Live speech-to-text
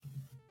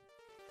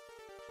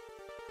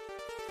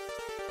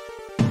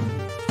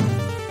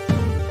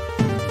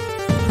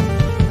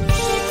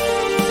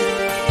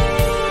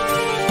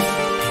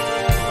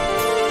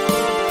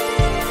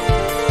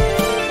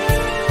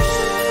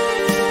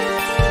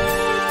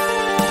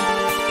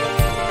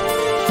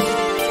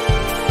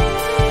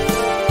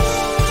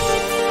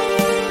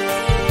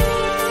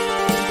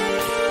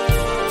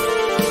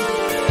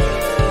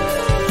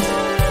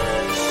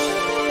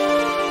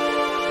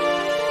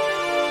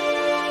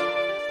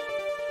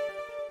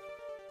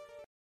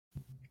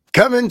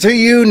Coming to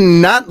you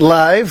not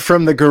live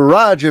from the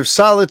Garage of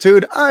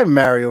Solitude, I'm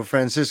Mario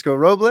Francisco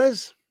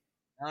Robles.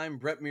 I'm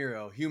Brett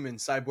Miro, Human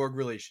Cyborg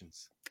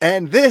Relations.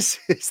 And this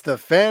is the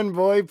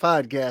Fanboy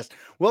Podcast.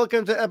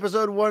 Welcome to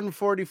episode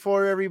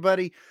 144,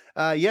 everybody.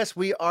 Yes,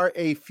 we are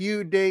a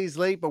few days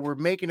late, but we're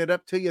making it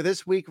up to you.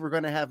 This week, we're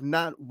going to have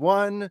not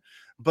one,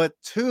 but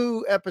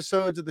two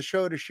episodes of the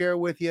show to share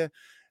with you.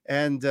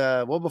 And,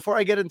 before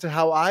I get into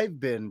how I've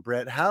been,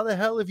 Brett, how the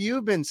hell have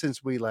you been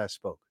since we last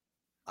spoke?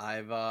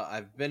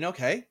 I've been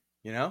okay,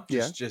 Yeah.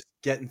 just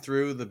getting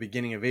through the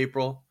beginning of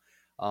April.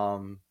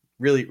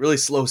 Really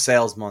slow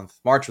sales month.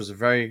 March was a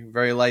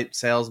very light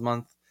sales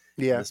month.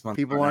 Yeah, This month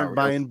people starting out aren't real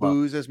buying slow.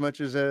 booze as much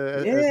as Yeah,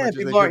 they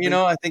people should aren't. be.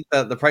 I think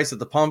that the price at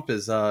the pump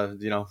is,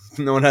 no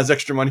one has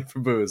extra money for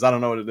booze. I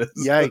don't know what it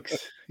is. Yikes!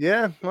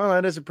 Yeah, well,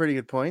 that is a pretty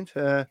good point.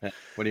 Yeah,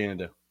 what are you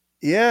gonna do?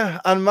 Yeah,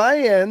 on my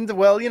end,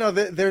 well,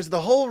 there's the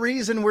whole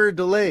reason we're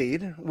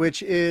delayed,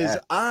 which is Yeah.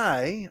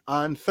 I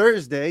on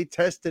Thursday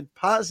tested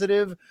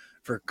positive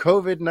for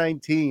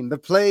COVID-19. The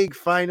plague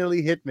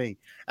finally hit me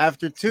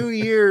after 2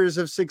 years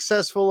of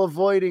successful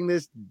avoiding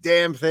this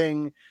damn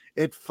thing.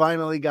 It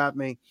finally got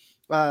me.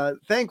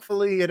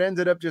 Thankfully, it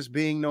ended up just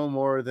being no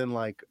more than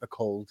like a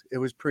cold. It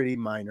was pretty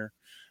minor,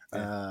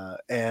 Yeah. It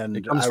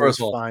and comes I for was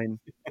us all. fine.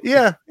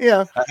 Yeah,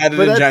 I had it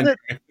but in that's January.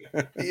 it.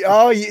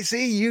 Oh, you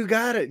see, you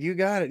got it.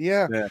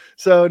 Yeah. Yeah.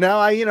 So now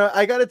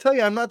I got to tell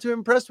you, I'm not too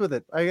impressed with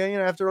it.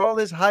 After all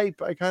this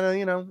hype, I kind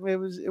of,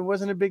 it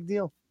wasn't a big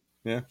deal.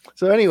 Yeah.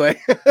 So anyway,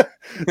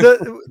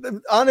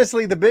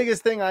 honestly, the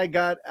biggest thing I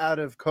got out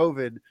of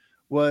COVID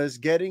was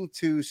getting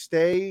to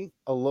stay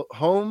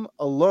home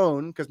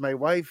alone because my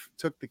wife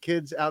took the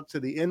kids out to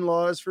the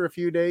in-laws for a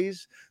few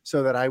days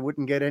so that I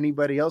wouldn't get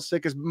anybody else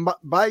sick. Because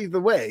by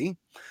the way,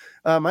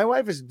 my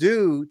wife is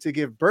due to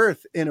give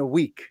birth in a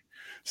week.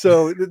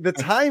 So the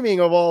timing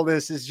of all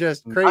this is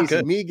just Not crazy.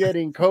 good. Me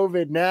getting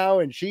COVID now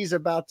and she's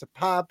about to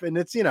pop, and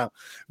it's,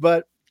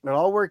 but it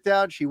all worked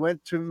out. She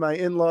went to my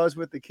in-laws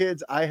with the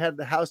kids. I had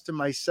the house to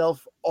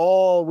myself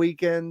all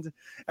weekend,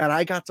 and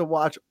I got to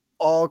watch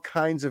all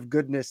kinds of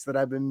goodness that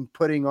I've been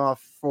putting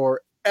off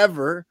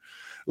forever.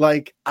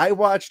 Like I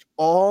watched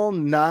all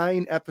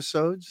 9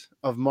 episodes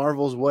of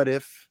Marvel's What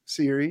If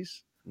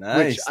series, which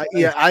Nice.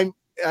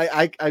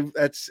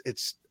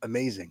 it's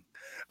amazing.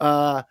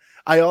 I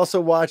also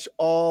watched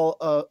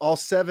all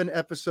 7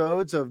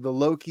 episodes of the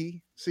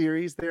Loki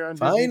series there on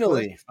Disney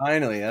Plus.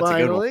 Finally, that's a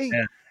good one. Finally.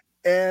 Yeah.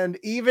 And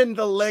even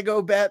the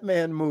Lego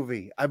Batman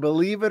movie, I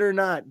believe it or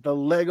not, the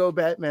Lego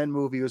Batman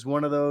movie was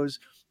one of those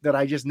that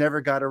I just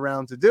never got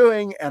around to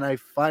doing, and I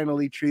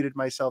finally treated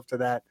myself to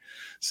that.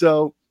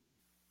 So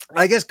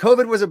I guess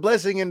COVID was a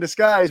blessing in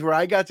disguise where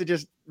I got to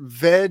just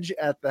veg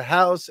at the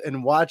house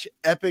and watch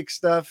epic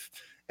stuff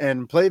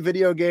and play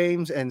video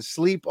games and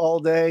sleep all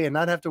day and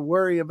not have to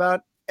worry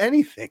about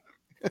anything.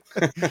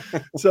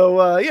 So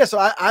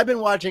I've been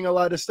watching a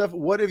lot of stuff.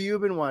 What have you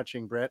been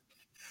watching, Brett?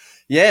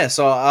 Yeah,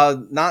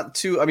 so not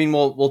too. I mean,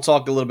 we'll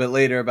talk a little bit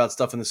later about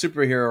stuff in the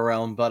superhero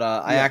realm, but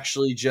I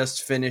actually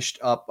just finished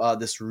up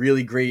this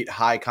really great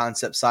high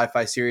concept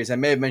sci-fi series. I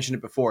may have mentioned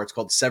it before. It's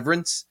called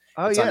Severance.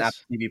 Oh, it's on Apple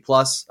TV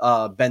Plus.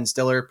 Ben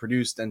Stiller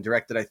produced and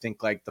directed, I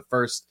think, like the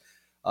first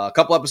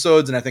couple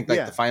episodes, and I think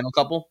the final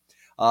couple.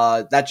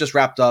 That just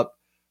wrapped up.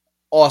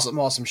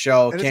 Awesome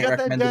show. And Can't it's got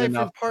that recommend guy it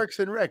enough. from Parks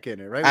and Rec in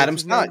it, right? Adam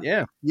What's his Scott,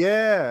 name?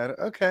 yeah. Yeah.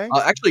 Okay.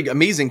 Actually,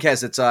 amazing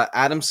cast. It's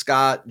Adam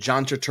Scott,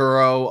 John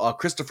Turturro,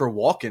 Christopher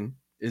Walken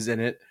is in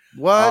it.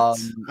 What?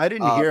 I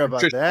didn't hear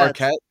about Patricia that.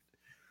 Arquette.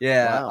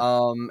 Yeah.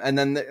 Wow. And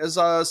then there's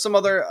some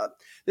other.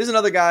 There's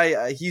another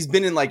guy. He's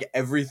been in like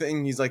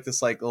everything. He's like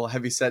this like little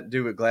heavy set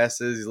dude with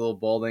glasses. He's a little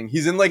balding.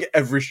 He's in like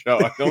every show.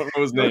 I don't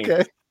know his name.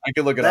 Okay. I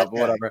could look it That up, but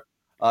guy. whatever.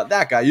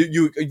 That guy,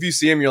 you if you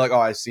see him, you're like, oh,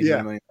 I've seen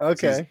him.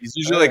 Okay. He's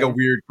usually like a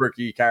weird,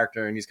 quirky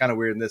character, and he's kind of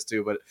weird in this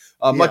too, but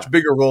a much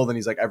bigger role than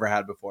he's like ever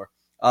had before.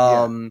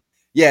 No,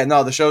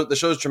 the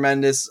show's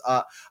tremendous.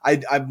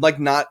 I'm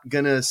like not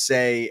gonna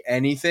say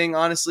anything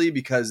honestly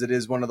because it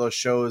is one of those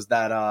shows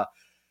that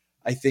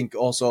I think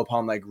also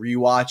upon like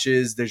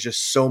rewatches, there's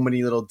just so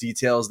many little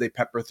details they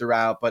pepper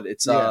throughout. But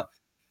it's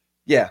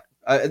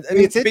I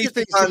mean, it's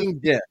interesting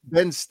seeing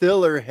Ben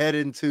Stiller head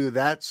into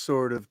that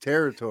sort of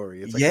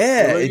territory. It's like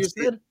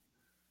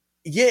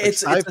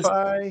it's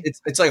sci-fi.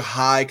 It's like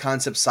high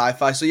concept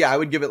sci-fi. So yeah, I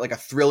would give it like a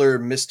thriller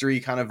mystery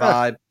kind of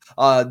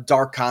vibe,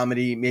 dark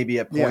comedy maybe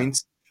at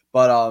points.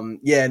 But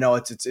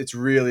it's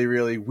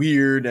really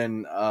weird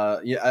and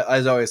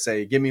as I always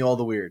say, give me all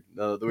the weird.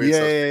 The weird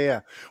stuff. Yeah.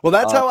 Well,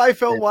 that's how I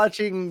felt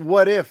watching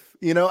What If.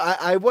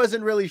 I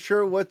wasn't really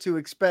sure what to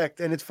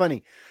expect, and it's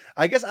funny.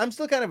 I guess I'm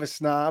still kind of a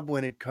snob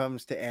when it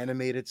comes to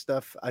animated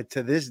stuff.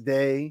 To this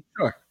day,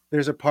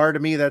 there's a part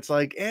of me that's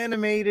like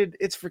animated.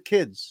 It's for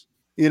kids,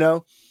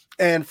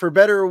 and for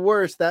better or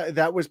worse,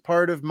 that was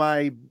part of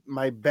my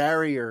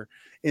barrier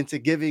into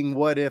giving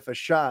What If a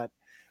shot.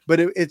 But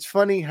it's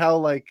funny how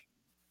like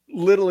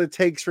little it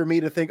takes for me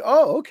to think,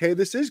 oh, okay,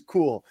 this is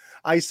cool.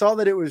 I saw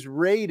that it was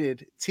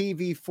rated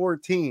TV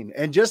 14,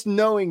 and just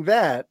knowing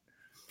that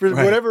for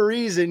whatever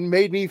reason,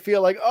 made me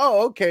feel like,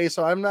 oh, okay,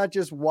 so I'm not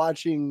just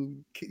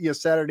watching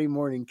Saturday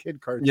morning kid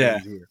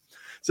cartoons here.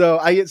 So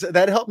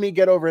that helped me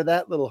get over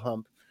that little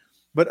hump.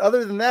 But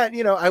other than that,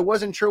 I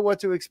wasn't sure what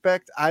to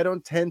expect. I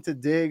don't tend to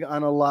dig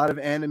on a lot of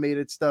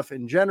animated stuff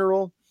in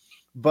general,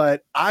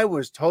 but I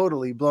was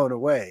totally blown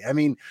away. I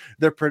mean,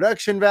 the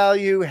production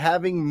value,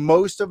 having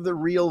most of the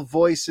real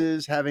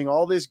voices, having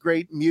all this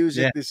great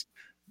music, this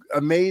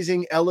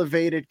amazing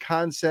elevated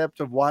concept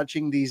of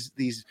watching these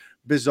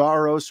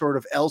bizarro sort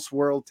of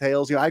elseworld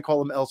tales. I call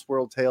them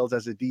elseworld tales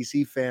as a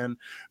DC fan,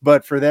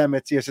 but for them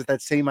it's just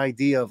that same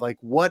idea of like,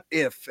 what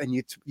if, and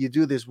you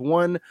do this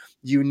one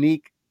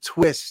unique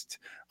twist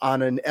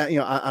on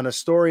on a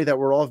story that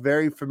we're all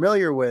very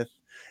familiar with,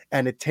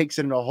 and it takes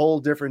it in a whole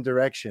different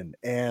direction.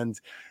 And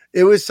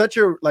it was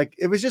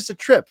it was just a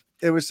trip.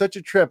 It was such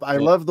a trip. I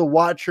love the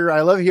Watcher.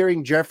 I love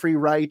hearing Jeffrey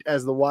Wright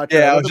as the Watcher.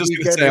 Yeah, I was just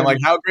gonna say, I'm like,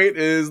 how great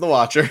is the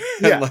Watcher?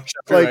 Yeah,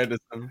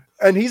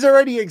 and he's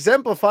already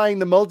exemplifying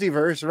the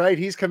multiverse, right?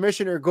 He's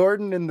Commissioner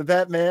Gordon in the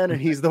Batman, and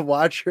he's the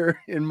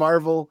Watcher in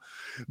Marvel.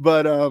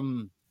 But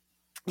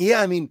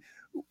yeah, I mean,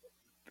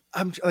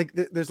 I'm like,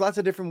 there's lots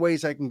of different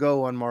ways I can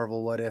go on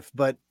Marvel What If,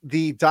 but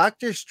the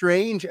Doctor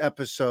Strange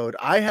episode,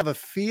 I have a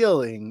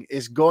feeling,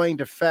 is going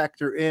to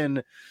factor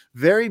in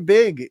very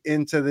big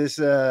into this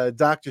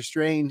Doctor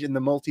Strange in the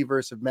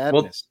Multiverse of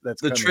Madness.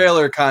 That's the coming.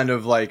 Trailer kind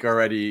of like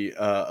already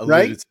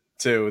alluded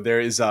to.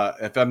 There is,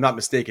 if I'm not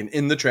mistaken,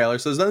 in the trailer.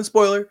 So there's not a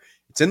spoiler.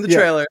 It's in the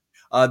trailer.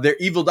 Their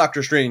evil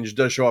Doctor Strange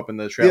does show up in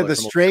the trailer. Yeah, the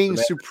Strange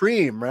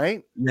Supreme,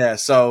 right? Yeah,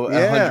 so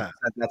 100%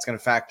 that's going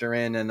to factor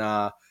in.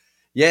 And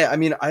yeah, I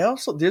mean,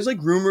 there's like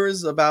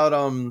rumors about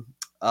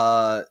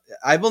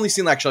I've only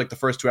seen actually like the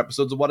first 2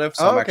 episodes of What If,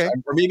 so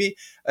or maybe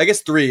I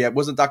guess 3. It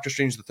wasn't Doctor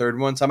Strange the third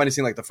one, so I might have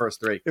seen like the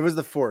first 3. It was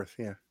the 4th,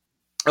 yeah.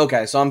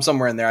 Okay, so I'm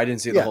somewhere in there. I didn't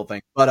see the whole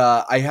thing, but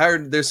I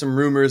heard there's some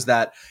rumors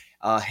that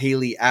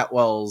Haley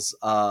Atwell's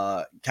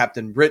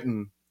Captain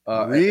Britain.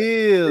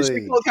 Really? Is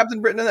she called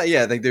Captain Britain in that?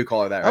 Yeah, they do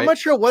call her that, right? I'm not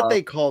sure what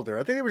they called her.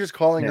 I think they were just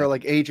calling her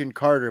like Agent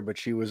Carter, but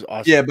she was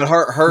awesome. Yeah, but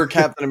her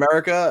Captain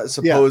America,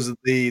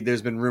 supposedly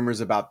there's been rumors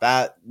about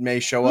that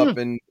may show up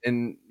in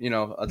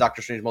a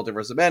Doctor Strange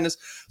Multiverse of Madness.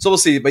 So we'll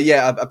see. But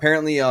yeah,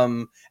 apparently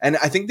and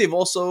I think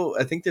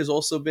there's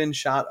also been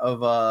shot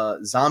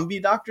of zombie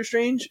Doctor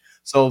Strange.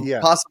 So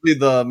possibly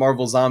the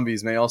Marvel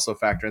zombies may also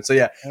factor in. So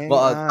yeah,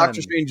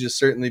 Doctor Strange is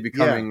certainly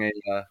becoming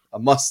a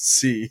must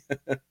see.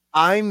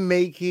 I'm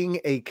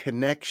making a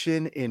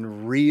connection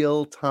in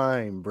real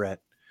time, Brett.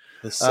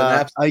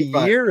 A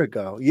year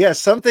ago. Yeah,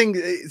 something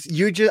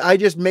I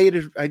just made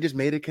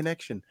a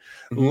connection.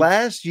 Mm-hmm.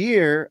 Last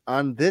year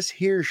on this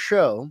here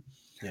show,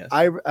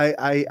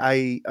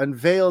 I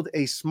unveiled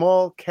a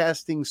small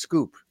casting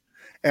scoop.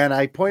 And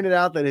I pointed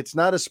out that it's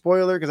not a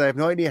spoiler because I have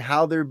no idea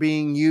how they're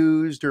being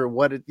used or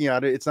what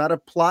it's not a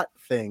plot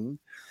thing.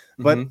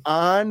 But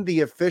on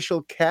the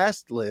official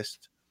cast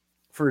list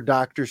for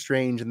Doctor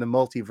Strange in the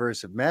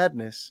Multiverse of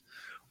Madness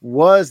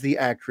was the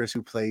actress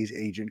who plays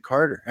Agent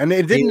Carter. And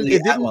it didn't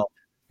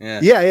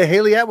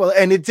Haley Atwell.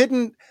 And it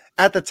didn't,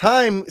 at the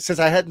time, since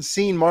I hadn't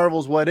seen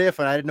Marvel's What If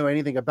and I didn't know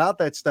anything about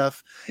that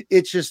stuff,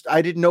 it's just,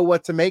 I didn't know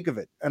what to make of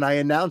it. And I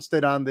announced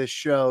it on this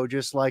show,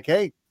 just like,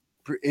 hey,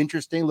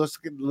 interesting.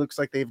 Looks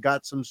like they've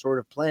got some sort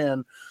of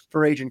plan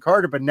for Agent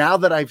Carter. But now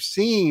that I've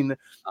seen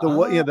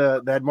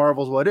that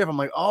Marvel's What If, I'm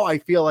like, oh, I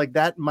feel like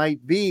that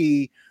might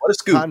be what a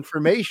scoop.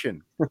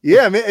 Confirmation.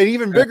 Yeah, an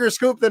even bigger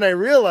scoop than I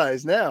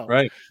realize now.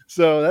 Right.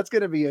 So that's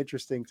going to be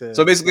interesting to.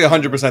 So basically,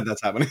 100%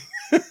 that's happening.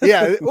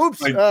 Yeah.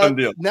 Oops.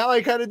 Now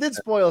I kind of did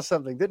spoil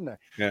something, didn't I?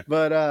 Yeah.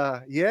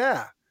 But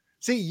yeah.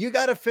 See, you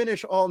got to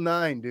finish all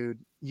 9, dude.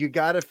 You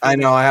got to. I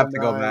know. I have to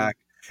go back.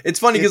 It's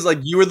funny because like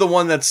you were the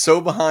one that's so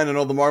behind on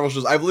all the Marvel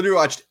shows. I've literally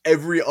watched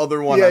every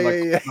other one.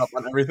 I'm up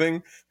on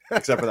everything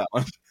except for that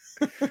one.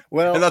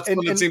 Well, and that's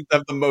one that seems to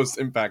have the most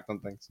impact on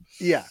things.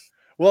 Yeah.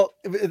 Well,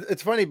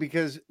 it's funny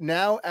because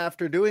now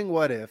after doing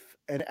What If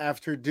and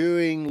after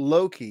doing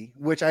Loki,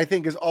 which I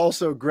think is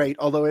also great,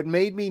 although it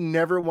made me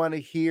never want to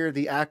hear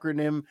the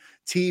acronym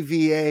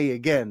TVA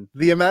again.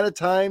 The amount of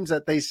times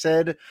that they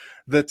said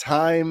the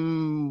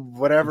time,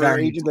 whatever,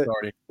 agent,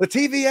 the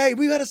TVA,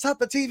 we got to stop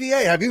the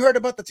TVA. Have you heard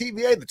about the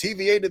TVA? The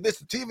TVA did this,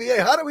 the TVA.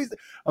 How do we?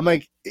 I'm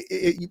like,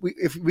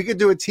 if we could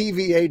do a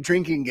TVA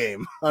drinking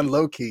game on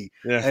Loki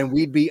and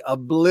we'd be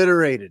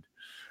obliterated.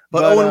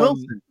 But Owen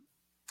Wilson.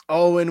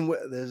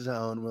 There's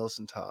Owen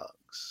Wilson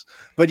talks.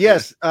 But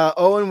yes,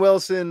 Owen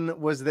Wilson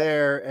was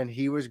there and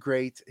he was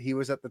great. He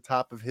was at the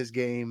top of his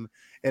game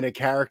in a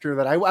character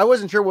that I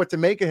wasn't sure what to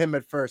make of him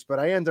at first, but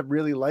I ended up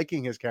really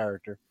liking his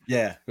character.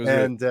 Yeah. It was he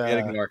had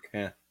a good arc.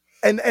 Yeah.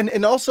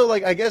 And also,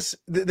 like, I guess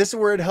this is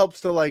where it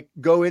helps to like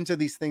go into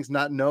these things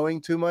not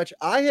knowing too much.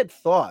 I had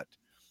thought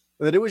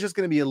that it was just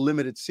going to be a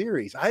limited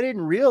series. I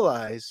didn't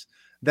realize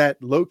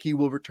that Loki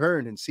will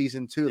return in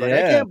season 2. Like,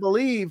 I can't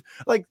believe,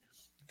 like,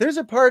 there's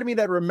a part of me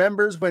that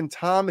remembers when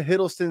Tom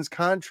Hiddleston's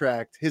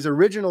contract, his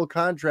original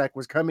contract,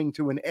 was coming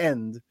to an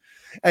end,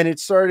 and it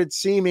started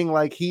seeming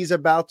like he's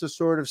about to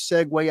sort of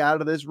segue out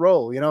of this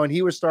role, and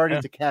he was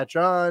starting to catch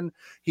on.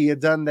 He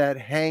had done that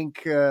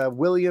Hank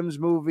Williams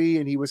movie,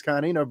 and he was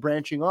kind of,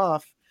 branching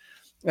off,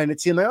 and it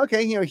seemed like,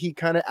 okay, he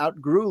kind of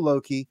outgrew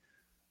Loki.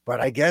 But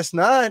I guess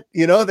not.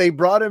 They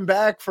brought him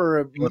back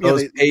for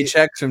those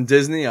paychecks from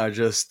Disney are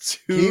just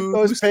keep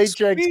those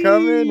paychecks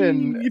coming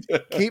and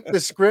keep the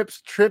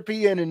scripts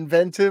trippy and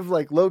inventive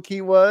like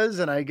Loki was.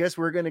 And I guess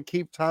we're going to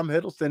keep Tom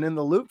Hiddleston in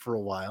the loop for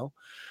a while.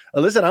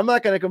 Listen, I'm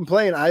not going to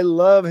complain. I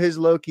love his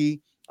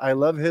Loki. I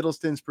love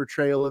Hiddleston's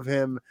portrayal of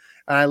him.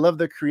 And I love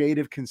the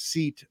creative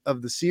conceit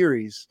of the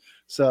series.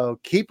 So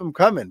keep them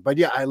coming. But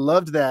yeah, I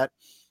loved that.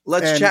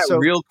 Let's chat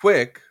real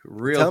quick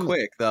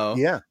though.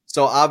 Yeah.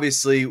 So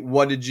obviously,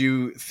 what did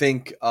you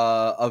think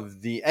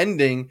of the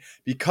ending?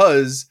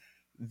 Because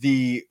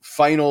the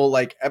final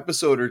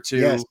episode or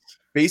two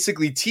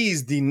basically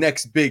teased the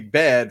next big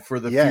bad for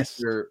the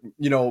future,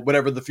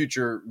 whatever the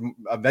future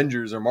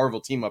Avengers or Marvel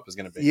team up is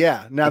going to be.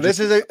 Yeah. Now this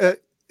is a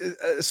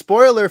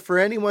spoiler for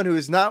anyone who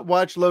has not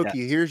watched Loki.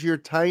 Yes. Here's your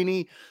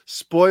tiny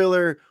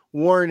spoiler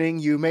warning.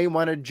 You may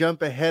want to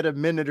jump ahead a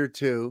minute or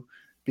two.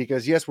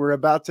 Because, yes, we're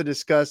about to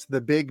discuss the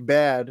big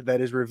bad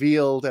that is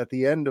revealed at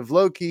the end of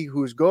Loki,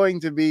 who's going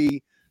to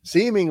be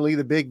seemingly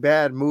the big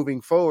bad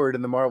moving forward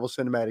in the Marvel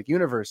Cinematic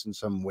Universe in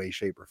some way,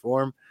 shape, or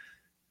form.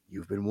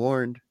 You've been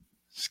warned.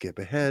 Skip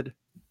ahead.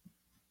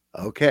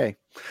 Okay.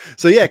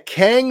 So, yeah,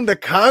 Kang the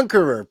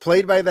Conqueror,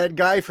 played by that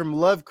guy from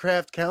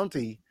Lovecraft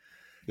County.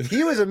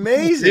 He was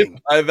amazing.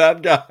 By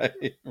that guy.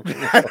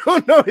 I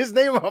don't know his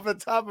name off the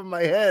top of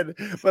my head,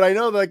 but I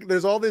know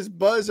there's all this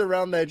buzz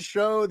around that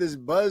show, this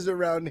buzz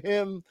around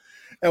him.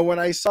 And when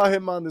I saw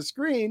him on the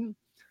screen,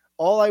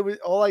 all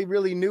I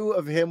really knew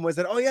of him was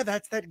that, oh yeah,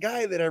 that's that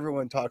guy that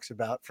everyone talks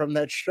about from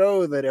that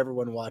show that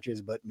everyone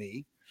watches but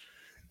me.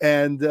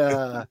 And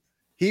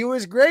he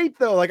was great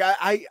though.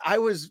 I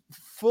was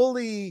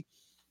fully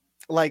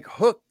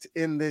hooked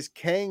in this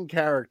Kang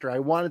character. I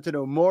wanted to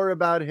know more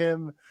about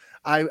him.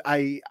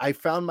 I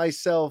found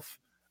myself,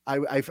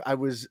 I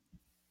was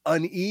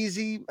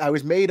uneasy. I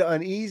was made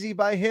uneasy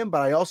by him,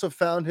 but I also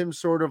found him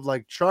sort of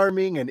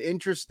charming and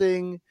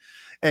interesting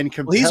and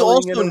compelling. He's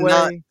also in a way.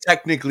 Not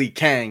technically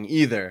Kang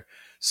either.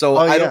 So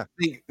I don't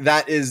think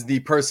that is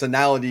the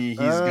personality he's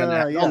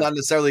not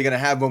necessarily going to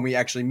have when we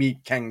actually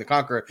meet Kang the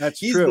Conqueror.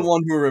 He's true. The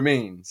one who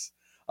remains.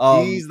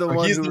 He's the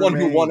one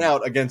who won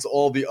out against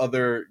all the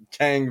other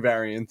Kang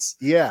variants.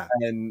 Yeah.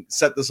 And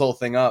set this whole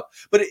thing up.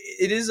 But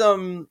it is,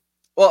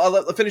 well,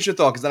 I'll finish your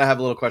thought because then I have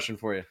a little question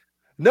for you.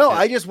 No,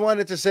 I just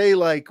wanted to say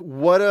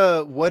what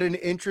an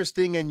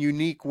interesting and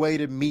unique way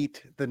to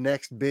meet the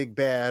next big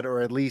bad, or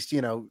at least,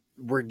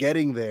 we're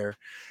getting there.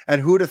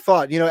 And who'd have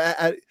thought,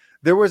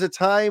 there was a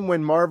time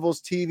when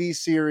Marvel's TV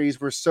series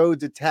were so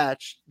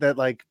detached that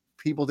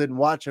people didn't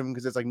watch them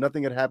because it's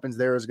nothing that happens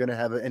there is going to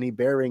have any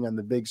bearing on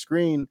the big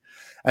screen.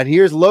 And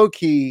here's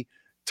Loki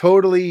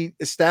totally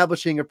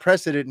establishing a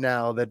precedent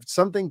now that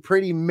something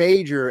pretty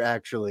major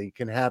actually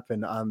can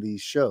happen on these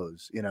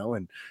shows,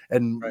 and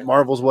right.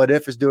 Marvel's What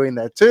If is doing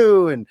that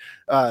too. And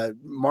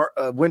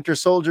Winter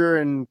Soldier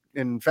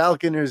and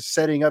Falcon is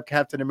setting up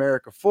Captain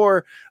America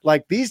 4.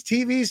 These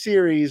TV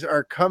series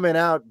are coming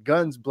out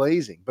guns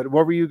blazing. But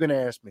what were you going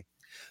to ask me?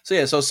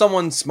 So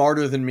someone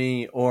smarter than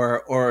me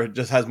or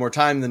just has more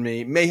time than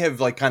me may have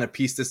kind of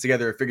pieced this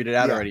together or figured it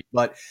out already.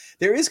 But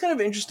there is kind of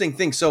an interesting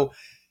thing. So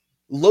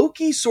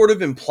Loki sort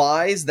of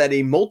implies that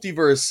a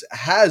multiverse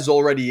has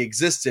already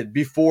existed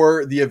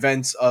before the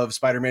events of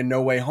Spider-Man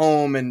No Way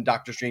Home and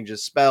Doctor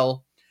Strange's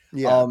spell.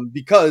 Yeah.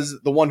 Because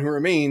the one who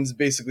remains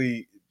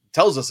basically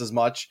tells us as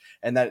much,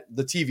 and that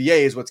the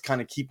TVA is what's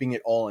kind of keeping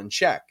it all in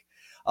check.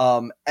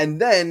 And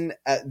then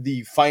at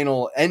the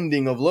final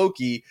ending of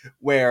Loki,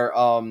 where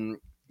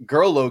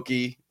Girl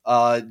Loki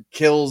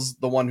kills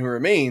the one who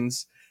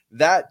remains,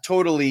 that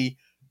totally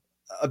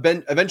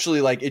eventually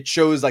it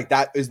shows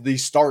that is the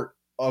start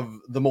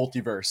of the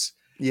multiverse.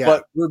 Yeah.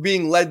 But we're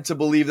being led to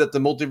believe that the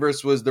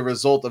multiverse was the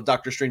result of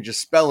Doctor Strange's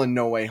spell in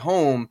No Way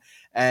Home.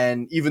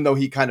 And even though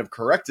he kind of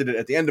corrected it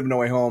at the end of No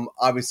Way Home,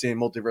 obviously in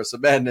Multiverse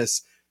of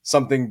Madness,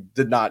 something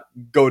did not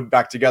go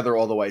back together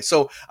all the way.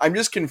 So I'm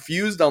just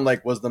confused on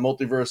was the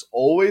multiverse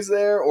always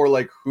there, or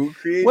who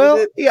created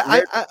it?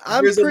 Yeah,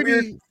 there's a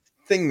weird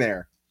thing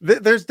there.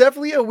 There's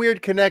definitely a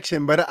weird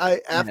connection, but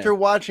after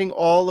watching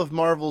all of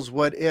Marvel's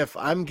What If,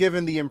 I'm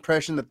given the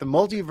impression that the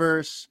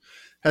multiverse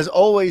has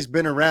always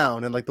been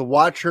around, and the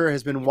Watcher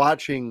has been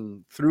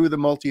watching through the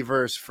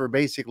multiverse for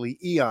basically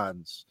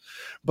eons.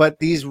 But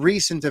these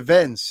recent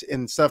events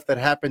and stuff that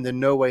happened in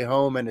No Way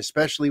Home, and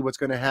especially what's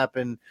going to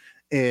happen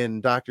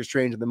in Doctor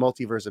Strange and the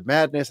Multiverse of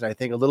Madness, and I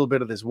think a little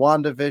bit of this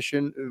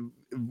WandaVision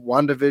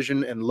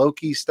and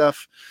Loki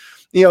stuff,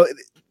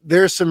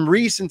 there's some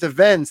recent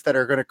events that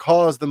are going to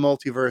cause the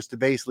multiverse to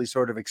basically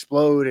sort of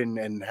explode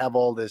and have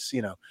all this,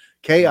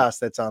 chaos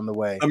that's on the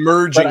way.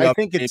 Emerging, I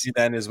think it's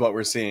then is what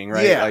we're seeing,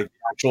 right? Yeah.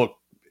 Actual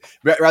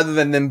rather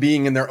than them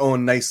being in their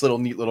own nice little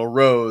neat little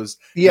rows.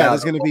 Yeah, Now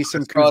there's they're going to be both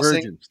some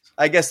crisscrossing. convergence.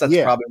 I guess that's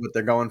Yeah. probably what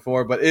they're going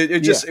for, but it Yeah.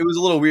 just it was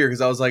a little weird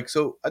because I was like,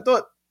 so I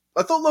thought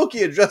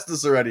Loki addressed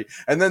this already,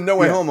 and then No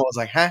Way Yeah. Home, I was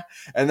like, huh?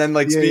 And then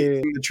like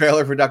speaking the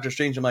trailer for Doctor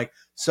Strange, I'm like,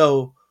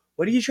 so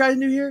what are you trying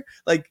to do here?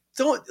 Like,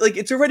 don't like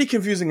it's already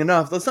confusing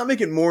enough. Let's not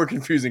make it more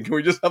confusing. Can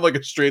we just have like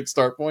a straight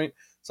start point?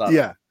 So I don't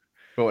know.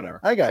 But whatever.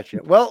 I got you.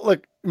 Well,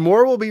 look,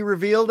 more will be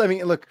revealed. I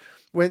mean, look,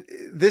 when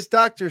this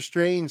Doctor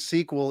Strange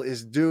sequel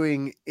is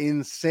doing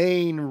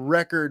insane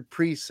record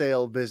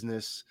pre-sale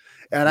business,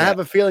 and I have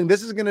a feeling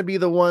this is going to be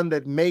the one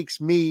that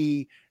makes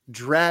me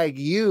drag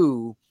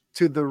you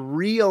to the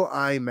real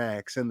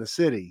IMAX in the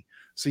city,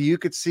 so you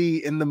could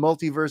see in the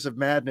Multiverse of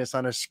Madness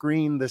on a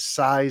screen the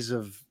size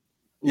of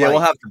life.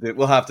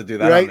 We'll have to do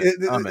that. Right?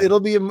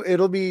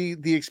 It'll be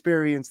the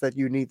experience that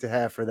you need to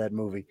have for that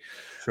movie.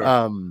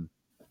 Sure.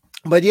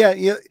 But yeah,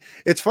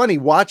 it's funny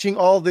watching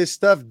all this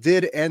stuff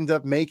did end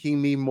up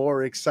making me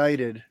more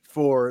excited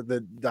for the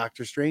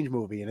Doctor Strange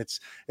movie. And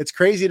it's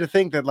crazy to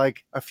think that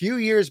like a few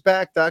years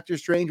back, Doctor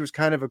Strange was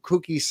kind of a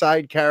kooky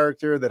side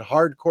character that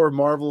hardcore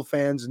Marvel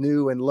fans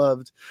knew and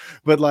loved.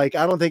 But like,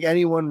 I don't think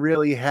anyone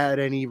really had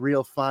any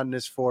real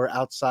fondness for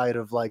outside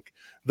of like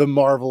the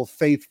Marvel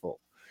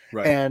faithful.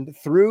 Right. And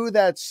through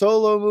that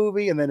solo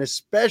movie, and then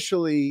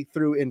especially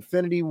through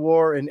Infinity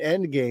War and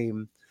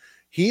Endgame,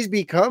 he's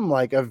become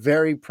like a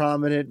very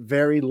prominent,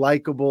 very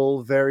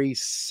likable, very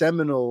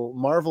seminal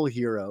Marvel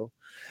hero.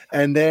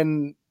 And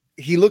then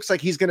he looks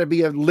like he's going to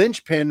be a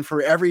linchpin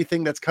for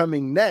everything that's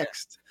coming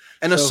next.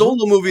 And so a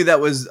solo movie that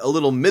was a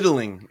little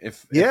middling,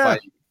 if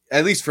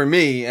at least for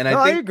me. And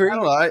I agree.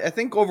 I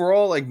think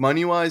overall, like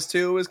money wise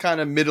too, is kind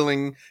of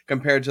middling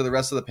compared to the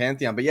rest of the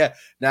Pantheon. But yeah,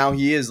 now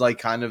he is like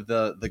kind of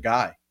the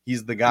guy.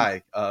 He's the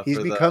guy. He's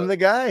become the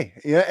guy.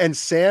 Yeah. And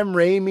Sam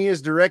Raimi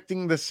is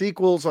directing the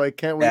sequel. So I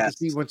can't wait to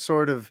see what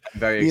sort of,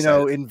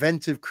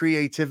 inventive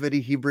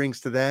creativity he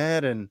brings to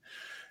that. And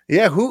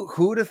yeah,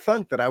 who'd have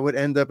thunk that I would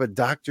end up a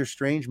Doctor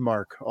Strange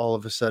mark all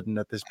of a sudden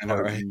at this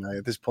point,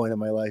 at this point in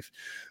my life.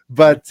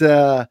 But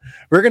we're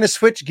going to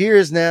switch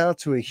gears now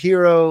to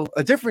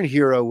a different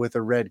hero with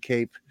a red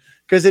cape,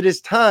 because it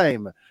is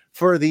time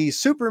for the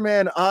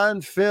Superman on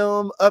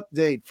film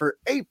update for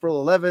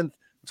April 11th,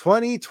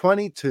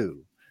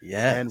 2022.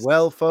 Yeah. And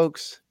well,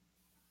 folks,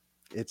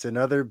 it's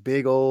another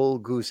big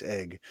old goose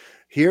egg.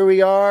 Here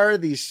we are.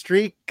 The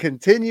streak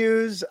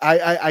continues.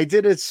 I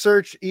did a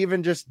search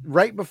even just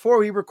right before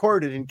we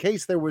recorded in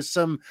case there was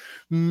some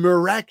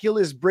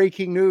miraculous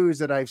breaking news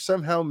that I've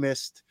somehow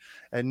missed.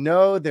 And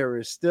no, there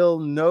is still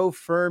no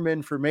firm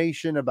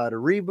information about a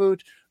reboot.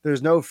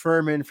 There's no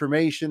firm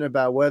information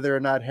about whether or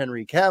not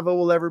Henry Cavill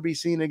will ever be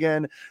seen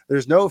again.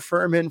 There's no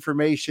firm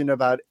information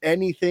about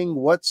anything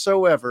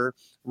whatsoever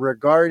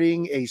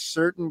regarding a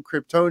certain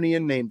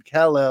Kryptonian named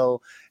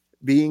Kal-El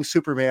being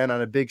Superman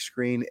on a big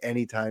screen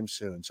anytime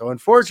soon. So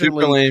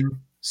unfortunately, super lame,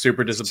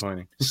 super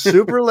disappointing.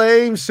 Super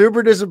lame,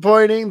 super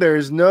disappointing.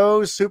 There's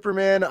no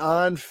Superman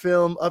on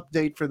film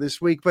update for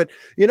this week. But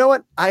you know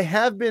what? I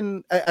have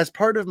been, as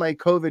part of my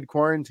COVID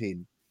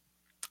quarantine,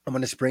 I'm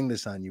going to spring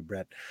this on you,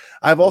 Brett.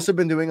 I've also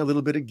been doing a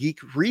little bit of geek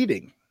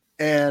reading.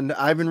 And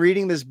I've been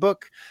reading this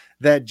book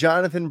that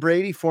Jonathan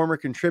Brady, former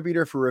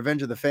contributor for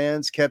Revenge of the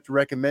Fans, kept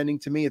recommending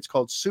to me. It's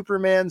called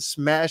Superman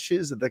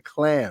Smashes the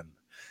Klan.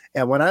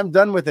 And when I'm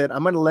done with it,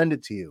 I'm going to lend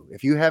it to you.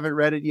 If you haven't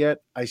read it yet,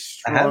 I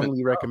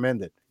strongly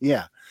recommend it.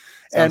 Yeah.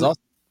 Sounds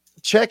awesome.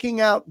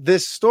 Checking out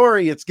this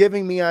story, it's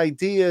giving me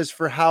ideas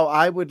for how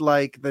I would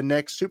like the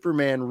next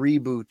Superman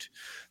reboot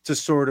to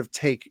sort of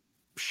take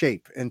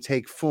shape and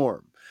take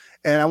form.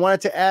 And I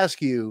wanted to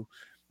ask you,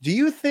 do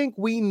you think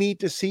we need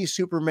to see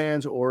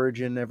Superman's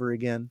origin ever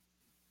again?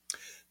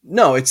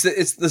 No, it's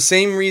the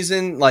same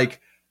reason,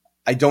 like,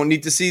 I don't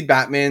need to see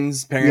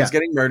Batman's parents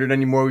getting murdered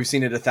anymore. We've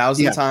seen it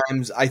 1,000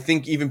 times. I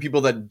think even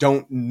people that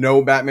don't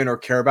know Batman or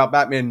care about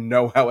Batman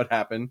know how it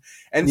happened.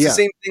 And it's the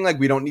same thing. Like,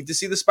 we don't need to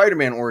see the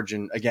Spider-Man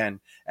origin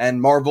again.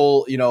 And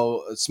Marvel,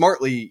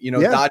 smartly,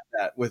 dodged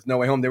that with No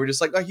Way Home. They were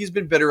just like, oh, he's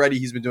been bitter ready.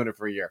 He's been doing it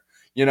for a year.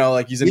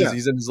 Like he's in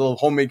his little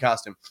homemade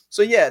costume.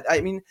 So yeah, I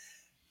mean,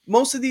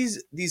 most of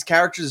these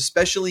characters,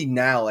 especially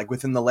now, like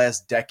within the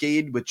last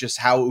decade, with just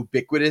how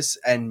ubiquitous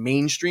and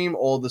mainstream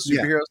all the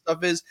superhero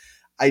stuff is,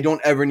 I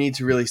don't ever need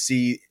to really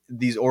see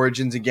these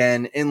origins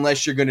again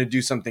unless you're going to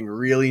do something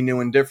really new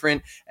and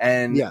different.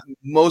 And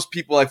most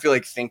people, I feel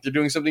like, think they're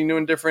doing something new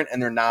and different,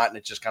 and they're not, and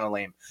it's just kind of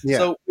lame. Yeah.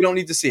 So we don't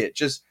need to see it.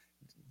 Just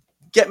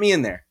get me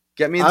in there.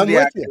 Get me into the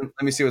action.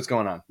 Let me see what's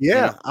going on.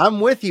 Yeah, I'm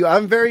with you.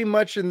 I'm very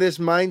much in this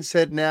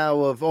mindset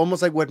now of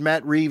almost like what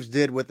Matt Reeves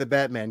did with the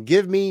Batman.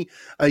 Give me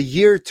a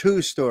year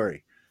 2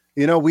 story.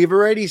 We've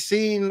already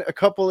seen a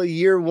couple of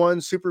year 1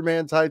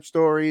 Superman type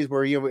stories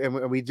where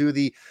and we do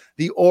the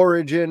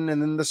origin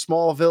and then the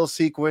Smallville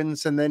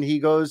sequence, and then he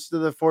goes to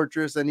the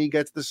fortress and he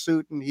gets the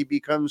suit and he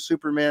becomes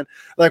Superman.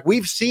 Like,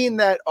 we've seen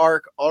that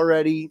arc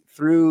already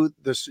through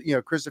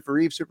the Christopher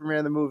Reeve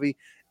Superman the movie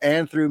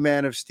and through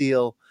Man of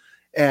Steel.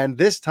 And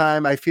this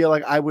time I feel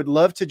like I would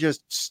love to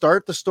just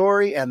start the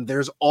story and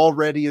there's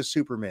already a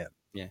Superman.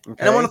 Yeah. Okay?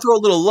 And I want to throw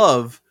a little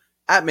love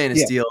at Man of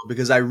Yeah. Steel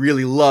because I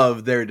really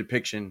love their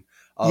depiction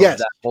of Yes.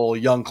 that whole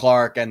young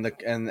Clark and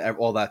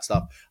all that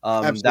stuff.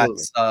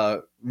 Absolutely.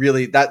 That's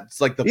really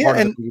that's like the Yeah, part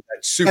of the movie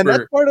that and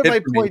that's super part of hit my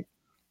for me. point.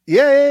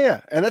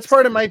 Yeah. And that's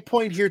part of my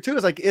point here too.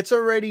 Is like it's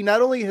already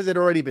not only has it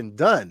already been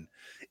done,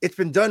 it's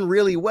been done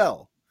really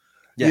well.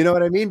 You Yeah, know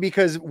what I mean?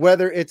 Because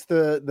whether it's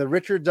the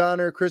Richard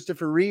Donner,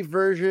 Christopher Reeve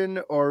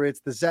version, or it's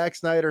the Zack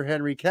Snyder,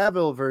 Henry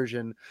Cavill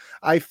version,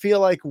 I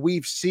feel like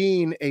we've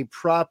seen a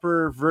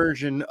proper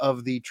version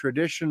of the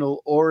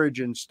traditional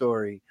origin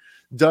story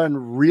done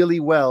really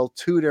well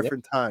two yep,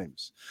 different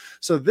times.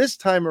 So this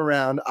time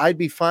around, I'd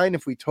be fine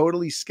if we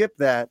totally skip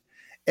that.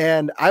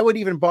 And I would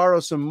even borrow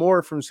some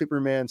more from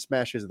Superman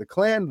Smashes the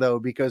Klan, though,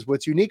 because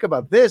what's unique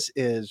about this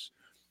is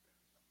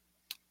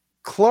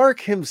Clark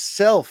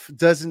himself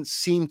doesn't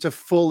seem to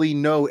fully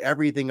know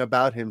everything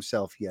about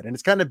himself yet. And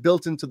it's kind of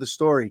built into the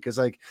story because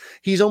like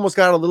he's almost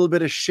got a little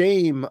bit of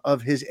shame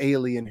of his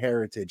alien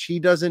heritage. He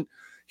doesn't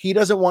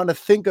want to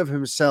think of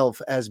himself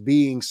as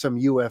being some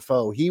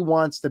UFO. He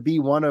wants to be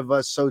one of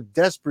us so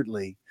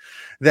desperately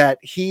that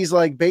he's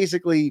like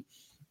basically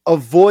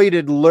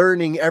avoided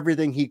learning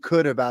everything he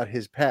could about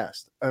his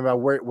past,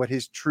 about what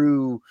his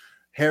true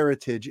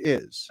heritage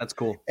is. that's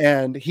cool.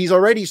 And he's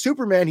already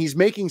Superman. He's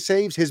making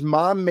saves. His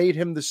mom made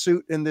him the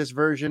suit in this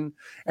version.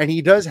 And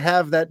he does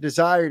have that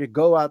desire to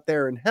go out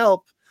there and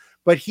help,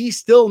 but he's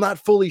still not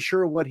fully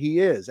sure what he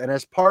is. And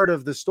as part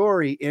of the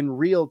story in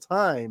real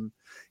time,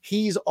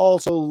 he's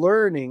also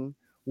learning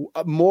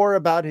more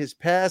about his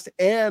past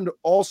and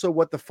also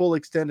what the full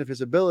extent of his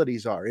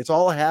abilities are. It's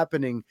all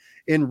happening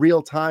in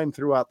real time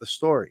throughout the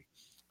story.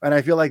 And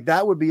I feel like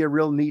that would be a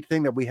real neat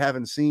thing that we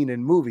haven't seen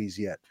in movies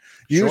yet.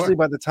 Sure. Usually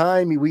by the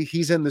time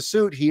he's in the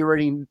suit, he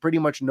already pretty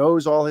much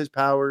knows all his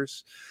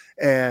powers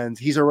and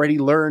he's already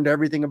learned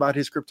everything about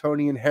his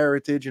Kryptonian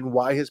heritage and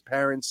why his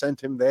parents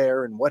sent him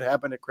there and what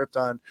happened at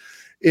Krypton.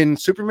 In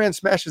Superman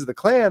Smashes the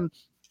Klan,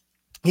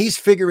 he's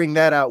figuring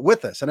that out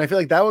with us. And I feel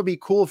like that would be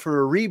cool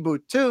for a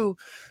reboot too,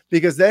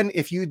 because then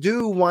if you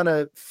do want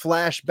to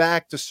flash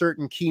back to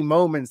certain key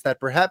moments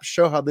that perhaps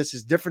show how this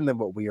is different than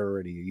what we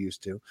already are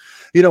used to,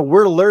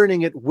 we're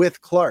learning it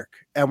with Clark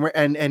and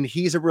and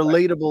he's a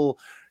relatable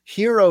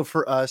hero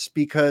for us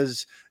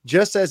because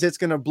just as it's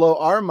going to blow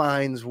our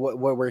minds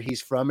where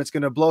he's from, it's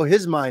going to blow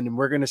his mind and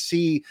we're going to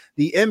see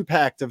the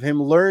impact of him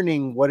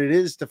learning what it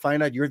is to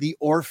find out you're the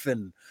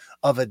orphan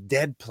of a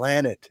dead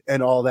planet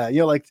and all that,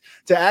 like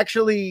to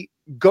actually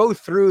go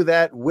through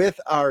that with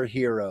our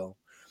hero,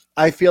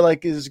 I feel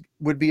like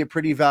would be a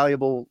pretty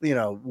valuable,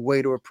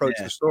 way to approach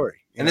Yeah. the story.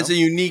 And it's a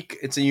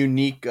unique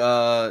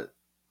superhero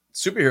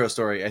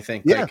story, I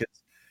think. Yeah. Like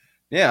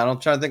yeah, I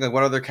don't try to think like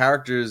what other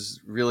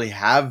characters really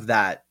have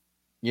that,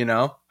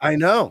 I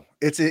know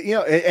it's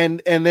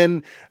and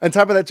then on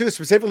top of that too,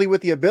 specifically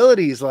with the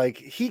abilities, like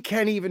he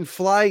can't even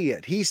fly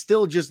yet. He's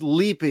still just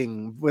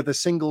leaping with a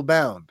single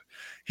bound.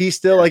 He's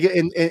still like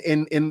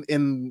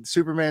in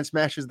Superman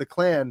Smashes the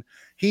Klan,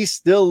 he's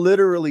still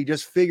literally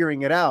just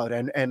figuring it out.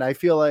 And I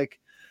feel like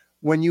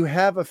when you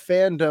have a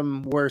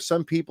fandom where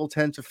some people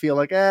tend to feel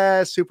like,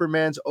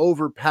 Superman's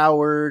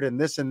overpowered and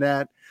this and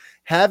that,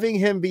 having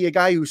him be a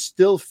guy who's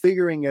still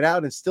figuring it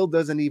out and still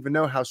doesn't even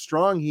know how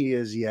strong he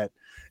is yet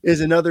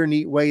is another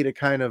neat way to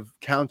kind of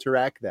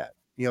counteract that.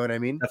 You know what I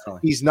mean? Definitely.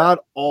 He's not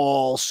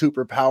all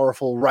super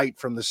powerful right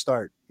from the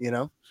start,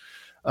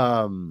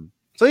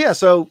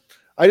 So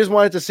I just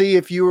wanted to see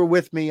if you were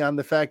with me on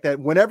the fact that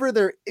whenever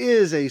there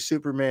is a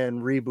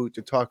Superman reboot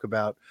to talk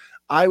about,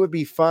 I would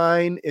be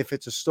fine if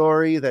it's a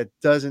story that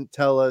doesn't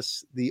tell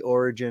us the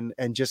origin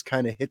and just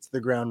kind of hits the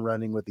ground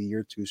running with the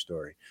year 2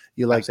 story.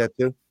 You like Absolutely.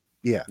 That too?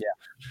 Yeah.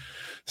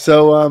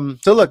 So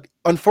look,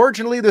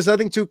 unfortunately, there's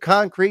nothing too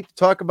concrete to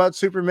talk about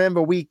Superman,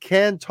 but we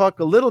can talk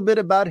a little bit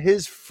about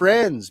his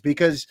friends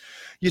because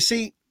you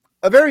see,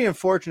 a very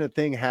unfortunate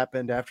thing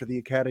happened after the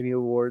Academy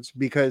Awards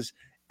because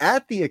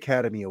at the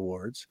Academy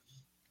Awards,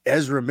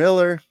 Ezra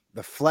Miller,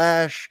 The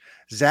Flash,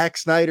 Zack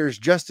Snyder's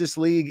Justice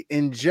League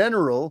in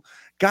general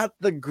got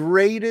the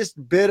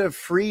greatest bit of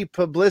free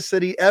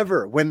publicity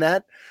ever when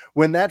that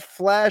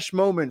Flash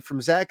moment from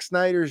Zack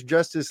Snyder's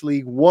Justice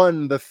League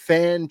won the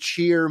fan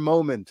cheer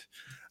moment.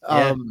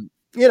 Yeah.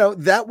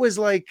 That was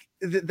like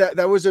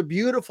that was a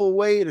beautiful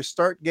way to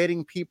start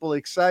getting people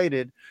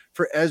excited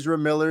for Ezra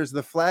Miller's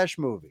The Flash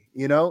movie,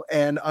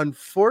 and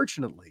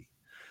unfortunately,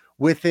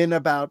 within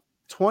about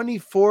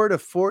 24 to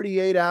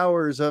 48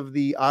 hours of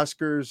the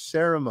Oscars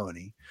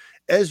ceremony,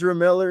 Ezra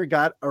Miller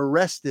got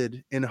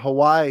arrested in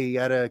Hawaii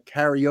at a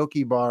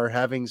karaoke bar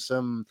having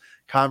some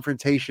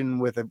confrontation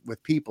with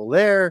people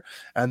there.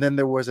 And then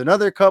there was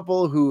another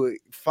couple who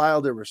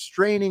filed a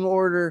restraining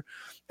order.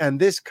 And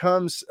this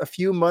comes a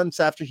few months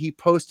after he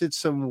posted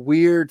some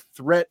weird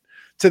threat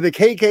to the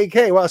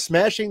KKK. Wow,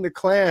 smashing the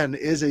Klan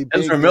is a big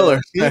Ezra Miller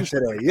theme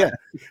today. Yeah.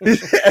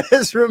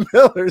 Ezra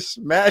Miller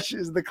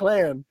smashes the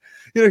Klan.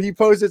 He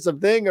posted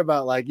something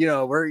about like,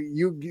 where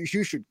you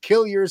should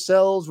kill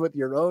yourselves with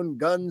your own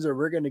guns or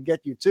we're going to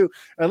get you too.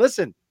 And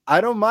listen, I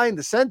don't mind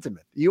the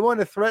sentiment. You want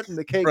to threaten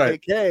the KKK,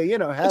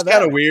 right. have it's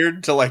kind of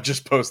weird to like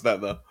just post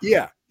that though.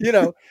 Yeah.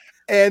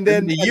 And And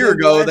then a and year then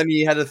ago, then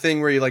he had a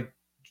thing where he like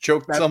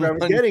choked that's what I someone.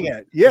 was getting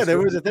at. Yeah, there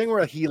was a thing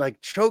where he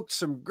like choked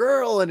some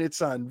girl and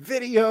it's on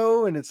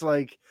video and it's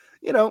like,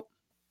 you know,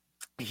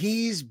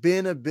 he's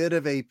been a bit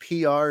of a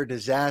PR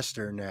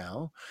disaster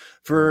now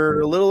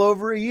for a little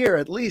over a year,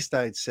 at least,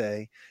 I'd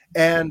say.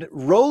 And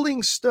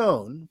Rolling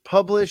Stone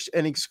published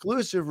an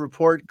exclusive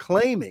report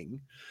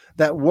claiming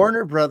that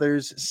Warner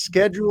Brothers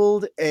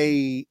scheduled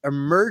a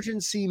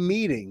emergency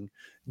meeting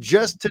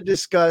just to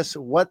discuss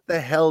what the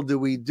hell do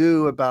we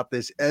do about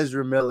this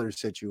Ezra Miller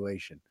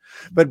situation.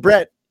 But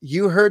Brett,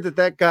 you heard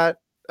that got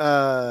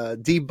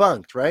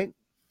debunked, right?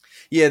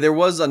 Yeah, there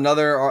was a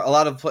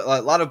lot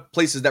of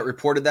places that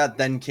reported that.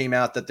 Then came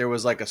out that there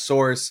was like a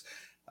source.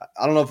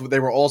 I don't know if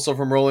they were also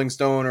from Rolling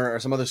Stone or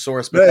some other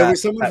source, No, but it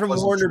was someone that from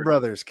wasn't Warner true.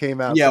 Brothers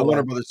came out. Yeah, To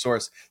Warner like, Brothers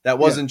source that yeah.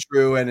 wasn't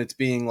true, and it's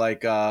being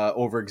like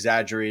over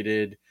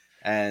exaggerated.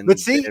 But And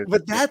see,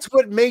 but that's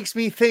what makes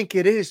me think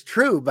it is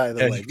true, by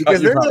the yeah, way,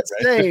 because you're they're probably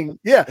not right. saying,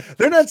 yeah,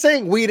 they're not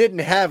saying we didn't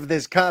have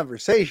this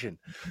conversation.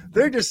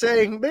 They're just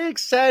saying they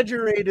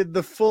exaggerated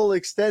the full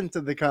extent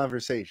of the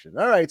conversation.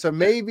 All right, so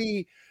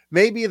maybe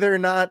they're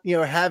not,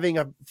 having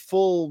a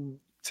full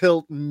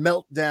tilt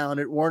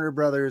meltdown at Warner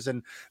Brothers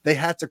and they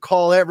had to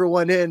call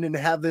everyone in and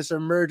have this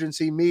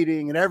emergency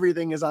meeting and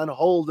everything is on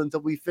hold until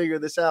we figure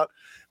this out.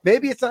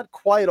 Maybe it's not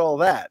quite all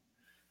that.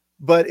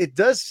 But it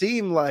does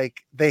seem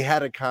like they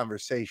had a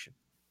conversation.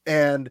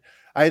 And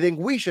I think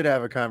we should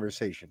have a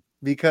conversation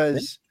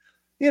because,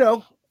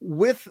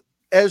 with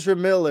Ezra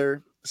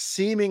Miller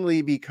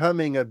seemingly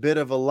becoming a bit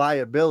of a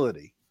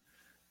liability,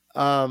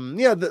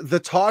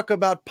 the talk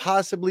about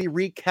possibly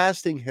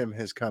recasting him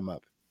has come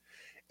up.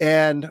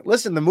 And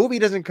listen, the movie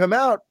doesn't come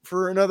out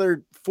for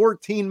another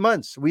 14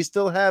 months. We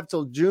still have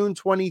till June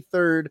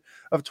 23rd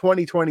of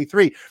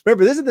 2023.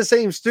 Remember, this is the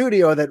same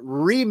studio that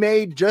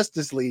remade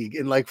Justice League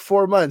in like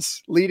 4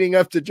 months leading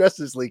up to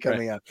Justice League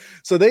coming out.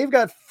 So they've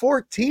got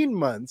 14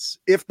 months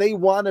if they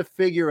want to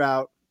figure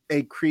out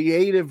a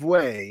creative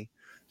way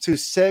to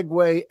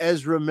segue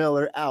Ezra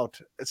Miller out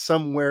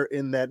somewhere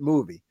in that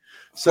movie.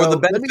 So For the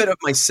benefit of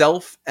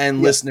myself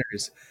and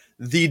listeners,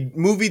 the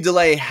movie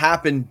delay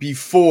happened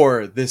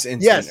before this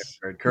incident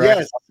occurred,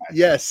 correct?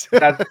 Yes.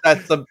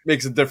 That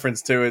makes a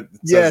difference to it.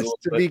 Yes,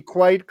 to be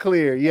quite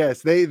clear,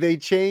 yes, they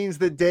changed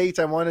the dates.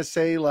 I want to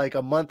say like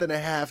a month and a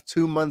half,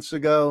 2 months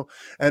ago,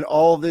 and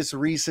all this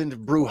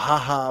recent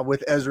brouhaha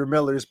with Ezra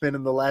Miller has been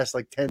in the last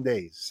like 10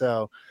 days.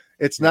 So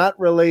it's not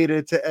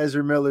related to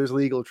Ezra Miller's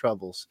legal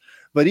troubles.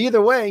 But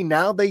either way,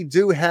 now they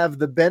do have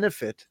the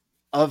benefit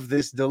of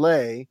this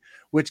delay,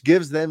 which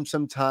gives them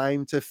some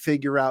time to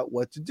figure out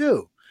what to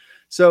do.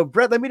 So,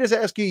 Brett, let me just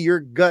ask you your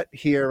gut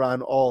here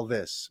on all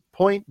this.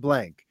 Point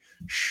blank.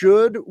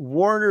 Should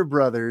Warner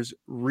Brothers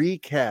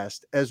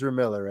recast Ezra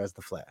Miller as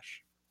the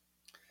Flash?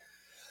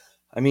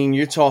 I mean,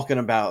 you're talking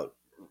about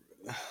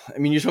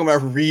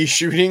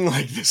reshooting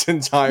like this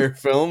entire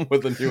film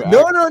with a new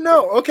actor.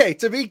 No. Okay,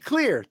 to be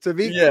clear,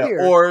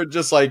 or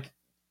just like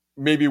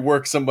maybe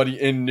work somebody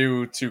in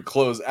new to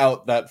close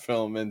out that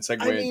film and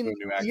segue into a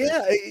new actor.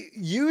 Yeah,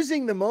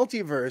 using the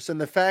multiverse and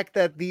the fact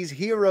that these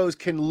heroes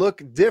can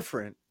look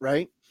different,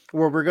 right?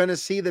 Where we're going to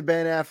see the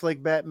Ben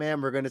Affleck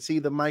Batman, we're going to see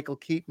the Michael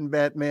Keaton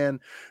Batman.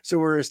 So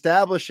we're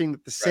establishing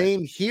that the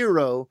same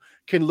hero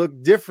can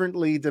look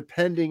differently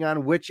depending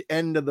on which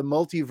end of the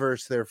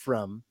multiverse they're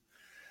from.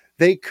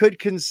 They could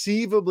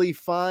conceivably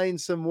find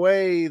some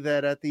way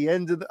that at the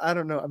end of I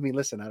don't know. I mean,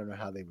 listen, I don't know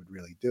how they would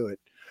really do it,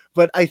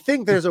 but I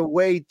think there's a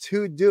way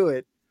to do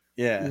it.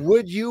 Yeah.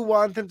 Would you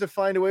want them to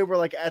find a way where,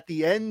 like, at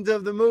the end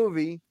of the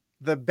movie,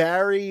 the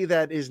Barry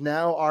that is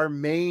now our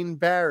main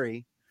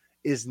Barry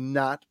is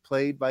not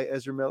played by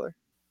Ezra Miller?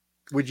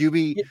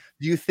 Do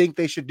you think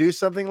they should do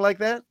something like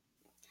that?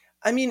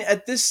 I mean,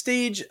 at this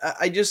stage,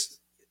 I just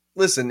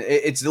listen.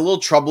 It's a little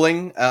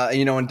troubling,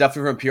 and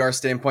definitely from a PR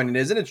standpoint, it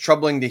is, and it's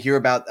troubling to hear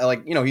about. They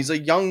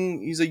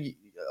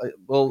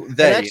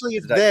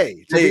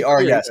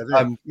are. Yes,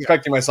 I'm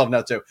correcting myself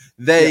now too.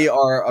 They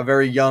are a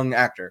very young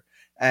actor,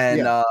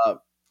 and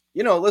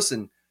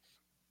listen,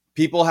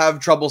 people have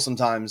trouble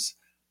sometimes.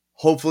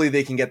 Hopefully,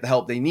 they can get the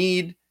help they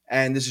need,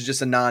 and this is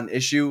just a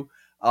non-issue.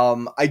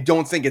 I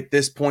don't think at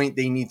this point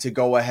they need to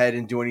go ahead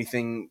and do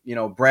anything,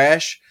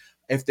 brash.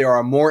 If there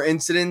are more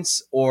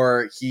incidents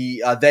or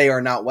they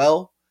are not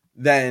well,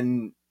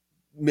 then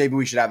maybe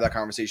we should have that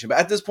conversation. But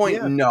at this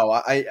point, no.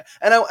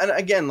 And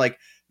again, like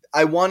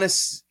I want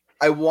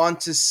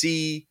to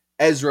see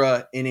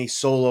Ezra in a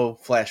solo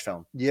Flash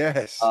film.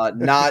 Yes.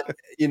 Not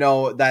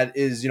that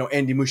is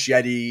Andy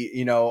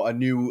Muschietti, a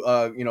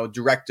new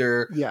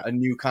director, a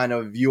new kind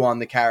of view on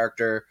the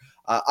character.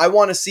 I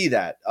want to see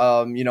that,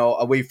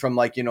 away from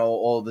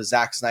all the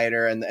Zack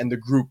Snyder and the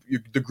group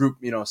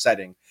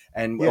setting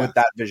and what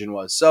that vision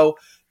was. So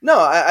no,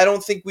 I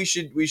don't think we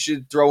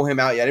should throw him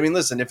out yet. I mean,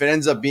 listen, if it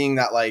ends up being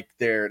that like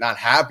they're not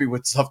happy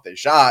with stuff they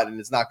shot and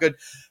it's not good,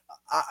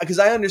 because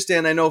I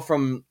understand, I know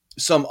from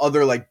some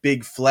other like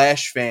big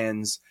Flash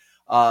fans,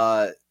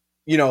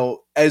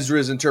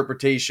 Ezra's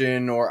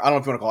interpretation, or I don't know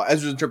if you want to call it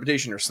Ezra's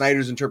interpretation or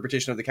Snyder's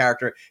interpretation of the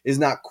character, is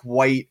not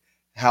quite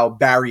how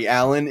Barry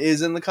Allen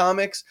is in the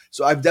comics.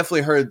 So I've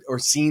definitely heard or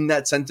seen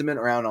that sentiment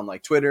around on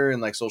like Twitter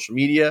and like social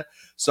media.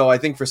 So I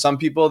think for some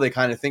people they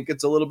kind of think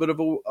it's a little bit of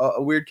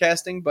a weird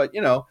casting, but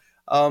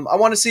I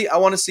want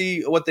to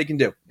see what they can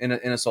do in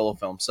a solo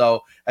film.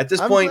 So at this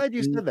I'm point, glad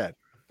you said that.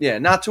 yeah,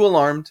 not too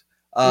alarmed.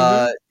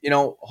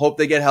 Mm-hmm. Hope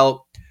they get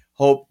help.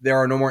 Hope there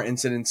are no more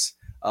incidents.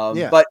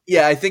 Yeah. But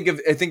yeah, I think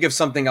if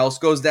something else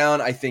goes down,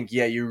 I think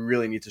you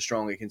really need to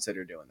strongly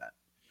consider doing that.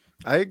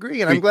 I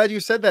agree. And I'm glad you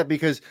said that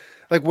because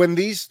like when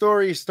these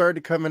stories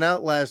started coming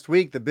out last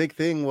week, the big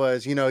thing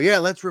was, yeah,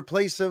 let's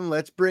replace him.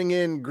 Let's bring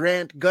in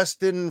Grant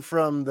Gustin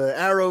from the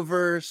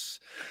Arrowverse.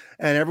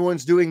 And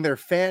everyone's doing their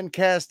fan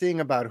casting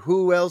about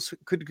who else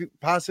could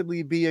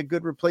possibly be a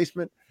good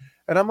replacement.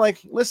 And I'm like,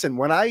 listen,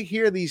 when I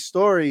hear these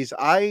stories,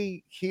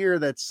 I hear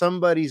that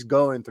somebody's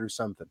going through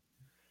something.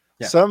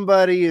 Yeah.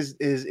 Somebody is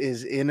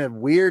in a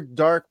weird,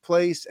 dark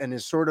place and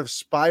is sort of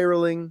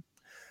spiraling.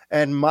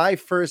 And my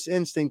first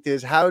instinct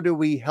is, how do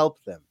we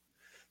help them?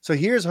 So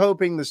here's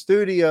hoping the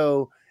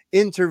studio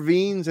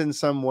intervenes in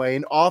some way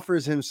and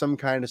offers him some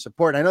kind of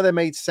support. I know that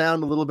may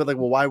sound a little bit like,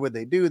 well, why would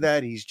they do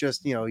that? He's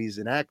just, he's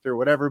an actor,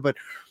 whatever. But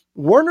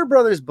Warner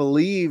Brothers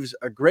believes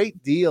a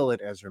great deal in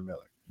Ezra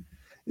Miller.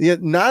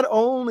 Not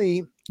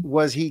only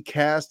was he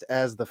cast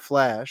as the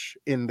Flash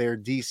in their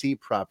DC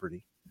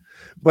property,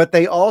 but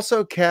they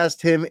also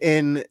cast him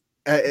in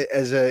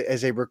as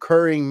a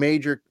recurring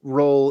major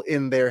role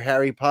in their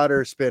Harry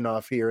Potter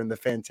spinoff here in the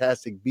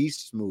Fantastic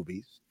Beasts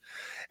movies.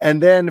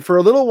 And then for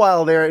a little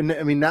while there, and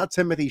I mean, now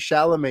Timothée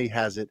Chalamet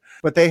has it,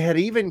 but they had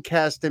even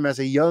cast him as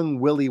a young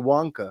Willy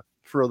Wonka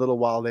for a little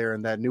while there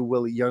in that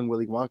new young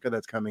Willy Wonka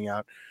that's coming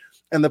out.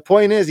 And the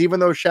point is, even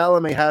though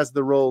Chalamet has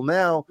the role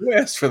now, who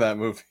asked for that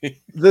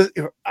movie?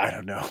 I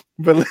don't know,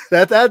 but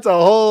that's a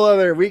whole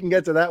other. We can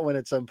get to that one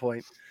at some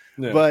point.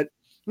 Yeah. But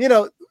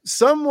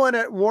someone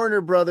at Warner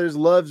Brothers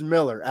loves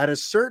Miller. At a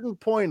certain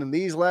point in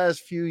these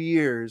last few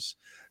years,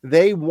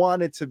 they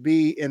wanted to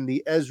be in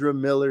the Ezra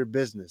Miller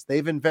business.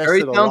 They've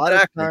invested a lot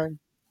of time.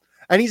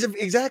 And he's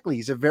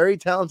a very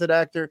talented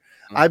actor.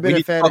 I've been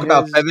a fan of his.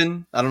 Talk about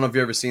Heaven. I don't know if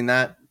you've ever seen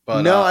that,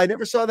 but no, I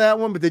never saw that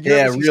one. But did you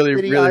ever see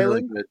City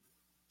Island? Really good.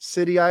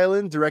 City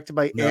Island, directed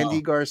by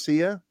Andy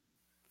Garcia.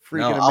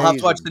 Freaking amazing. I'll have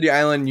to watch City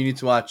Island. We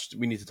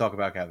need to talk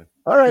about Kevin.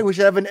 All right, we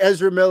should have an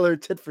Ezra Miller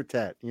tit for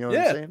tat. You know what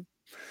I'm saying?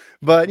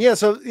 But yeah,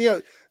 so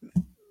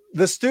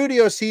the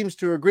studio seems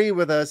to agree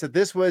with us that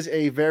this was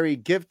a very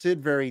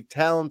gifted, very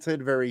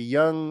talented, very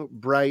young,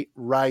 bright,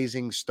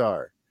 rising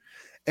star.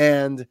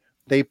 And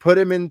they put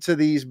him into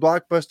these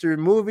blockbuster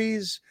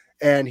movies,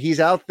 and he's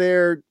out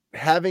there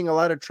having a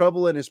lot of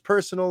trouble in his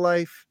personal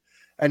life.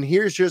 And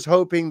here's just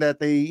hoping that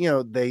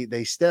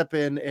they step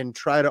in and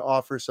try to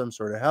offer some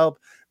sort of help,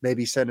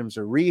 maybe send him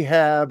to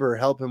rehab or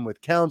help him with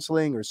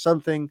counseling or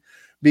something,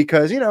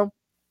 because,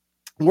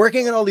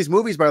 working in all these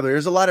movies, by the way,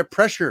 there's a lot of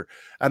pressure,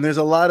 and there's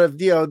a lot of,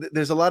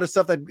 there's a lot of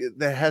stuff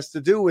that has to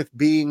do with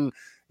being,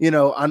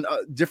 on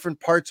different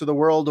parts of the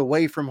world,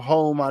 away from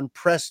home, on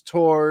press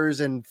tours,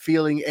 and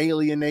feeling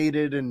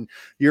alienated, and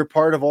you're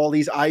part of all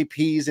these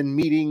IPs and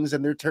meetings,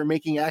 and they're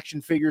making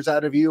action figures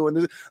out of you,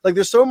 and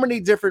there's so many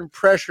different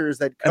pressures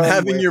that come and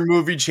having your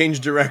movie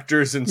change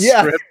directors and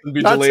script and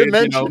be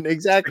delayed,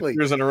 exactly 6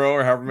 years in a row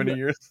or however many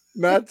years.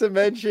 Not to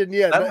mention,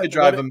 that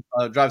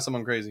might drive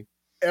someone crazy.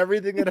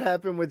 Everything that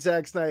happened with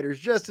Zack Snyder's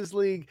Justice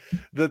League,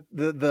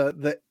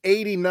 the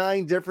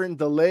 89 different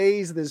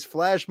delays this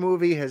Flash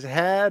movie has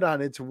had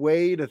on its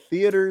way to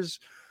theaters.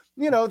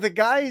 The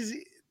guys,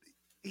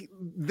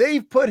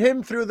 they've put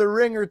him through the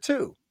ringer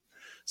too.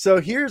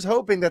 So here's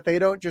hoping that they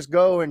don't just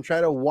go and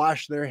try to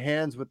wash their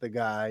hands with the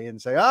guy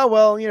and say, oh,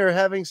 well, you're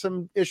having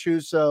some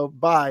issues, so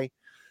bye.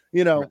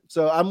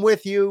 So I'm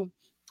with you.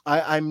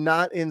 I'm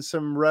not in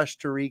some rush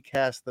to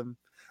recast them.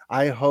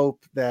 I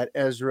hope that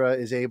Ezra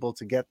is able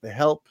to get the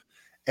help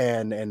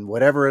and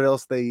whatever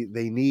else they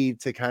need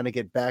to kind of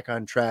get back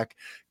on track,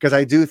 because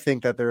I do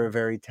think that they're a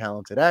very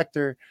talented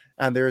actor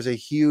and there's a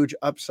huge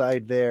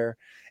upside there.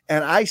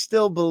 And I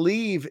still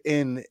believe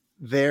in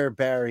their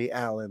Barry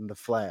Allen, the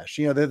Flash.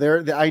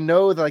 I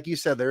know that, like you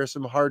said, there are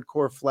some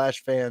hardcore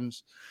Flash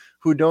fans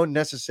who don't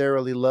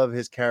necessarily love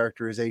his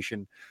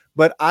characterization,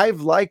 but I've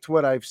liked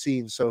what I've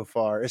seen so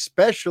far,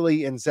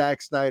 especially in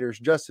Zack Snyder's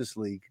Justice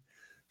League.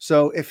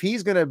 So if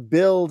he's going to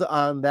build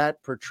on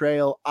that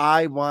portrayal,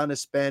 I want to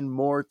spend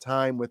more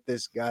time with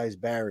this guy's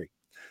Barry.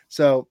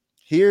 So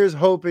here's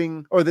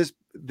hoping, or this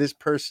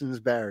person's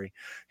Barry.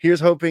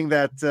 Here's hoping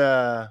that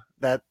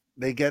that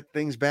they get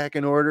things back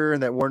in order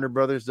and that Warner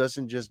Brothers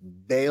doesn't just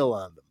bail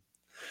on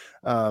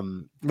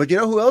them. But you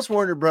know who else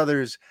Warner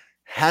Brothers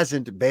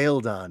hasn't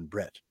bailed on,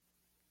 Brett?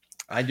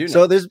 I do know.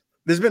 So there's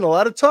been a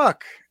lot of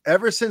talk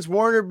ever since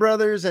Warner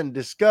Brothers and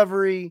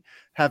Discovery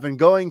have been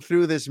going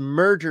through this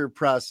merger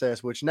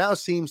process, which now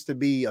seems to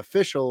be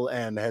official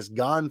and has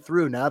gone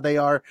through. Now they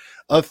are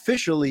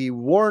officially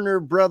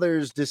Warner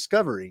Brothers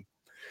Discovery.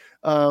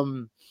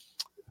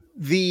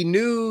 The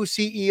new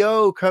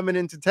CEO coming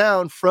into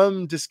town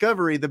from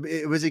Discovery,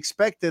 it was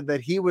expected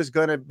that he was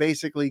going to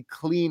basically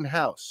clean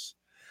house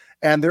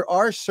And there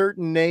are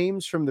certain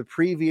names from the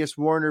previous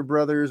Warner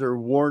Brothers or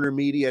Warner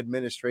Media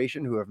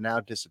administration who have now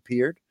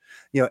disappeared.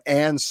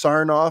 Ann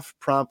Sarnoff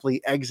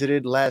promptly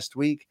exited last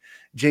week.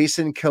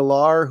 Jason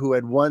Kilar, who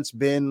had once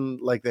been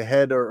like the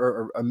head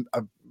or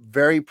a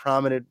very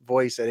prominent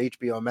voice at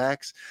HBO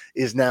Max,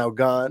 is now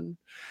gone.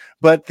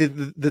 But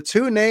the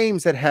two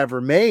names that have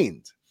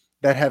remained,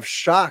 that have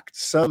shocked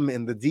some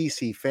in the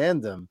DC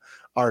fandom,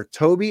 are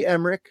Toby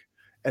Emmerich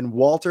and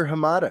Walter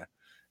Hamada.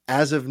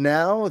 As of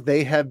now,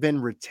 they have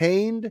been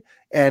retained,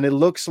 and it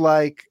looks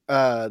like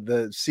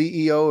the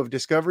CEO of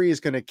Discovery is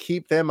going to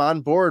keep them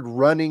on board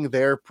running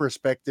their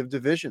respective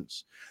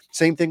divisions.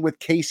 Same thing with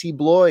Casey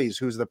Bloys,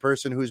 who's the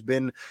person who's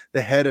been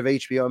the head of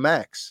HBO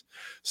Max.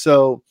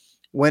 So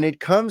when it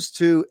comes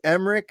to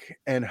Emmerich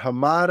and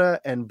Hamada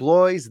and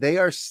Bloys, they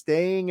are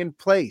staying in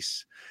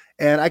place.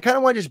 And I kind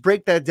of want to just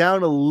break that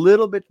down a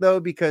little bit, though,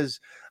 because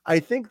I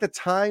think the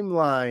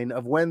timeline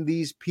of when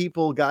these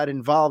people got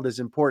involved is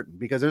important,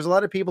 because there's a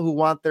lot of people who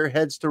want their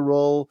heads to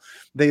roll.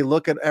 They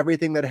look at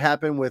everything that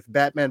happened with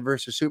Batman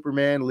versus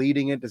Superman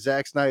leading into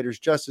Zack Snyder's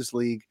Justice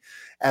League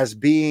as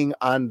being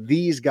on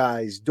these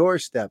guys'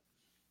 doorstep,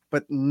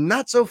 but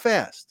not so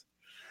fast,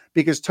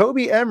 because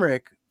Toby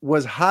Emmerich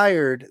was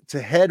hired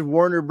to head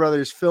Warner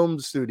Brothers film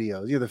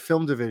studios, the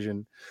film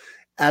division,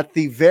 at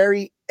the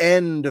very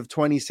end of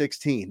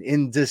 2016,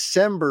 in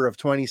December of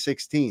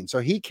 2016. So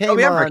he came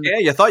Emmerich, on. yeah,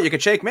 you thought you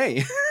could shake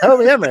me.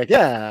 Toby Emmerich,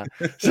 yeah.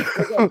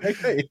 So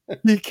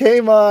he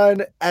came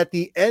on at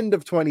the end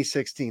of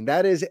 2016.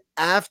 That is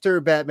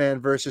after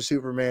Batman versus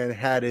Superman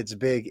had its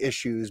big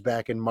issues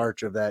back in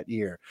March of that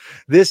year.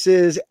 This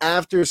is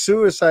after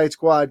Suicide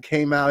Squad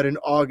came out in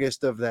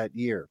August of that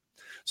year.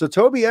 So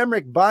Toby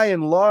Emmerich, by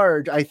and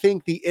large, I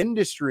think the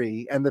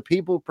industry and the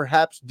people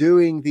perhaps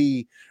doing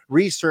the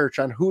research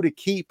on who to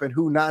keep and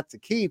who not to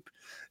keep,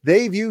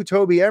 they view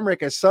Toby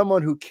Emmerich as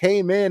someone who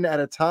came in at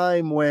a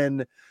time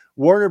when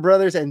Warner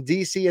Brothers and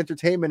DC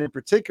Entertainment in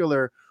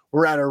particular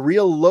were at a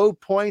real low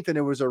point, and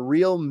it was a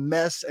real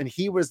mess. And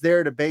he was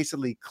there to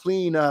basically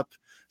clean up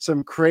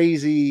a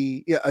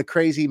crazy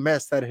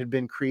mess that had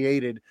been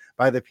created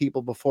by the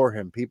people before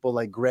him, people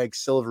like Greg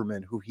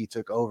Silverman, who he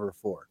took over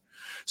for.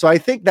 So I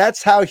think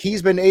that's how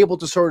he's been able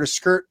to sort of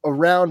skirt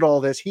around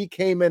all this. He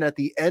came in at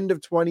the end of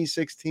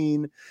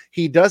 2016.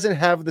 He doesn't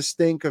have the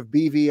stink of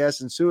BVS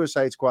and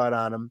Suicide Squad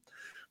on him,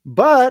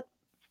 but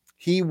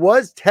he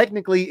was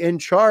technically in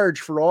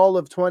charge for all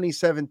of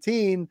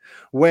 2017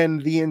 when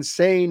the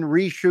insane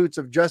reshoots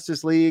of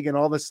Justice League and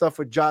all the stuff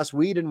with Joss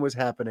Whedon was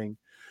happening.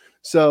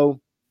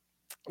 So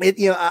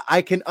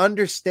I can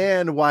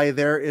understand why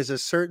there is a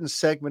certain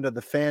segment of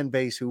the fan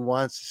base who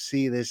wants to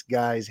see this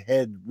guy's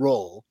head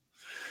roll.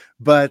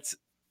 But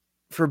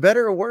for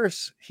better or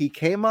worse, he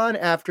came on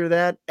after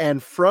that.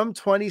 And from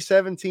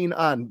 2017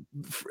 on,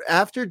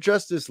 after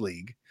Justice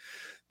League,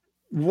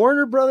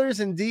 Warner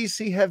Brothers and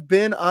DC have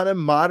been on a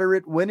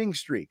moderate winning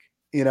streak,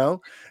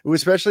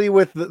 especially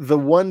with the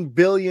 $1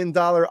 billion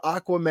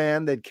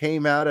Aquaman that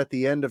came out at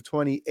the end of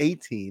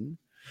 2018.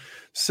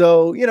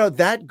 So,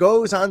 that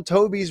goes on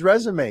Toby's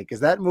resume, because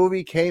that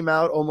movie came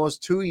out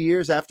almost 2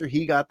 years after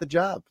he got the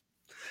job.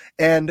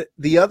 And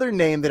the other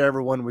name that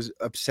everyone was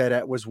upset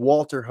at was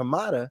Walter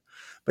Hamada,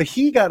 but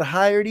he got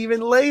hired even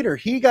later.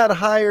 He got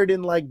hired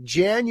in like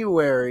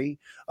January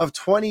of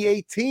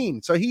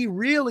 2018. So he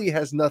really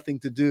has nothing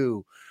to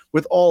do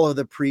with all of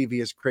the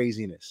previous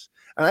craziness.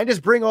 And I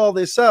just bring all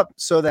this up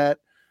so that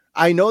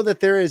I know that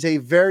there is a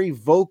very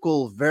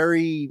vocal,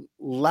 very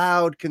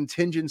loud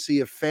contingency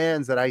of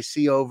fans that I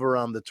see over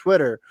on the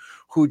Twitter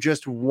who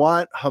just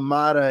want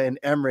Hamada and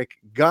Emmerich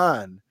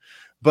gone.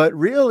 But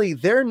really,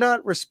 they're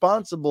not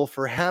responsible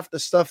for half the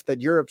stuff that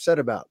you're upset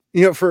about.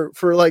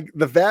 For like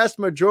the vast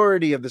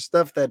majority of the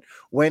stuff that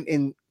went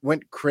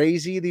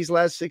crazy these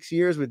last 6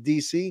 years with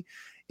DC,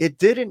 it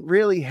didn't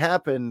really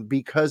happen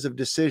because of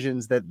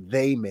decisions that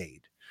they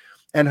made.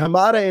 And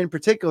Hamada in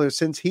particular,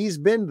 since he's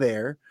been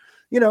there,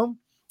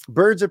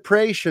 Birds of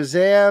Prey,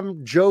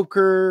 Shazam,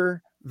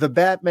 Joker, The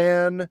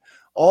Batman,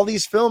 all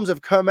these films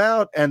have come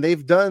out and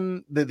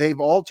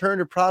they've all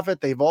turned a profit.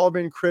 They've all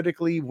been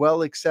critically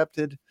well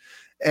accepted.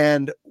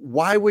 And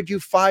why would you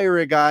fire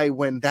a guy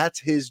when that's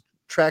his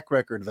track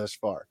record thus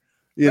far?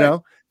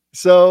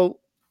 So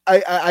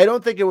I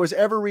don't think it was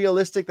ever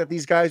realistic that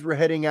these guys were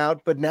heading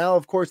out. But now,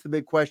 of course, the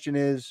big question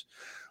is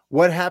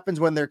what happens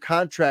when their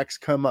contracts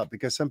come up?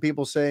 Because some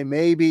people say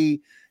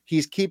maybe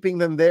he's keeping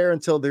them there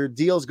until their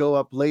deals go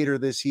up later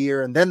this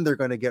year, and then they're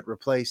going to get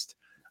replaced.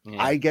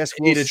 Yeah. I guess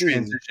we'll see.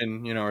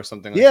 Transition, or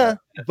something like that.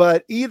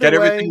 But either get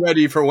everything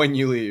ready for when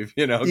you leave,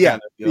 Yeah. Kind of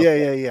deal.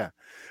 Yeah.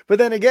 But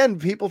then again,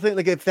 people think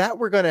like if that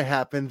were going to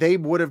happen, they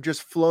would have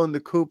just flown the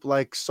coop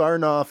like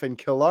Sarnoff and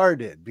Kilar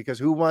did, because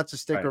who wants to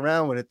stick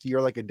around when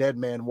you're like a dead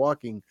man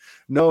walking,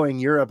 knowing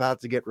you're about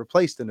to get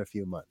replaced in a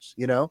few months,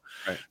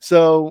 Right.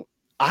 So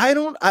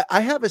I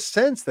have a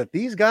sense that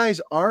these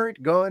guys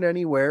aren't going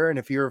anywhere. And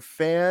if you're a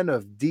fan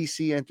of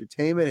DC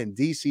Entertainment and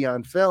DC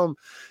on film,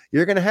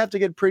 you're going to have to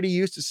get pretty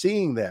used to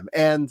seeing them.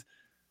 And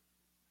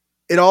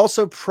it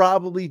also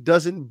probably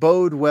doesn't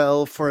bode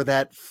well for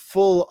that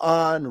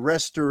full-on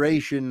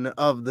restoration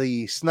of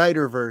the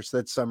Snyderverse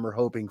that some are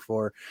hoping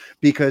for,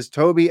 because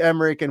Toby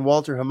Emmerich and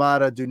Walter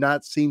Hamada do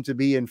not seem to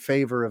be in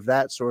favor of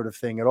that sort of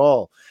thing at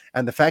all.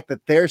 And the fact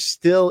that they're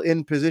still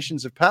in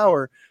positions of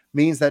power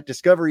means that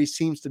Discovery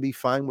seems to be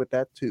fine with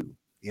that too,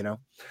 you know?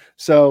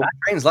 So that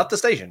train's left the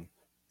station.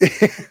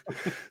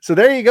 So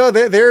there you go.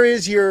 There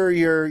is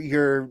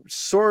your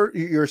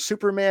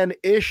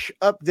Superman-ish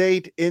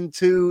update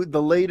into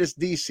the latest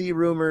DC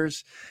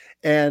rumors.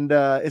 And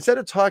instead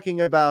of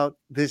talking about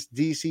this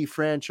DC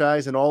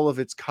franchise and all of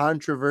its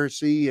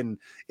controversy and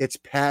its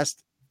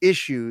past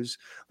issues,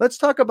 let's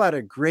talk about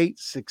a great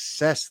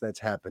success that's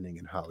happening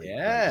in Hollywood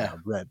right now,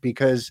 Brett.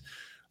 Because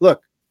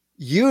look,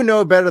 you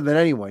know better than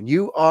anyone.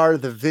 You are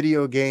the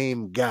video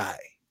game guy,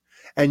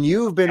 and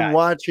you've been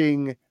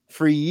watching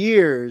for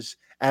years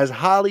as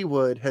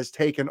Hollywood has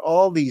taken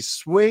all these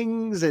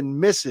swings and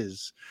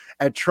misses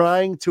at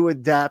trying to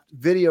adapt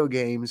video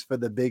games for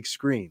the big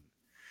screen.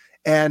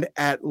 And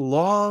at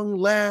long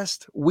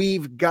last,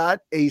 we've got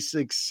a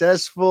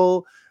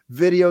successful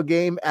video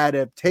game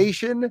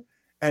adaptation.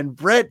 And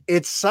Brett,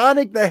 it's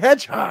Sonic the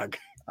Hedgehog.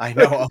 I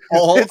know,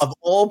 of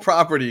all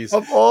properties,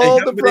 of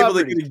all the been able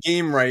to get a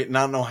game right, and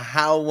I don't know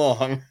how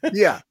long.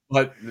 Yeah,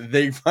 but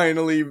they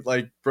finally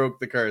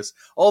broke the curse.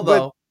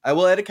 Although I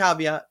will add a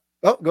caveat.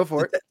 Oh, go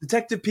for it.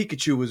 Detective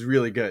Pikachu was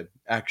really good,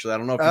 actually. I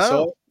don't know if you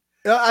saw it.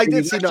 I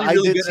did see that. I'm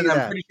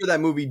pretty sure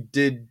that movie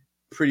did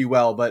pretty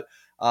well, but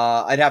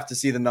I'd have to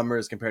see the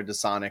numbers compared to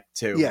Sonic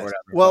 2 or whatever.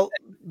 Well,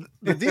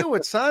 the deal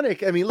with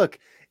Sonic, I mean, look,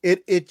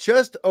 it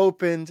just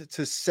opened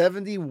to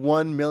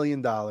 $71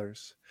 million.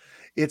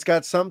 It's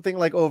got something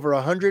like over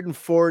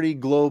 140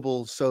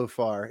 global so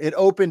far. It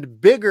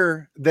opened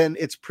bigger than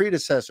its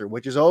predecessor,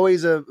 which is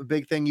always a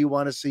big thing you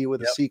want to see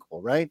with a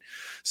sequel, right?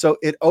 So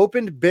it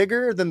opened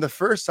bigger than the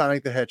first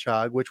Sonic the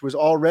Hedgehog, which was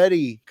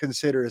already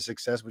considered a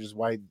success, which is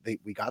why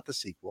we got the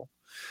sequel.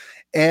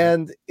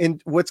 And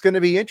what's going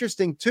to be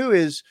interesting too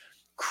is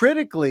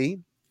critically,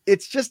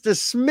 it's just a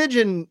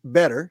smidgen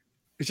better.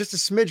 It's just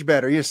a smidge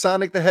better.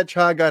 Sonic the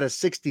Hedgehog got a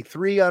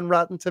 63 on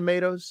Rotten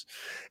Tomatoes,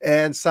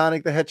 and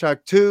Sonic the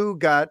Hedgehog 2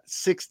 got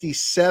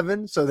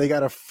 67. So they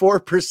got a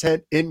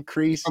 4%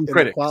 increase in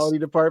the quality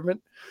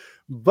department.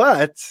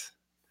 But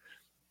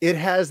it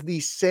has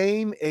the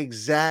same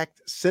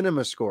exact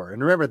cinema score.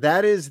 And remember,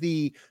 that is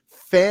the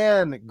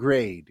fan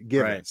grade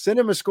given. Right.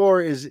 Cinema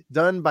score is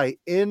done by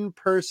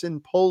in-person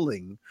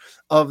polling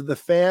of the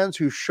fans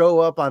who show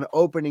up on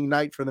opening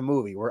night for the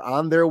movie. We're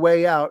on their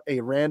way out.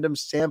 A random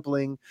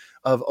sampling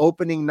of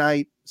opening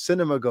night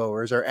cinema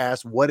goers are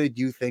asked, what did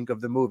you think of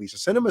the movie? So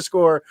cinema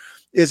score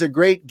is a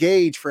great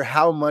gauge for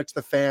how much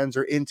the fans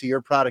are into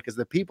your product, because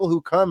the people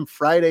who come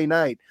Friday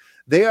night,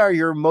 they are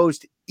your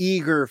most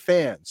eager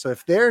fans. So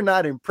if they're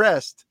not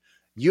impressed,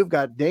 you've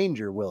got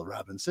danger, Will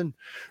Robinson.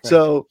 Right.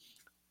 So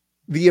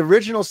the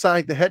original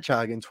Sonic the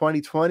Hedgehog in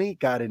 2020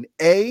 got an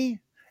A,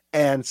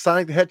 and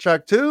Sonic the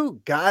Hedgehog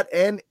 2 got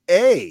an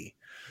A.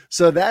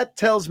 So that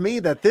tells me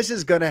that this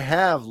is going to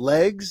have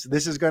legs.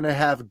 This is going to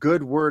have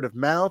good word of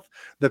mouth.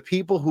 The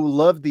people who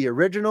loved the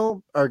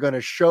original are going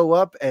to show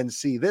up and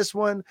see this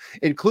one,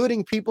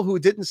 including people who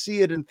didn't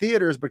see it in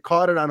theaters but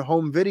caught it on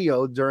home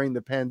video during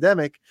the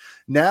pandemic.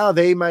 Now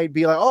they might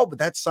be like, oh, but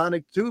that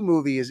Sonic 2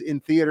 movie is in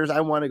theaters.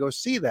 I want to go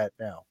see that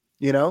now,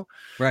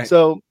 Right.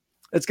 So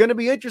it's going to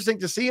be interesting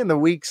to see in the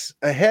weeks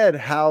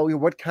ahead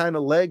what kind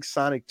of legs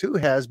Sonic 2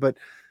 has. But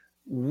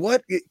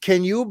what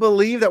can you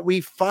believe that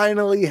we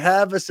finally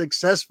have a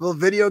successful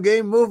video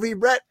game movie,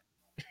 Brett?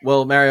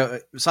 Well,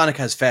 Mario, Sonic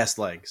has fast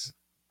legs.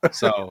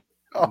 So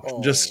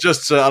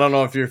just I don't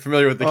know if you're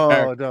familiar with the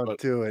character. Oh, don't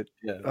do it.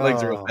 Yeah,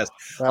 legs are real fast.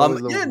 That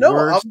was the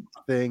worst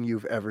thing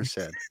you've ever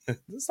said.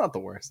 It's not the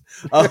worst.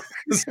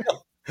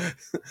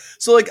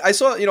 So I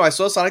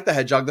saw Sonic the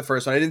Hedgehog, the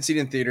first one. I didn't see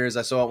it in theaters.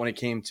 I saw it when it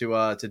came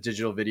to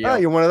digital video. Oh,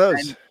 you're one of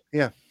those.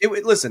 And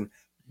listen,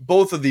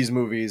 both of these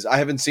movies, I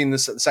haven't seen the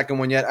second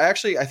one yet. I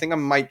think I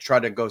might try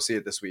to go see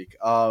it this week.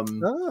 But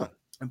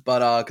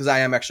because I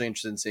am actually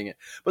interested in seeing it.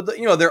 But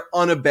they're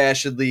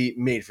unabashedly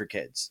made for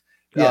kids.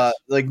 Yes.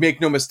 Make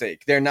no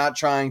mistake, they're not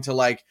trying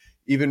to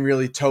even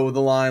really toe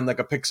the line like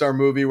a Pixar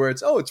movie where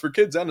it's for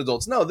kids and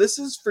adults. No, this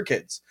is for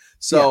kids.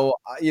 So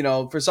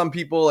for some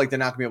people, they're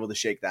not gonna be able to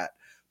shake that.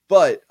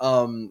 But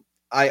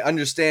I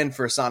understand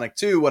for Sonic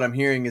 2, what I'm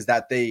hearing is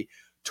that they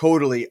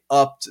totally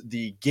upped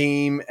the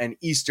game and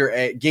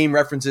game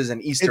references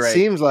and Easter eggs. It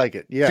seems like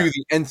it, yeah, to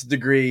the nth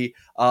degree.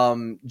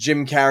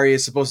 Jim Carrey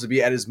is supposed to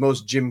be at his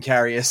most Jim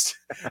Carreyest,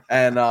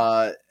 and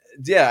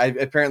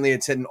apparently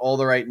it's hitting all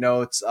the right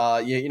notes.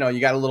 You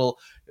got a little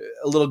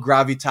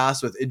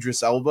gravitas with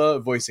Idris Elba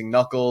voicing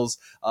Knuckles.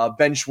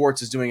 Ben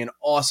Schwartz is doing an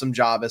awesome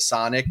job as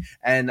Sonic,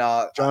 and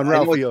John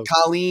Ralphio,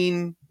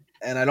 Colleen.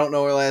 And I don't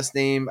know her last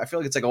name. I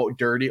feel like it's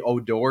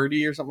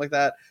O'Doherty or something like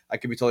that. I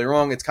could be totally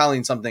wrong. It's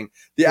Colleen something.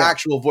 The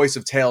actual voice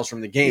of Tails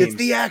from the game. It's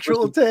the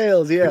actual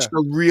Tails, yeah. Which is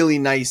a really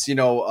nice,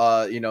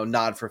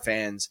 nod for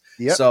fans.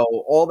 Yep. So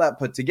all that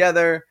put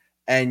together,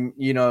 and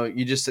you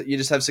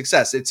just have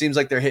success. It seems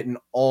like they're hitting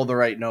all the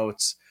right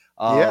notes.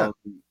 Yeah.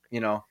 You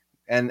know,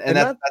 and And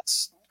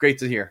that's great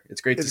to hear.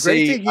 It's great to it's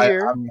great see. to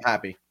hear. I'm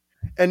happy.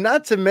 And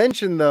not to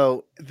mention,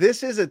 though,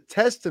 this is a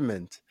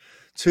testament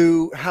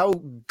to how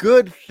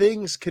good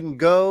things can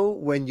go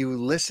when you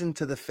listen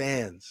to the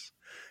fans.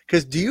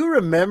 Because do you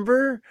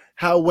remember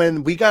how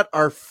when we got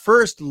our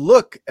first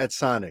look at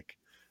Sonic,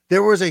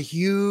 there was a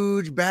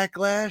huge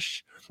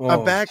backlash? A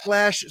Oh,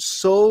 backlash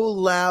so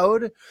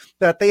loud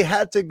that they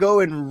had to go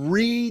and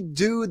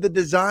redo the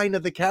design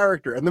of the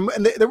character. And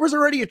there was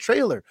already a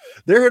trailer.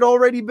 There had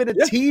already been a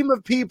yeah. team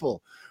of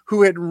people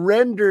who had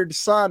rendered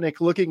Sonic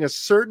looking a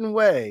certain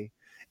way,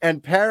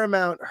 and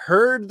Paramount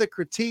heard the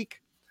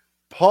critique,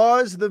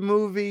 paused the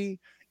movie,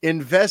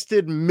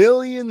 invested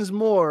millions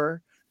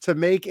more to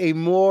make a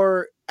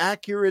more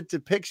accurate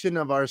depiction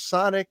of our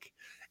Sonic,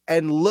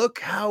 and look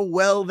how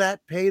well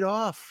that paid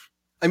off.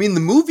 I mean,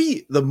 the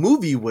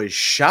movie was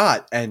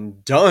shot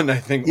and done, I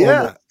think,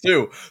 Yeah, almost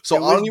too. it So I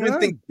was don't even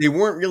think done. they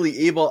weren't really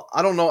able.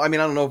 I don't know. I mean,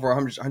 I don't know if we're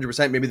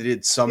 100%. Maybe they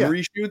did some Yeah,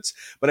 reshoots,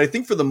 but I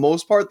think for the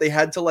most part, they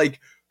had to like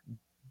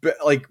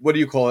what do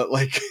you call it?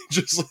 Like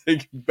just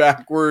like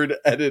backward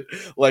edit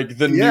like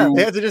yeah.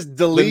 They had to just the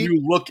delete.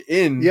 new look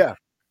in Yeah,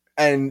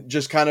 and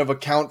just kind of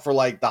account for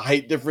like the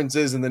height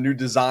differences and the new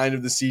design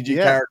of the CG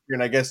yeah, character,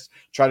 and I guess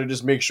try to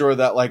just make sure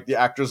that like the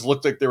actors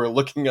looked like they were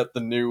looking at the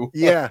new.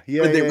 yeah,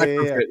 yeah, They yeah, yeah, yeah.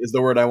 retrofit is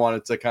the word I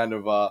wanted to kind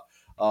of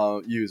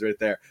use right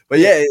there. But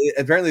Yeah.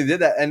 yeah, apparently they did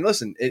that, and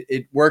listen,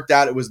 it worked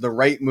out. It was the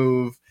right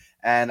move,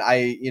 and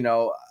I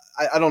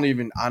don't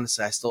even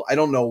honestly, I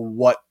don't know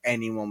what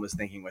anyone was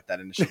thinking with that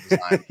initial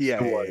design.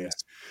 Yeah, It yeah, yeah.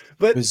 was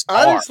But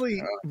bizarre.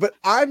 honestly, but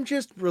I'm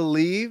just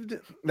relieved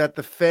that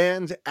the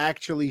fans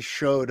actually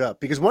showed up,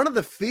 because one of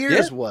the Yeah,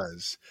 fears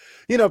was,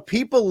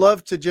 people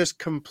love to just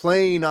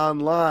complain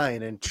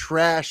online and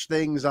trash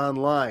things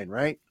online,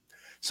 right?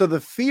 So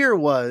the fear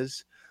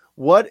was,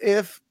 what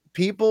if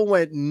people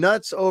went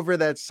nuts over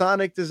that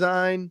Sonic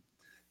design?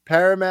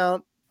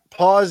 Paramount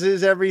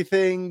pauses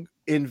everything,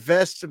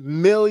 invests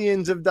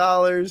millions of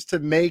dollars to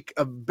make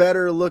a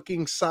better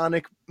looking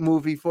Sonic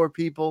movie for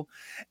people,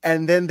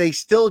 and then they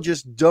still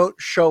just don't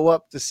show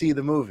up to see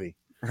the movie.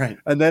 right.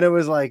 And then it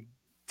was like,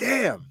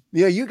 damn,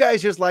 you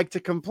guys just like to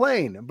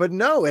complain. But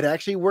no, it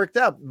actually worked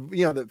out.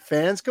 The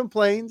fans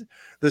complained,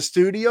 the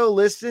studio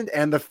listened,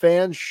 and the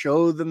fans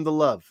showed them the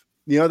love.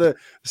 The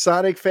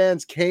Sonic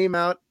fans came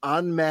out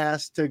en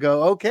masse to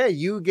go, okay,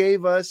 you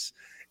gave us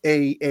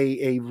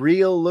a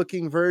real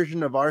looking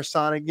version of our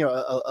Sonic,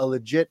 a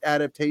legit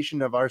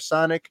adaptation of our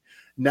Sonic.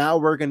 Now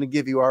we're going to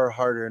give you our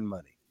hard-earned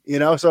money.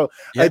 So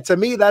Yeah. to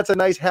me, that's a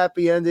nice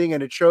happy ending,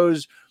 and it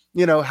shows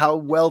how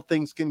well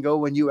things can go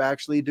when you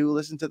actually do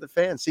listen to the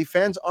fans. See,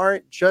 fans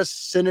aren't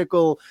just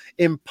cynical,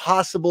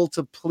 impossible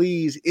to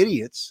please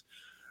idiots.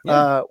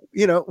 Yeah.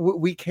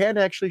 We can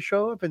actually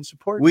show up and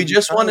support We and be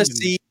just want to kind. And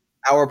see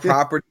our yeah,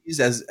 properties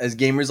as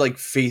gamers like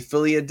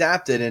faithfully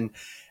adapted, and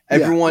yeah,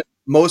 everyone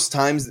most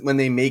times when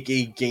they make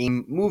a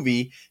game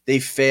movie, they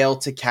fail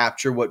to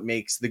capture what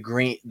makes the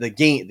game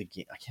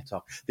I can't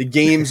talk the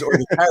games or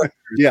the characters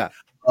yeah,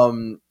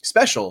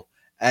 special.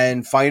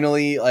 And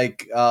finally,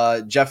 like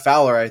Jeff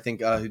Fowler, I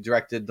think, who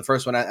directed the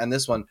first one and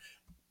this one,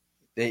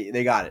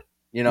 they got it.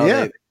 They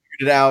yeah. figured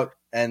it out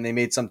and they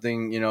made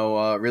something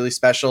really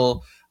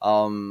special.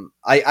 I'm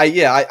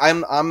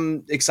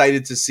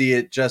excited to see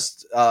it.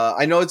 Just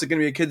I know it's going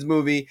to be a kids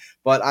movie,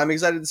 but I'm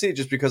excited to see it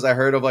just because I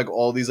heard of like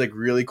all these like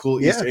really cool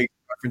Yeah. Easter egg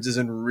references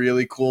and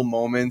really cool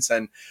moments.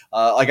 And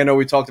like I know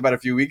we talked about a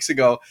few weeks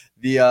ago,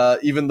 the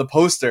even the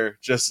poster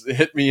just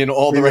hit me in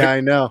all the right I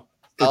know.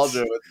 It's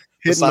nostalgia with the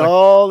hitting Sonic.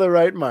 all the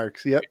right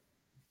marks. Yep.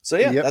 So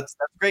yeah, Yep. that's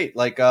great.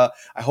 Like I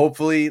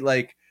hopefully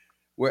like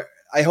where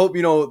I hope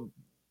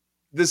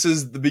this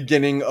is the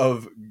beginning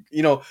of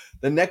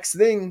the next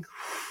thing.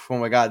 Oh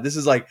my god, this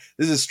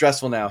is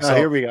stressful now. Oh, So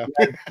here we go. we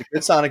have a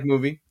good Sonic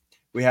movie,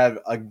 we have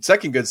a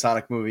second good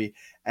Sonic movie,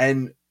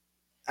 and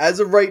as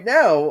of right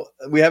now,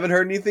 we haven't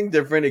heard anything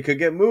different. It could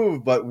get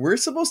moved, but we're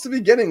supposed to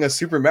be getting a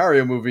Super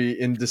Mario movie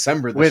in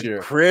December this With year.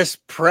 Chris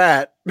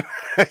Pratt. I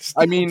I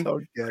still mean,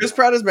 don't get Chris it.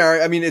 Pratt is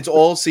Mario. I mean, it's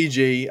all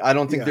CG. I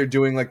don't think Yeah. they're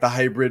doing like the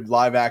hybrid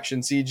live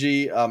action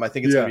CG. I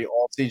think it's going Yeah. to be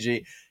all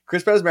CG.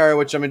 Chris Pratt is Mario,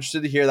 which I'm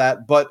interested to hear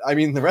that. But I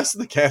mean, the rest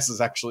of the cast is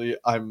actually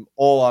I'm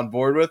all on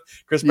board with.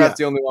 Chris Yeah. Pratt's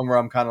the only one where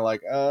I'm kind of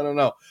like I don't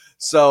know.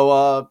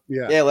 So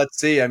Yeah. yeah, let's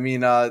see. I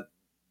mean,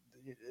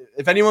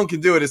 if anyone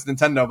can do it, it's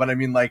Nintendo. But I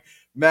mean, like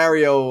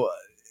Mario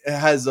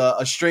has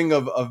a string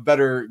of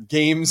better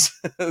games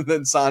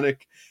than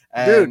Sonic,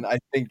 Dude, and I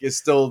think is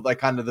still like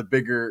kind of the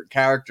bigger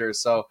character.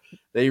 So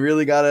they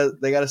really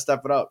gotta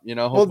step it up.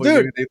 well, Hopefully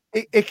maybe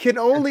dude, it can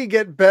only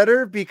get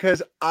better,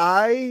 because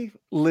I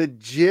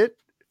legit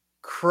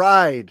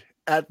cried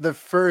at the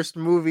first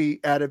movie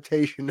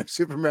adaptation of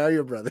Super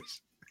Mario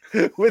Brothers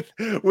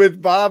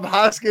with Bob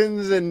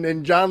Hoskins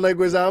and John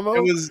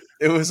Leguizamo.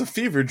 it was a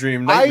fever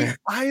dream I nightmare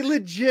I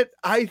legit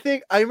I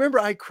remember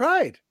I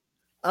cried.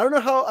 I don't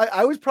know how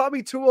I was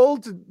probably too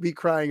old to be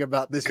crying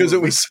about this because it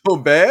movie. was so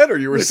bad, or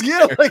you were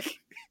Yeah, scared. like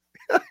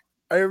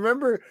I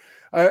remember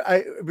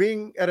I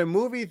being at a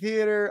movie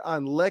theater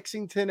on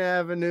Lexington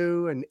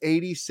Avenue and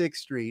 86th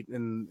Street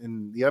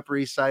in the Upper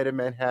East Side of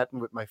Manhattan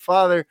with my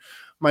father.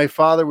 My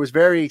father was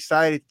very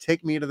excited to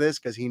take me to this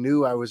because he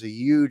knew I was a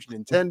huge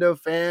Nintendo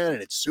fan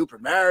and it's Super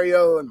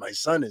Mario and my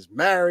son is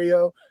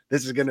Mario.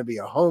 This is going to be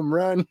a home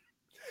run.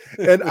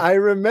 And I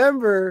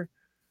remember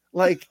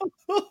like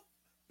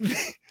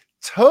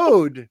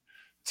Toad.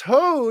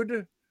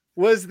 Toad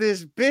was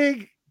this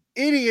big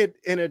idiot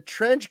in a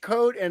trench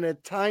coat and a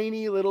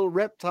tiny little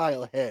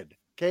reptile head.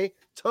 Okay.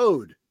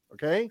 Toad.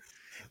 Okay.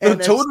 No,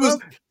 And Toad was.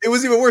 It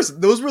was even worse.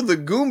 Those were the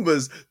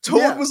Goombas.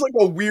 Toad was like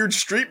a weird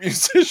street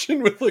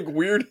musician with like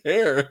weird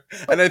hair,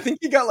 and I think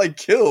he got like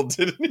killed,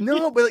 didn't he?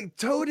 No, but like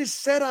Toad is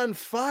set on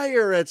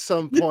fire at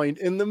some point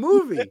in the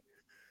movie.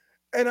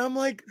 And I'm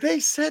like, they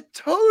set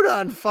Toad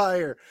on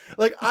fire.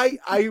 Like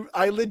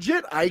I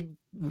legit, I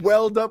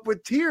welled up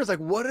with tears. Like,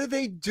 what are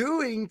they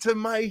doing to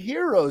my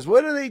heroes?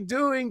 What are they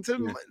doing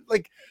to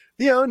like,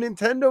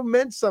 Nintendo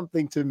meant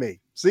something to me.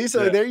 See,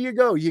 so there you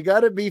go. You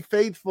got to be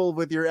faithful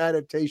with your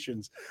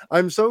adaptations.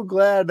 I'm so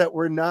glad that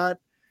we're not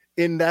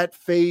in that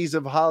phase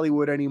of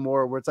Hollywood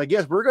anymore where it's like,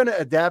 yes, we're going to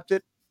adapt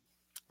it,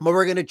 but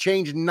we're going to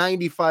change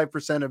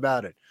 95%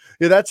 about it.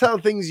 Yeah, that's how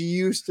things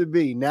used to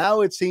be.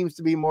 Now it seems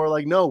to be more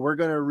like, no, we're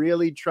going to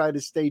really try to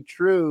stay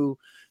true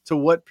to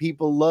what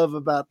people love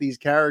about these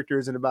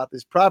characters and about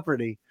this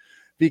property.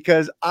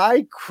 Because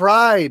I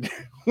cried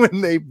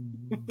when they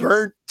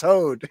burnt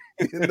Toad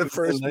in the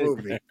first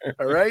movie.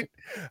 All right.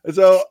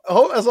 So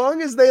as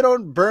long as they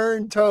don't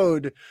burn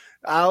Toad,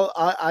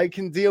 I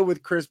can deal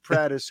with Chris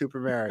Pratt as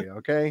Super Mario.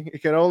 Okay.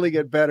 It can only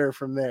get better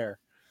from there.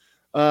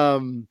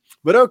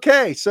 But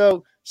okay.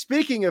 So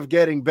speaking of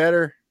getting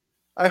better,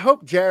 I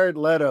hope Jared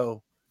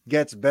Leto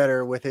gets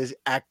better with his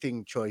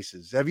acting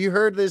choices. Have you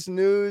heard this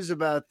news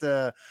about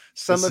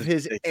some of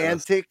his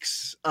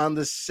antics on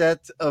the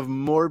set of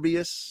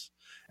Morbius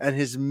and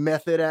his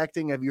method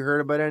acting? Have you heard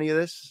about any of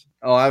this?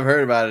 Oh, I've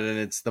heard about it, and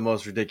it's the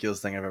most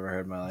ridiculous thing I've ever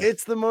heard in my life.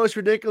 It's the most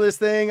ridiculous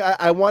thing.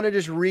 I want to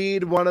just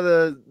read one of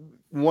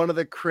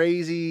the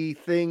crazy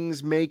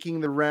things making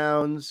the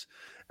rounds,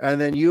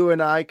 and then you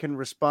and I can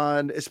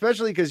respond,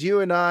 especially because you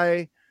and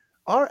I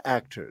are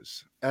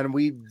actors and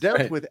we've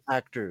dealt with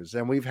actors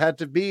and we've had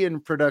to be in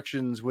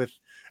productions with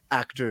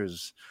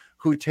actors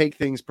who take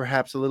things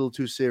perhaps a little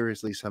too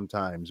seriously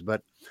sometimes.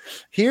 But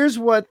here's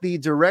what the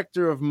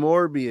director of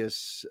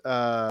Morbius,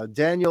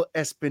 Daniel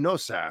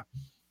Espinosa,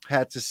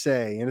 had to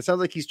say. And it sounds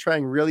like he's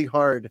trying really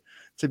hard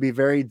to be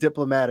very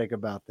diplomatic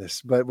about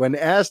this. But when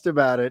asked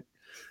about it,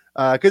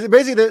 because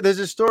basically there's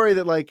a story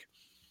that like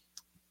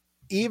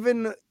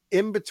even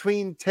in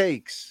between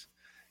takes,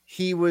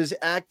 he was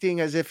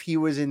acting as if he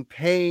was in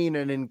pain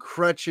and in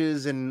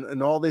crutches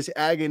and all this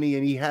agony,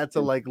 and he had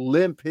to like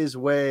limp his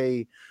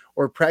way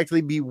or practically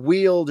be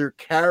wheeled or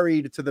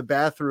carried to the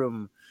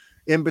bathroom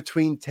in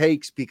between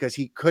takes because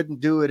he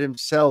couldn't do it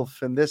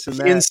himself and this and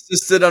that. He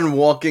insisted on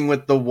walking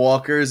with the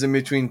walkers in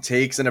between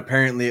takes, and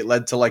apparently it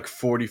led to like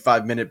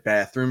 45-minute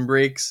bathroom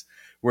breaks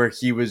where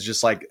he was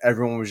just like,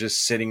 everyone was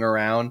just sitting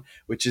around,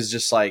 which is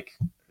just like,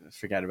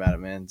 forget about it,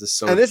 man.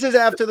 And this is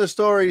after the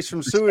stories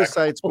from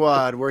Suicide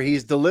Squad where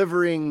he's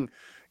delivering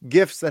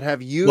gifts that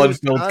have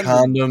used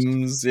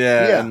condoms.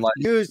 Yeah. And like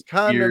used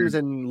condoms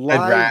and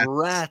live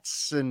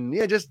rats and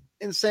just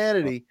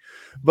insanity.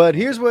 But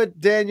here's what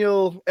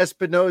Daniel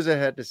Espinosa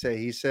had to say.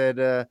 He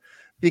said,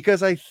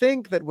 because I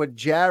think that what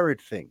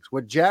Jared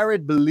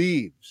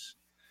believes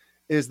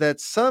is that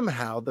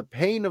somehow the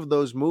pain of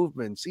those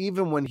movements,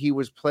 even when he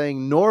was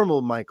playing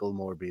normal Michael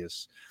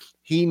Morbius,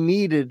 he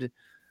needed,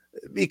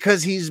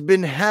 because he's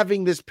been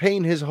having this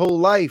pain his whole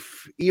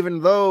life,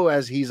 even though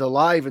as he's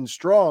alive and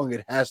strong,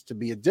 it has to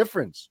be a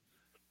difference.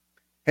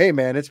 Hey,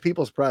 man, it's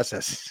people's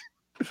processes.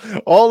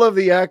 All of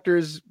the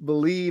actors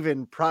believe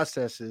in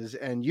processes,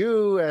 and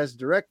you as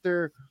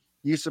director,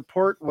 you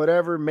support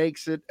whatever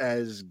makes it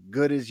as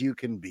good as you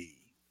can be.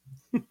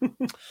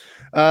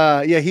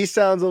 He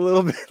sounds a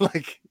little bit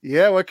like,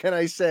 what can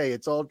I say?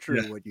 It's all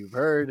true what you've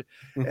heard.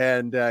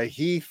 And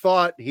he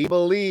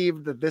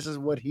believed that this is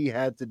what he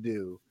had to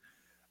do.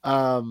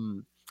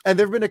 And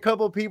there have been a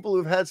couple of people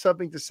who've had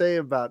something to say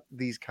about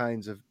these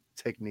kinds of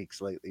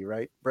techniques lately,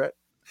 right, Brett?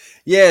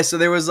 Yeah, so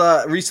there was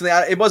recently,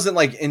 it wasn't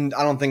like I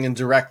don't think in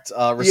direct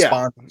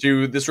response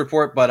to this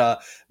report,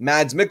 but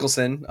Mads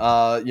Mikkelsen,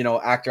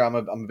 actor I'm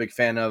a big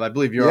fan of. I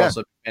believe you're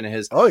also a fan of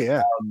his. Oh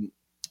yeah.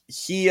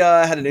 He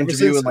had an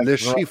interview with like Les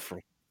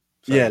Chiffres.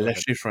 Les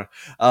Chiffres.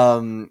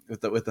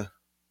 With the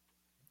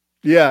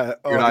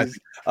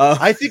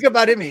I think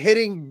about him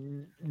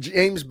hitting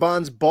James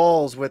Bond's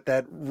balls with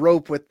that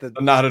rope with the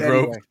knotted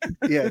rope.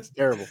 Yeah, it's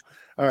terrible.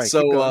 All right.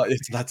 So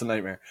that's a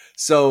nightmare.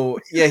 So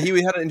he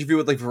had an interview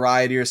with like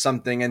Variety or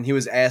something, and he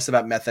was asked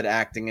about method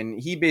acting, and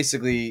he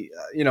basically,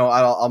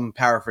 I'm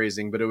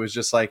paraphrasing, but it was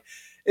just like,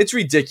 it's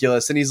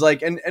ridiculous. And he's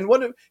like, and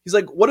what if he's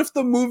like, what if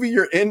the movie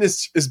you're in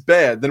is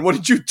bad? Then what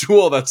did you do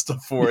all that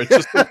stuff for? It's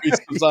just a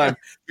waste of time.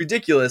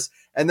 Ridiculous.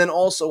 And then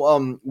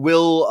also,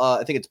 Will,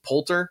 I think it's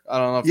Poulter. I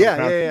don't know if I'm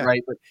pronouncing it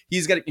right, but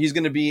he's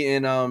going to be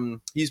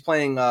in, he's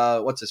playing,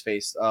 what's his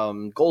face?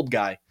 Gold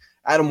guy,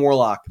 Adam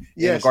Warlock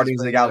in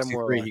Guardians of the Galaxy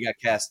 3. He got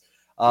cast.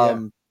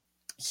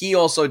 He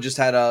also just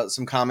had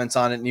some comments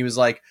on it, and he was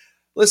like,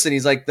 listen,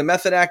 he's like, the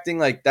method acting,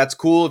 like, that's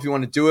cool if you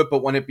want to do it,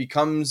 but when it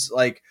becomes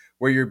like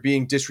where you're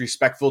being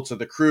disrespectful to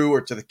the crew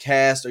or to the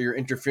cast, or you're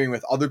interfering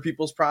with other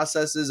people's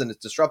processes and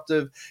it's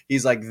disruptive,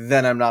 he's like,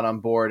 then I'm not on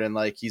board. And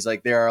like, he's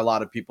like, there are a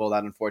lot of people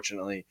that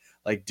unfortunately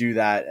like do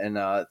that and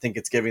think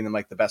it's giving them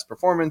like the best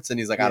performance. And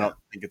he's like, I don't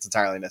think it's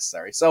entirely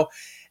necessary. So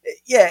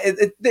yeah,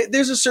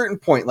 there's a certain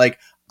point, like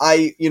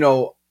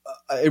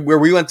where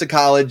we went to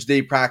college,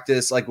 they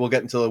practice, like, we'll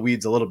get into the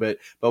weeds a little bit,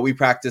 but we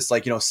practice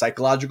like,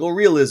 psychological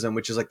realism,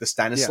 which is like the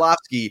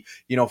Stanislavski,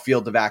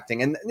 field of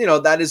acting. And,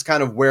 that is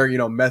kind of where,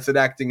 method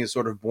acting is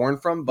sort of born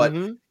from. But,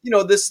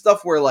 this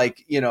stuff where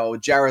like,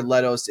 Jared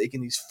Leto's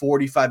taking these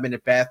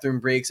 45-minute bathroom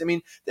breaks. I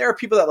mean, there are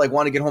people that like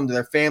want to get home to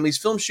their families.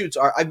 Film shoots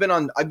I've been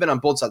on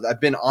both sides.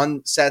 I've been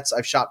on sets.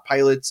 I've shot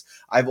pilots.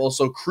 I've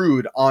also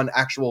crewed on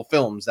actual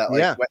films that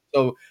like,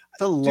 so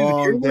it's a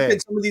long day.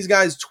 Some of these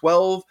guys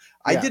 12.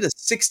 I did a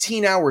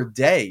 16-hour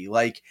day.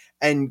 Like,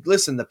 and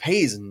listen, the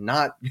pay is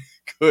not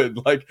good.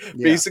 Like,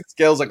 basic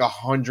scale is like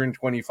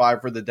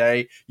 125 for the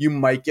day. You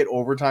might get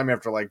overtime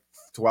after like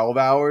 12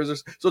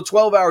 hours. So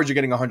 12 hours, you're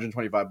getting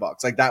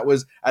 $125. Like, that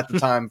was at the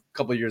time a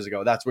couple of years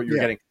ago. That's what you're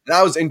getting. And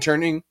I was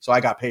interning, so I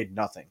got paid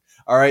nothing.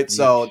 All right.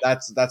 So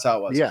that's how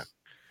it was. Yeah.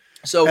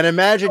 So, and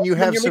imagine you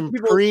have some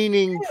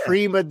preening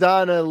prima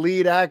donna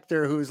lead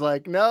actor who's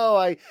like, no,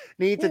 I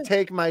need to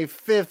take my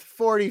 5th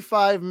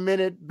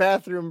 45-minute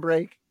bathroom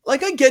break.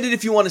 Like, I get it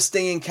if you want to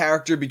stay in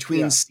character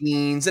between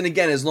scenes. And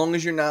again, as long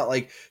as you're not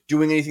like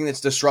doing anything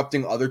that's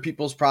disrupting other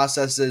people's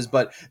processes.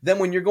 But then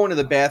when you're going to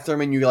the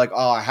bathroom and you're like,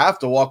 oh, I have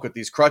to walk with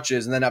these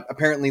crutches. And then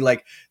apparently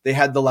like they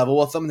had the level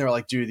with them. They were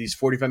like, dude, these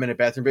 45-minute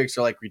bathroom breaks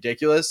are like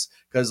ridiculous.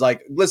 Cause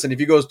like, listen,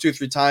 if you go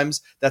 2-3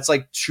 times, that's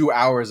like 2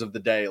 hours of the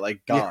day,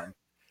 like gone.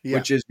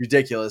 Which is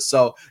ridiculous.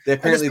 So they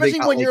apparently,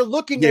 especially when you're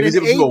looking at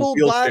an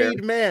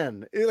able-bodied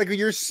man, like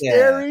you're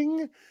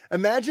staring.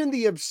 Imagine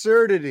the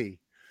absurdity.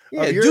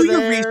 Yeah, do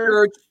your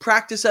research,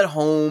 practice at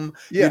home,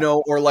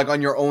 or like on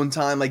your own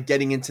time, like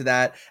getting into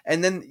that.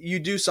 And then you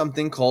do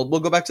something called, we'll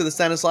go back to the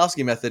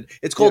Stanislavski method.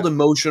 It's called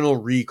emotional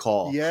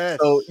recall. Yes.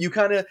 So you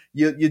kind of,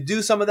 you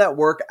do some of that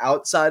work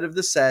outside of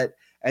the set,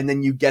 and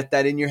then you get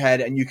that in your head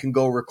and you can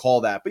go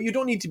recall that. But you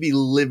don't need to be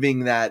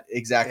living that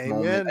exact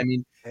moment. I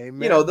mean,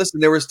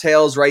 listen, there was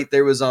Tales, right?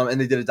 There was, and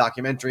they did a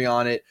documentary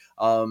on it.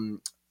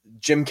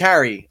 Jim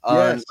Carrey,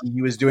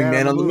 he was doing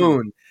Man on the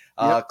Moon.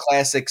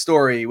 Classic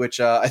story, which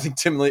I think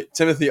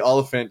Timothy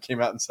Oliphant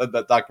came out and said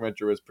that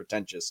documentary was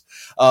pretentious.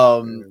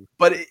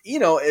 But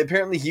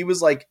apparently he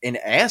was like an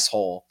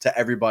asshole to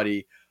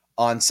everybody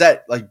on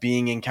set, like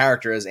being in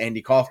character as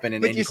Andy Kaufman.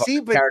 And but you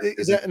see,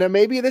 now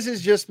maybe this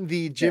is just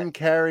the Jim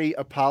Carrey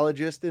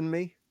apologist in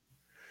me,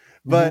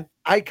 but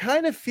I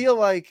kind of feel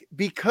like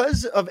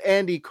because of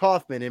Andy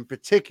Kaufman in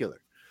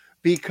particular,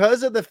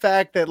 because of the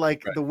fact that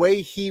like the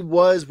way he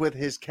was with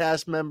his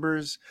cast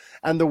members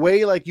and the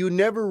way like you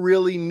never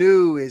really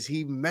knew, is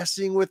he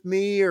messing with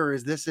me or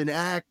is this an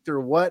act or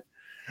what?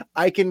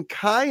 I can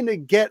kind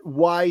of get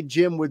why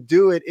Jim would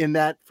do it in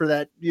that for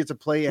that to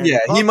play. Andy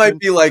Kaufman. He might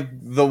be like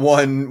the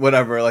one,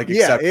 whatever, like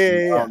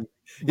exception.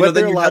 But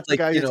there are lots of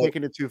guys who are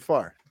taking it too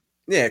far.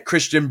 Yeah,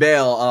 Christian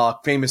Bale,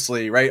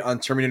 famously, right, on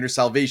Terminator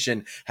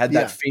Salvation, had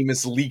that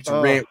famous leaked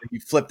rant where he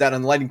flipped out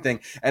on the lighting thing.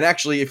 And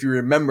actually, if you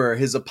remember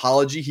his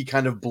apology, he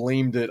kind of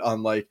blamed it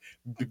on like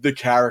the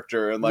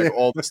character and like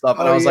all the stuff.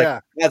 And I was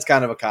like, that's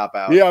kind of a cop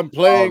out. Yeah, I'm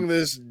playing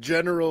this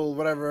general,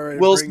 whatever.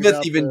 Will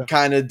Smith even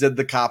kind of did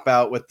the cop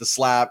out with the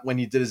slap when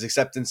he did his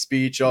acceptance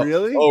speech.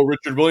 Really? Oh,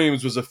 Richard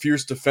Williams was a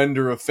fierce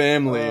defender of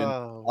family.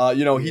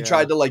 And, he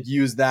tried to like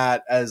use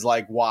that as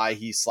like why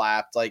he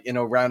slapped, like in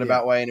a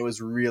roundabout way. And it was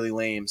really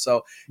lame.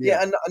 So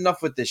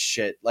enough with this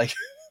shit. Like,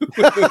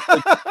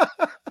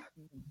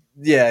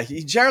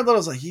 Jared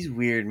Leto's like, he's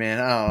weird, man.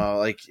 I don't know.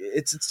 Like,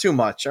 it's too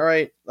much. All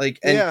right. Like,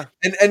 and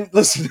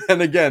listen,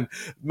 and again,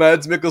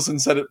 Mads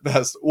Mikkelsen said it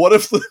best. What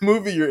if the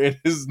movie you're in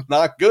is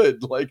not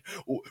good? Like,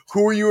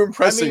 who are you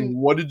impressing? I mean,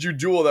 what did you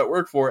do all that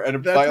work for?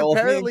 And that's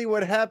apparently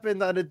what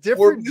happened on a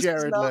different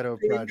Jared Leto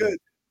project.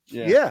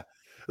 Yeah.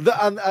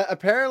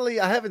 Apparently,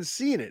 I haven't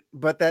seen it,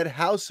 but that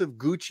House of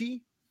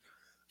Gucci,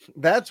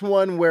 that's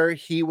one where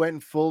he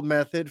went full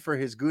method for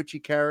his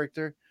Gucci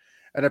character.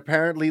 And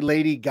apparently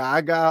Lady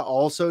Gaga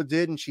also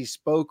did. And she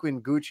spoke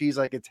in Gucci's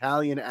like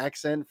Italian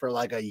accent for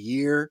like a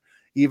year,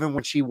 even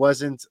when she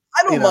wasn't.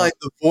 I don't mind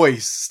the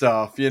voice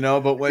stuff,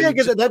 but when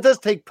because that does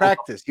take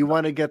practice. You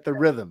want to get the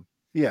rhythm.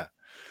 Yeah.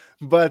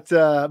 But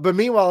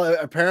meanwhile,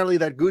 apparently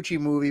that Gucci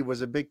movie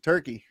was a big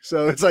turkey.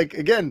 So it's like,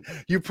 again,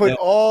 you put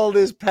all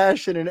this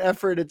passion and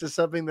effort into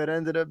something that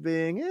ended up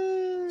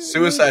being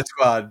Suicide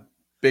Squad,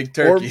 big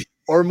turkey.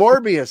 Or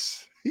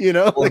Morbius,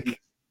 like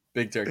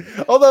Big turkey.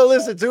 Although,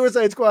 listen,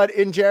 Suicide Squad,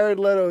 in Jared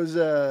Leto's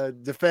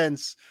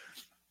defense,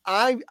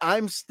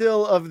 I'm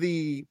still of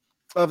the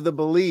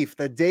belief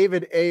that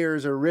David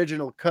Ayer's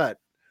original cut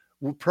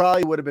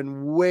probably would have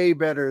been way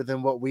better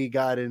than what we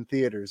got in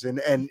theaters.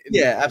 And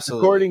Yeah,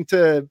 absolutely. according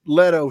to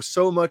Leto,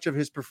 so much of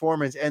his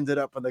performance ended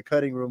up on the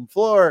cutting room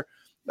floor.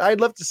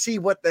 I'd love to see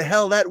what the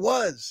hell that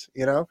was.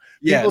 Yeah,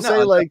 People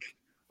say like,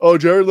 "Oh,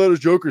 Jared Leto's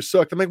Joker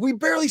sucked." I'm like, we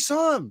barely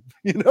saw him.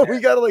 We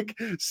got like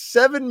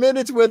 7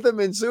 minutes with him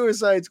in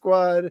Suicide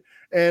Squad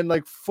and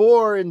like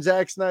 4 in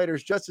Zack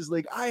Snyder's Justice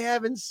League. I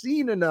haven't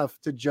seen enough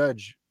to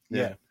judge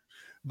yet.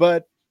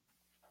 But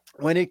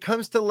when it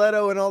comes to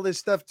Leto and all this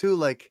stuff too,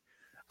 like,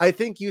 I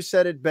think you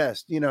said it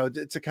best,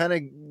 to kind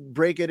of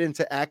break it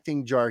into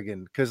acting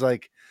jargon. Cause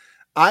like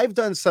I've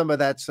done some of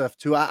that stuff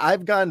too.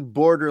 I've gone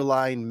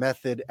borderline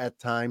method at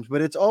times,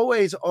 but it's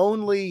always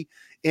only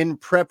in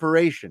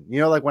preparation.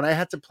 Like when I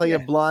had to play a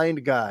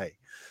blind guy,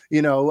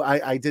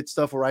 I did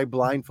stuff where I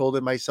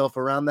blindfolded myself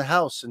around the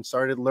house and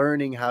started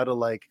learning how to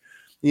like,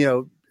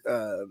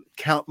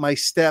 count my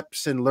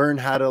steps and learn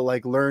how to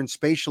like learn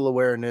spatial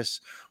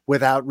awareness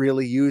without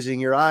really using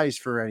your eyes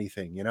for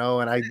anything, and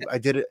I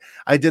did it.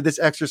 I did this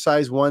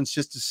exercise once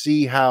just to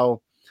see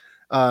how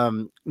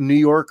New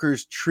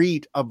Yorkers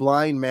treat a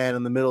blind man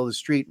in the middle of the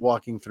street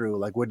walking through.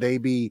 Like, would they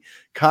be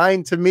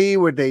kind to me?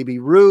 Would they be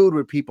rude?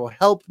 Would people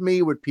help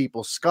me? Would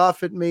people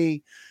scoff at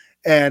me?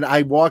 And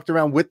I walked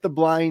around with the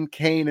blind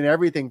cane and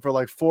everything for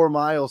like 4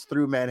 miles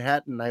through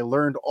Manhattan. I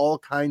learned all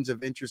kinds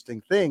of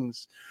interesting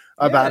things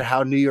about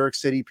how New York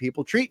City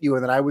people treat you.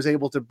 And then I was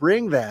able to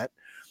bring that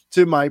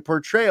to my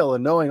portrayal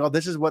and knowing, oh,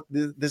 this is what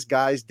this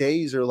guy's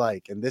days are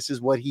like. And this is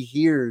what he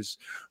hears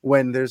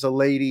when there's a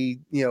lady,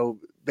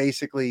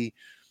 basically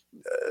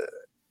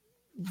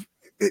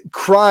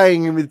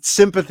crying with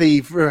sympathy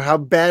for how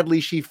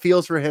badly she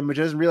feels for him, but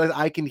doesn't realize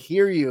I can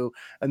hear you.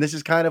 And this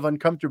is kind of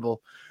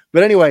uncomfortable.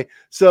 But anyway,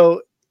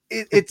 so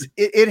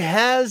it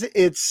has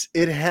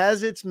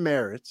its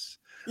merits.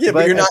 Yeah,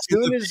 but you're not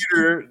in the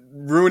theater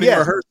ruining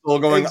rehearsal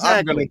going,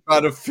 I'm going to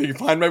try to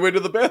find my way to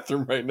the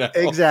bathroom right now.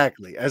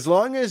 Exactly. As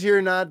long as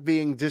you're not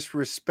being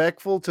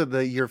disrespectful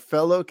to your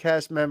fellow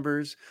cast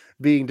members,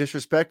 being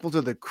disrespectful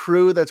to the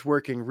crew that's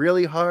working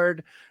really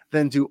hard,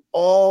 then do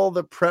all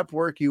the prep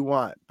work you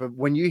want. But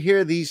when you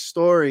hear these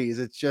stories,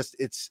 it's just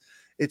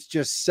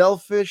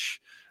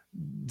selfish,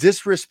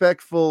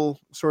 disrespectful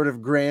sort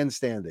of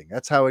grandstanding.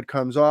 That's how it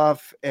comes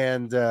off.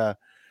 And,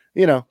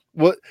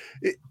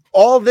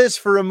 all this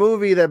for a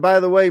movie that, by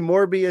the way,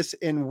 Morbius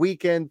in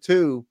weekend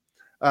 2.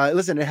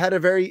 Listen, it had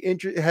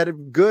it had a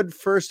good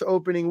first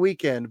opening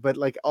weekend, but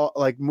like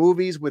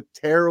movies with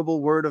terrible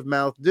word of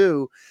mouth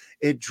do,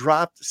 it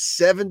dropped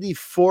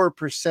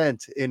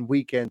 74% in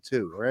weekend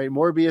 2. Right,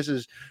 Morbius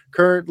is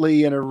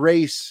currently in a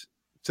race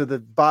to the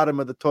bottom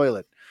of the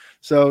toilet.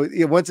 So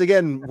once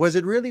again, was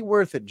it really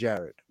worth it,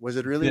 Jared? Was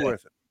it really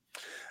worth it?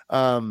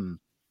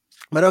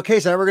 But okay,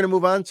 so now we're going to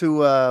move on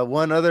to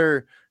one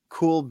other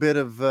cool bit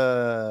of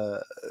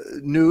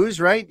news,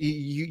 right?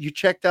 You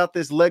checked out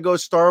this Lego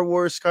Star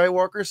Wars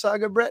Skywalker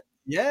Saga, Brett?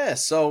 Yeah,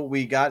 so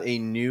we got a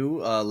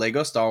new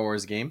Lego Star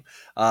Wars game.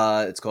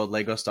 It's called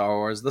Lego Star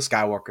Wars: The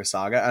Skywalker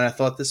Saga, and I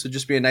thought this would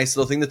just be a nice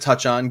little thing to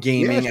touch on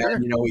gaming. Yeah, sure.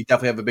 And we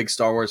definitely have a big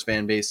Star Wars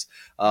fan base.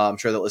 I'm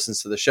sure that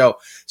listens to the show.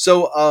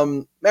 So,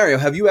 Mario,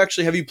 have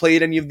you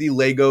played any of the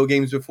Lego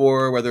games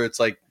before? Whether it's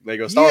like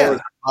Lego Star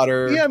Wars,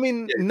 Potter? Yeah, I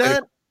mean,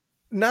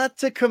 not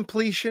to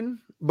completion,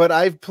 but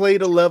I've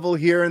played a level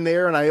here and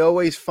there, and I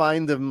always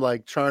find them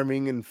like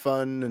charming and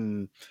fun,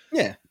 and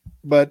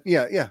But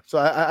yeah. So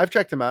I've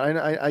checked them out.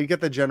 I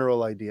get the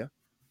general idea.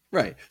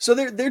 Right. So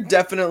they're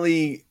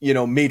definitely,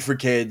 made for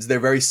kids.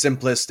 They're very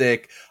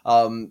simplistic.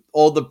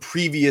 All the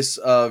previous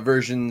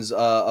versions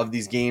of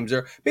these games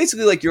are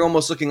basically like you're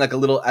almost looking like a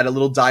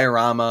little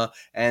diorama,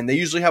 and they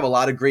usually have a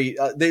lot of great.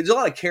 There's a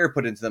lot of care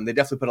put into them. They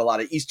definitely put a lot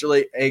of Easter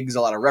eggs,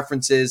 a lot of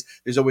references.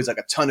 There's always like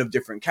a ton of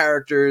different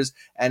characters,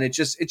 and it's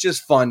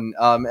just fun.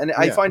 And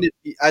I find it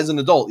as an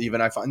adult, even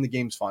I find the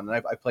games fun,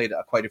 and I played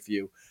quite a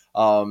few.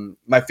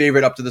 My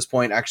favorite up to this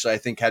point, actually, I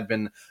think had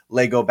been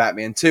Lego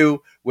Batman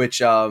 2,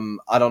 which I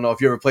don't know if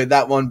you ever played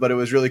that one, but it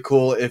was really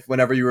cool. If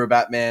whenever you were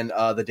Batman,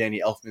 the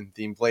Danny Elfman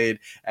theme played,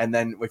 and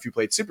then if you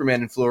played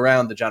Superman and flew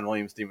around, the John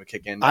Williams theme would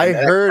kick in. I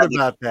heard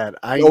about that.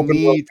 I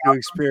need to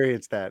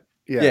experience that.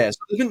 Yeah.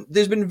 So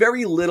there's been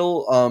very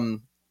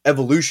little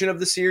evolution of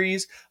the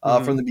series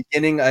from the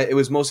beginning. It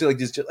was mostly like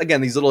these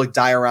little like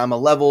diorama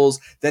levels.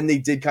 Then they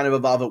did kind of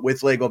evolve it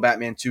with Lego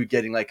Batman 2,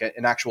 getting like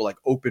an actual like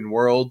open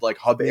world like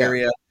hub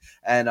area.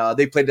 And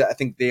they played. I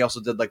think they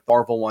also did like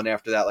Marvel one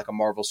after that, like a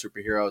Marvel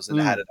superheroes, and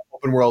it had an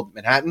open world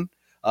Manhattan,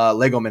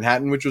 Lego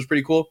Manhattan, which was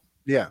pretty cool.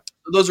 Yeah,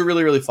 so those are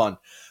really, really fun.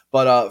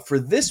 But for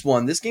this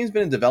one, this game's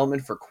been in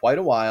development for quite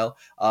a while.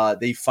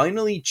 They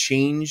finally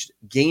changed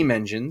game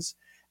engines,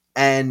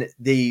 and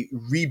they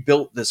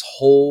rebuilt this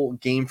whole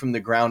game from the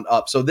ground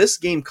up. So this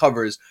game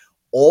covers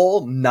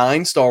all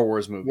 9 Star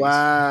Wars movies.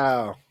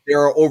 Wow. There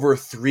are over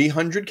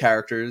 300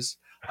 characters,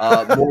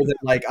 more than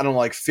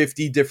like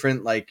 50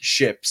 different like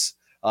ships.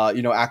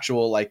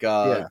 actual like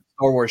Yeah.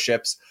 Star Wars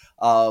ships.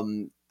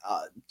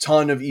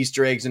 Ton of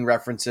Easter eggs and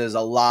references,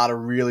 a lot of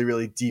really,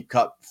 really deep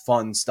cut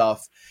fun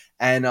stuff.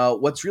 And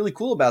what's really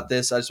cool about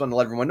this, I just want to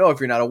let everyone know if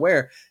you're not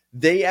aware,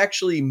 they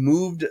actually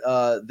moved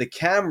the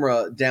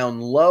camera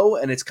down low,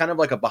 and it's kind of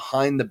like a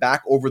behind the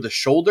back over the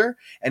shoulder,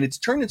 and it's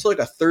turned into like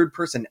a third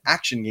person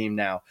action game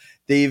now.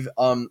 They've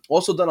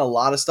also done a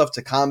lot of stuff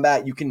to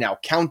combat. You can now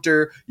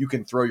counter, you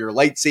can throw your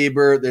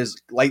lightsaber, there's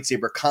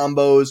lightsaber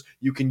combos,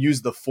 you can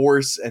use the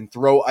force and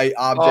throw Oh,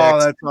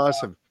 objects. that's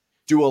awesome.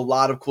 Do a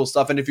lot of cool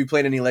stuff. And if you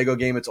played any Lego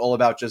game, it's all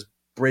about just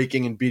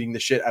breaking and beating the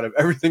shit out of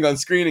everything on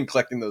screen and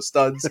collecting those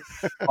studs.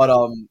 But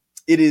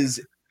it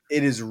is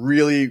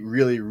really,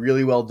 really,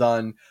 really well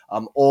done.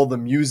 All the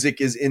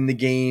music is in the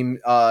game.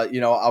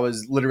 I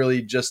was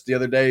literally just the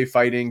other day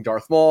fighting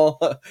Darth Maul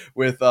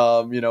with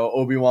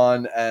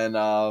Obi-Wan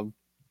and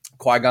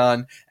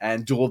Qui-Gon,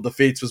 and Duel of the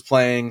Fates was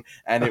playing,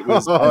 and it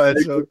was Oh,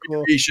 that's so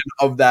cool. creation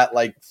of that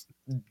like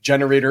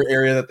generator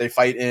area that they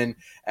fight in,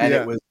 and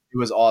it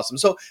was awesome.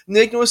 So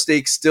make no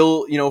mistake,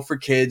 still for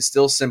kids,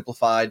 still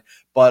simplified,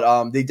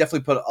 but they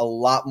definitely put a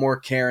lot more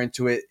care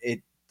into it.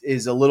 It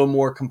is a little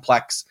more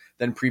complex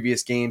than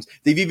previous games.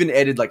 They've even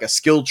added like a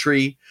skill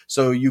tree,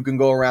 so you can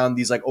go around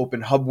these like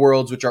open hub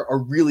worlds, which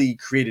are really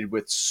created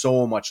with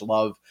so much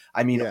love.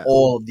 I mean,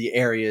 all of the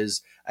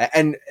areas.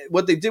 And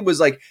what they did was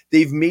like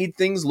they've made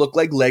things look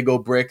like Lego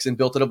bricks and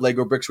built it up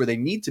Lego bricks where they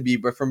need to be,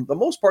 but for the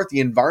most part,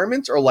 the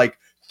environments are like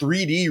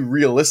 3D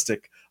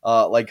realistic,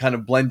 like kind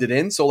of blended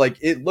in. So like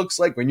it looks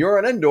like when you're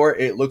on Endor,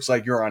 it looks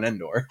like you're on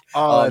Endor.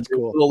 Oh, that's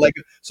cool.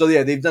 So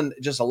yeah, they've done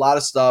just a lot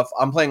of stuff.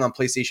 I'm playing on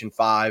PlayStation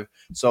 5,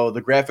 so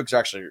the graphics are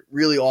actually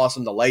really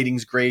awesome. The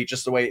lighting's great,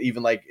 just the way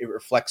even like it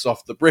reflects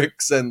off the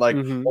bricks and like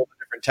all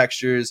the different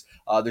textures.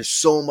 There's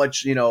so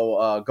much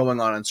going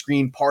on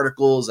screen,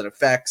 particles and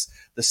effects.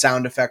 The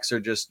sound effects are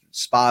just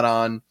spot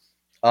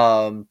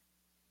on.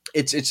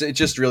 It's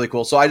just really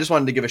cool. So I just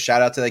wanted to give a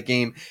shout out to that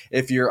game.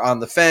 If you're on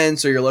the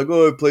fence or you're like,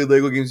 oh, I've played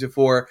Lego games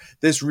before,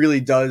 this really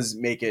does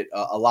make it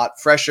a lot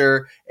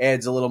fresher,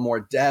 adds a little more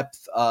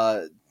depth,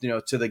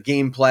 to the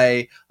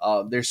gameplay.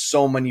 There's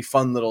so many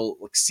fun little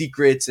like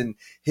secrets and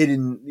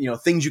hidden,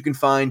 things you can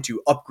find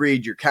to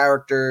upgrade your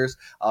characters.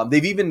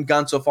 They've even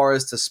gone so far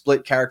as to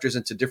split characters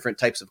into different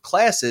types of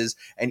classes,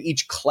 and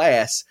each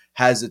class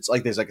has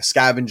there's like a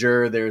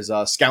scavenger, there's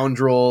a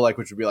scoundrel, like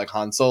which would be like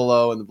Han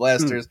Solo and the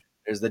blasters.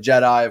 There's the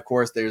Jedi, of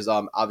course. There's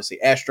obviously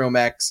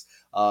astromechs,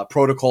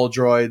 protocol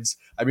droids.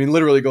 I mean,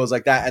 literally goes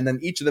like that. And then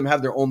each of them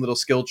have their own little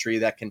skill tree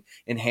that can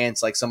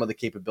enhance like some of the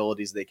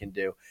capabilities they can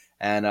do.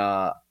 And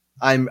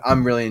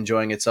I'm really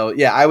enjoying it. So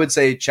yeah, I would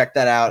say check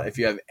that out if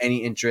you have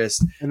any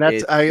interest. And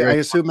that's I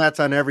assume that's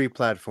on every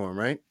platform,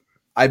 right?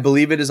 I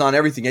believe it is on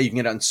everything. Yeah, you can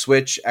get it on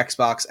Switch,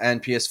 Xbox,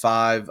 and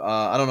PS5.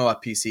 I don't know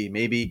about PC,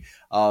 maybe.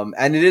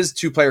 And it is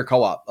 2-player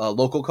co-op,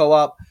 local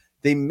co-op.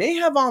 They may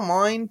have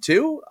online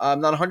too.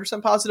 I'm not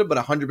 100% positive, but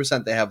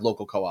 100% they have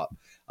local co-op,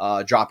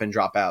 drop in,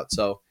 drop out.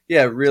 So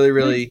yeah, really,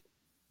 really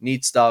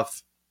neat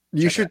stuff.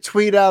 You should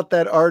tweet out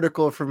that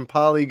article from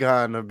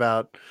Polygon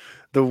about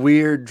the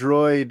weird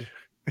droid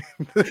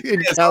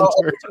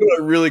encounter.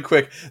 Really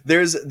quick.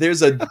 There's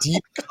a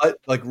deep cut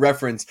like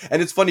reference,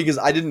 and it's funny because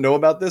I didn't know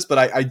about this, but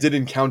I did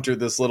encounter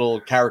this little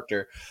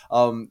character.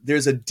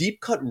 There's a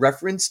deep cut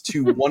reference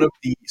to one of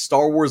the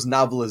Star Wars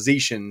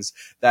novelizations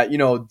that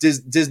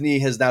Disney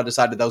has now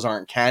decided those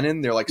aren't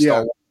canon. They're like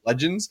Star Wars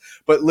legends,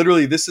 but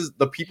literally this is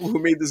the people who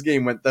made this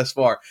game went this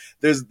far.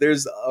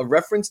 There's a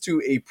reference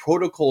to a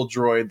protocol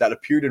droid that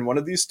appeared in one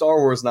of these Star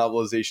Wars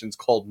novelizations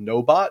called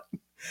Nobot.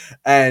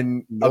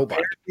 And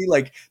apparently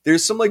like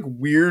there's some like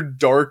weird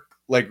dark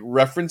like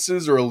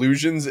references or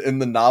allusions in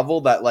the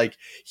novel that like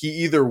he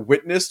either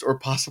witnessed or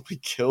possibly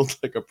killed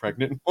like a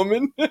pregnant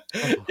woman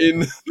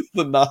in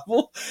the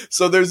novel.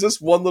 So there's this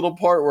one little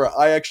part where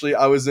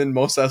I was in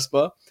Mos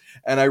Espa,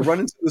 and I run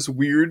into this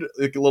weird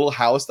like little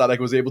house that I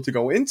was able to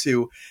go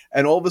into,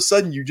 and all of a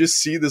sudden you just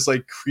see this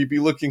like creepy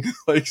looking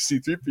like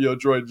C-3PO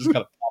droid just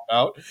kind of pop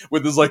out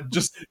with this like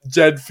just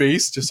dead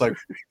face, just like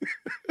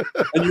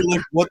and you're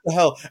like, what the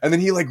hell? And then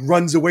he like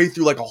runs away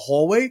through like a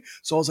hallway.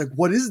 So I was like,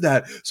 what is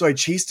that? So I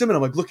chased him and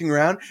I'm like looking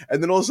around,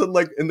 and then all of a sudden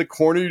like in the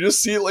corner you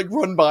just see it like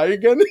run by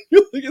again. And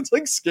you're like, it's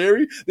like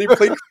scary. They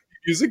play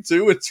music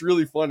too. It's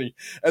really funny.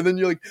 And then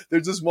you're like,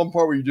 there's this one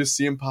part where you just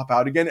see him pop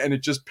out again, and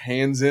it just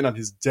pans in on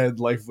his dead,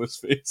 lifeless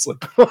face.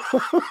 Like,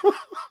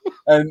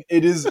 and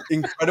it is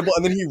incredible.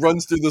 And then he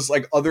runs through this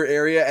like other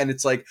area, and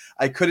it's like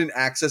I couldn't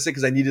access it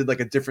because I needed like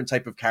a different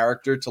type of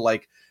character to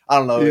like, I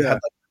don't know. Have,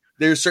 like,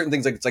 there's certain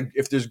things like it's like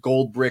if there's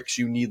gold bricks,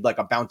 you need like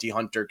a bounty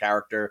hunter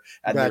character,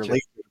 and they're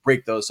late to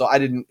break those. So I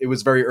didn't. It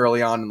was very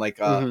early on, and like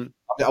I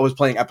was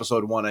playing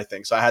episode 1, I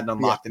think, so I hadn't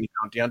unlocked any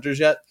bounty hunters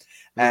yet.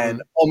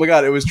 And oh my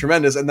god, it was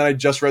tremendous. And then I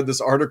just read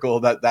this article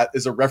that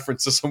is a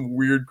reference to some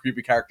weird,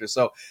 creepy character.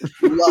 So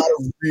a lot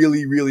of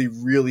really, really,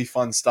 really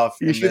fun stuff.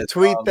 You should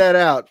tweet that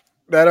out.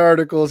 That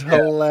article is Yeah.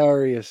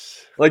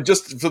 hilarious. Like,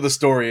 just for the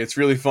story, it's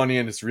really funny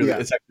and it's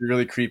actually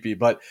really creepy.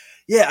 But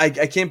yeah, I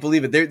can't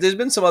believe it. There's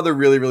been some other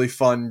really, really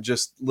fun,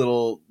 just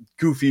little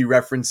goofy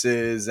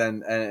references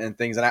and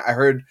things. And I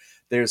heard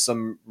there's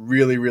some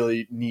really,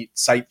 really neat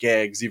sight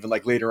gags, even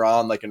like later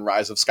on, like in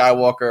Rise of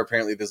Skywalker.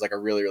 Apparently, there's like a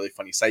really, really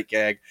funny sight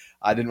gag.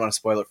 I didn't want to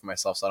spoil it for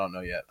myself, so I don't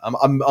know yet.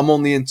 I'm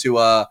only into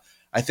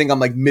I think I'm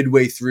like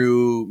midway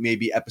through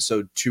maybe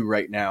episode 2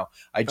 right now.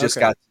 I just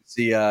got to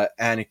see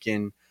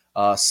Anakin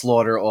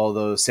slaughter all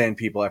those sand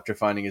people after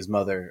finding his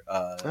mother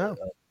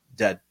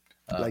dead.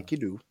 Like you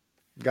do.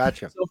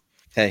 Gotcha. So,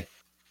 hey,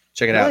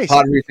 check it out. Nice.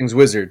 Pod Racing's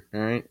Wizard. All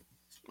right.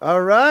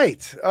 All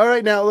right. All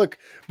right. Now, look,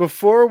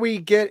 before we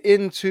get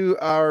into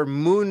our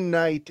Moon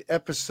Knight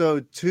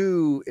episode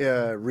 2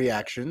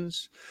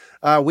 reactions,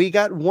 we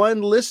got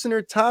one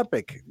listener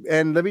topic.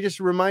 And let me just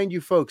remind you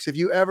folks, if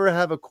you ever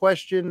have a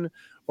question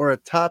or a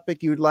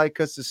topic you'd like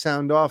us to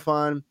sound off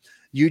on,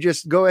 you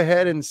just go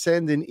ahead and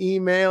send an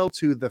email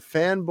to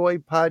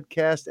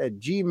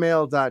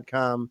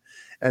thefanboypodcast@gmail.com.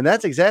 And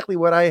that's exactly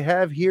what I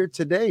have here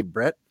today,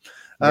 Brett.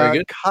 Very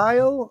good.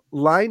 Kyle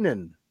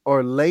Leinen,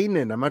 or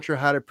Lanen, I'm not sure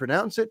how to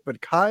pronounce it,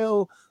 but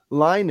Kyle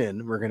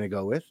Leinen, we're going to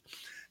go with,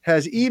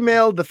 has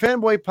emailed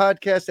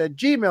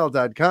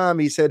thefanboypodcast@gmail.com.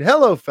 He said,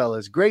 "Hello,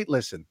 fellas. Great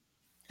listen."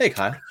 Hey,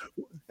 Kyle.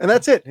 And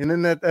that's it. And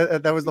then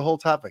that was the whole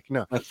topic.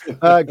 No.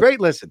 Great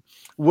listen.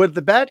 Would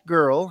the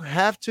Batgirl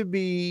have to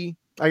be,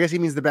 I guess he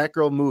means the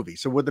Batgirl movie.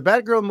 So would the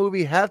Batgirl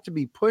movie have to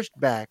be pushed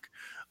back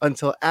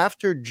until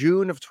after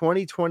June of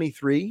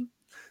 2023,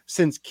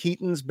 since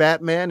Keaton's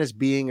Batman is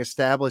being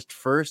established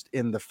first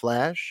in The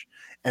Flash,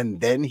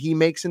 and then he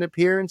makes an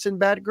appearance in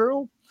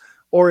Batgirl?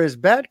 Or is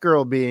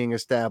Batgirl being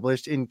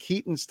established in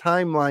Keaton's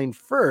timeline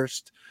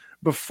first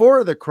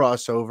before the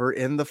crossover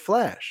in The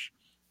Flash?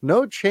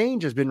 No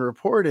change has been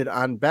reported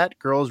on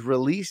Batgirl's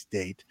release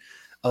date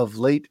of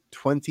late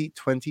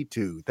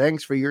 2022.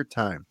 Thanks for your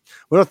time.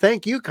 Well,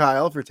 thank you,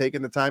 Kyle, for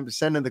taking the time to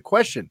send in the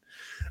question.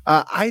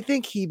 I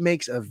think he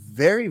makes a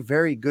very,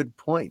 very good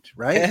point,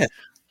 right? Yeah.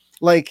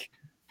 Like,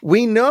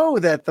 we know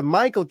that the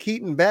Michael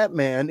Keaton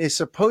Batman is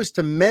supposed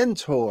to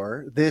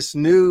mentor this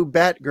new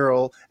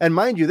Batgirl. And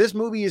mind you, this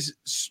movie is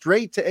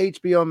straight to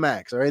HBO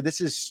Max. All right.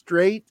 This is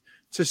straight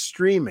to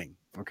streaming.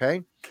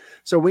 Okay.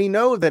 So we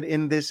know that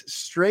in this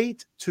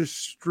straight to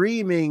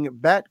streaming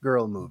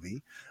Batgirl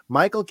movie,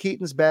 Michael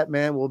Keaton's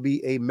Batman will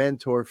be a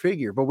mentor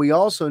figure. But we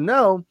also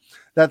know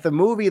that the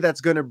movie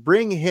that's going to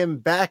bring him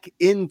back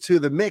into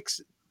the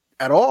mix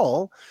at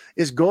all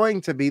is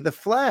going to be The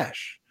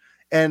Flash.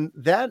 And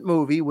that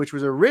movie, which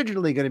was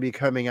originally going to be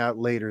coming out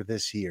later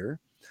this year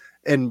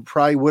and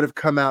probably would have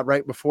come out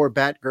right before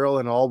Batgirl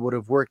and all would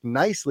have worked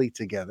nicely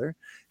together,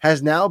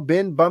 has now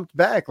been bumped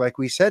back, like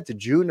we said, to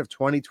June of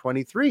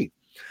 2023.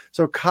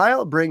 So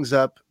Kyle brings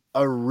up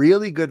a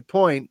really good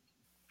point.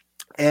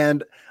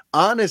 And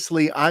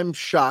honestly, I'm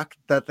shocked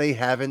that they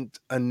haven't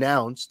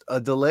announced a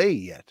delay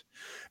yet.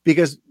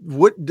 Because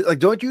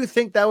don't you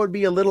think that would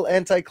be a little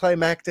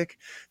anticlimactic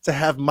to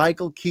have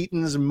Michael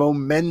Keaton's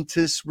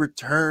momentous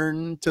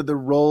return to the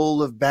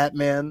role of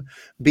Batman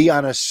be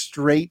on a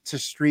straight to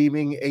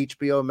streaming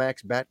HBO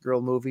Max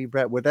Batgirl movie,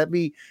 Brett? Would that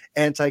be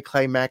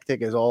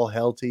anticlimactic as all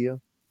hell to you?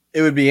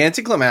 It would be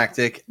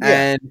anticlimactic,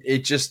 and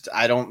it just,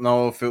 I don't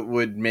know if it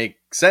would make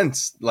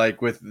sense,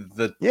 like with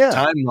the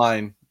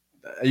timeline,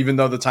 even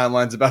though the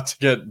timeline's about to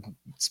get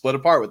split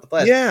apart with the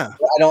Flash. Yeah.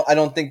 I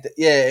don't think that,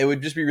 it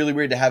would just be really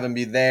weird to have him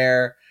be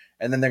there,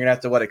 and then they're gonna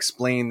have to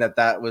explain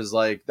that was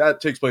like,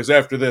 that takes place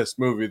after this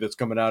movie that's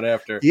coming out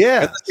after. Yeah.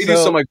 Unless they do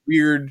some like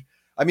weird,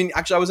 I mean,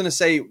 actually I was gonna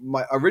say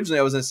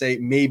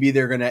maybe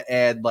they're gonna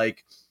add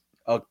like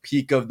a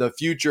peek of the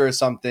future or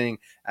something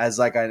as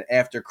like an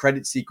after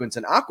credit sequence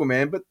in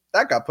Aquaman, but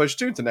that got pushed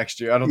too to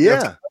next year. I don't think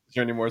that's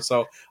here anymore.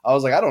 So I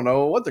was like, I don't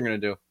know what they're gonna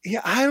do.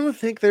 Yeah, I don't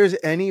think there's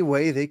any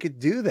way they could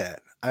do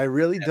that. I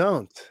really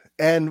don't.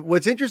 And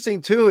what's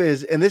interesting too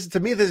is, and this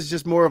to me, this is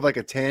just more of like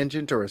a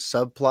tangent or a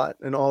subplot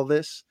in all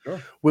this,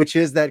 which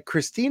is that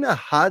Christina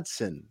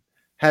Hodson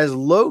has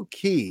low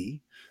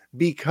key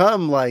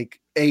become like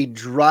a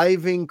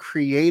driving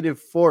creative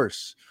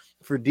force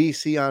for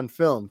DC on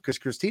film, because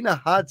Christina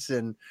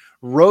Hodson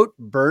wrote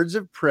Birds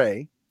of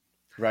Prey,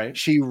 right?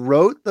 She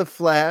wrote The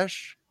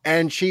Flash,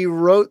 and she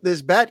wrote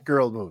this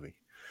Batgirl movie.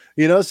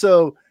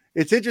 So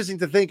it's interesting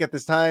to think at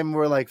this time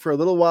where, like, for a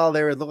little while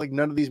there, it looked like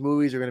none of these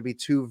movies are going to be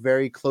too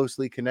very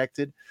closely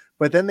connected.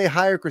 But then they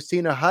hire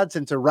Christina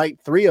Hodson to write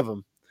 3 of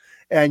them.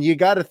 And you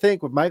got to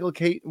think with Michael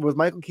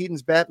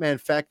Keaton's Batman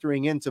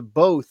factoring into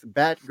both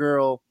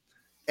Batgirl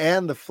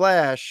and The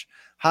Flash,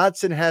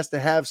 Hodson has to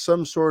have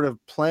some sort of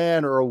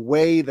plan or a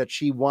way that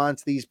she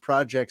wants these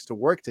projects to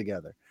work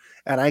together.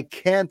 And I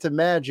can't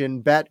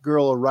imagine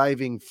Batgirl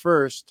arriving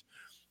first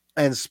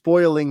and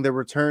spoiling the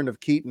return of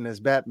Keaton as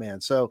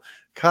Batman. So,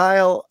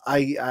 Kyle,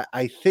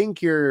 I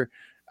think you're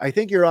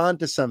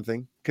onto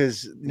something,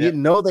 because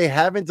they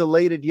haven't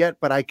delayed it yet,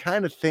 but I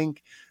kind of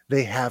think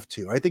they have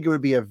to. I think it would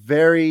be a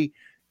very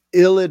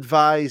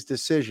ill-advised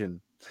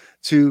decision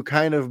to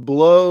kind of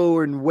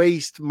blow and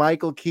waste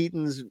Michael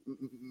Keaton's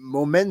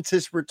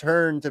momentous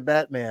return to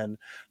Batman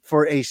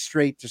for a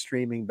straight to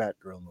streaming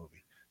Batgirl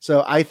movie.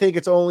 So I think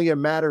it's only a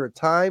matter of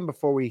time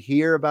before we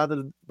hear about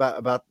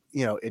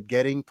it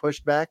getting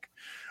pushed back.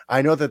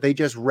 I know that they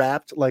just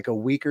wrapped like a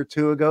week or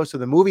two ago, so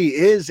the movie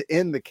is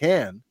in the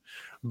can,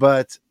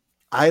 but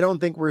I don't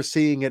think we're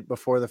seeing it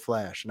before the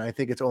Flash, and I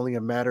think it's only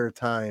a matter of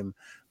time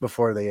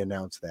before they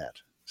announce that.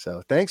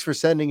 So thanks for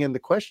sending in the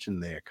question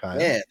there, Kyle.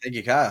 Yeah, thank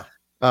you, Kyle.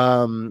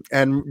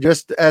 And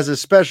just as a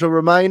special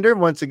reminder,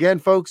 once again,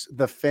 folks,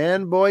 the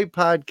fanboy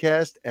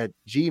podcast at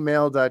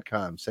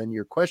gmail.com. Send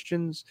your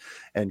questions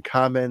and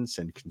comments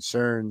and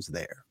concerns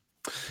there.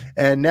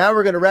 And now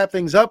we're going to wrap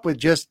things up with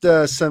just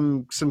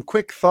some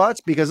quick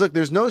thoughts, because look,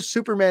 there's no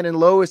Superman and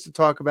Lois to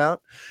talk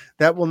about.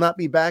 That will not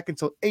be back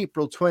until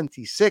April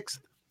 26th.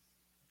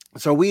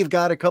 So we've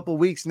got a couple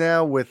weeks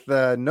now with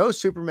no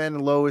Superman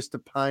and Lois to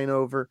pine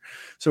over.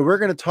 So we're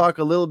going to talk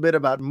a little bit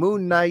about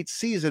Moon Knight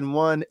Season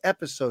 1,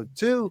 Episode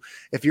 2.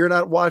 If you're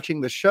not watching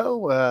the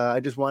show,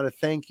 I just want to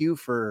thank you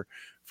for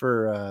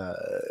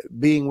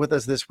being with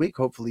us this week.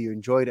 Hopefully you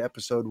enjoyed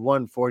episode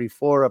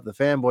 144 of the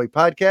Fanboy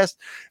Podcast.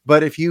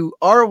 But if you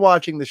are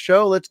watching the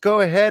show, let's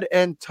go ahead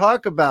and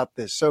talk about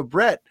this. So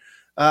Brett,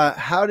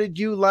 how did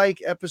you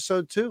like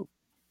episode 2?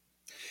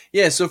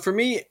 Yeah, so for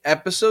me,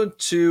 episode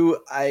 2,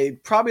 I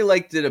probably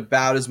liked it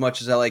about as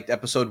much as I liked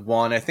episode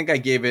 1. I think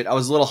I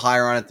was a little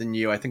higher on it than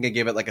you. I think I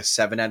gave it like a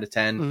 7 out of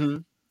 10. Mm-hmm.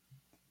 I'm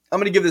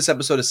going to give this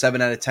episode a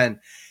 7 out of 10.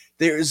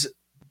 There's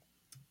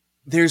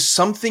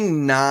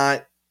something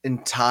not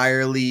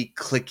entirely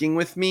clicking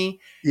with me.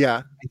 Yeah.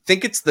 I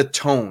think it's the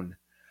tone.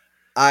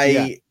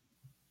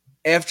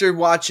 After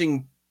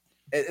watching,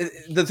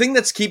 the thing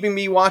that's keeping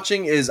me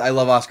watching is I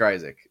love Oscar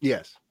Isaac.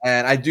 Yes.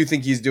 And I do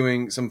think he's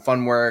doing some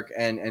fun work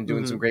and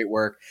doing some great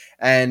work.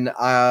 And,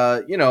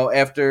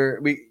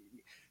 after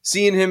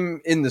seeing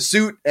him in the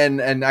suit and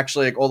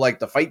actually like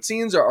the fight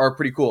scenes are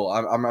pretty cool.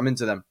 I'm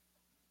into them.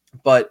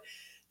 But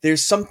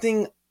there's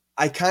something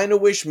I kind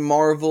of wish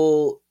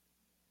Marvel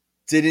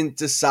didn't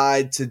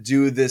decide to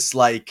do this,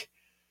 like,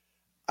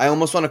 I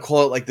almost want to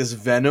call it like this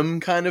Venom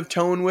kind of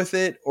tone with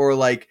it, or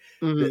like,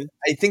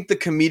 I think the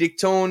comedic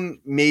tone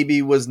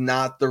maybe was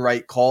not the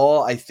right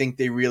call. I think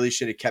they really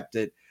should have kept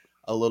it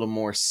a little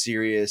more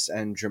serious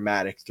and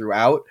dramatic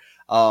throughout.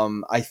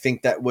 I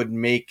think that would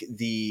make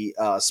the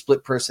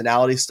split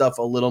personality stuff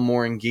a little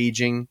more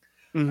engaging.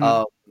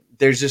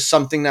 There's just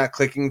something not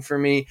clicking for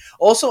me.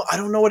 Also, I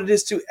don't know what it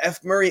is too.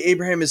 F. Murray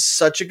Abraham is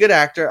such a good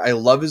actor. I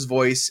love his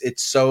voice.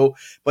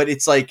 But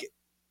it's like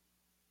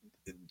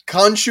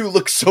Khonshu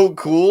looks so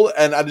cool,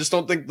 and I just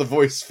don't think the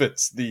voice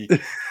fits the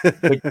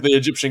the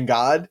Egyptian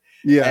god.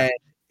 Yeah. And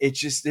it's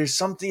just, there's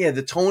something,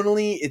 the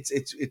tonally,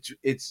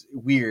 it's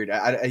weird.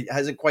 It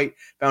hasn't quite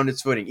found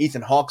its footing.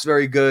 Ethan Hawke's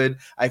very good.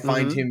 I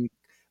find him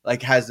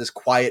like has this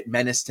quiet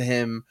menace to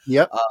him.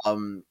 Yep.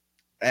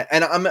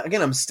 And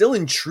I'm still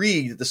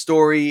intrigued at the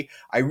story.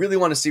 I really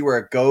want to see where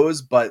it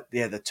goes, but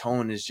the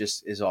tone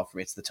is off for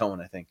me. It's the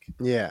tone, I think.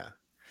 Yeah.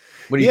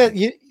 What do you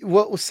think?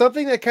 Well,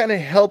 something that kind of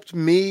helped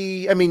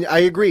me. I mean, I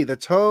agree. The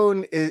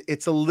tone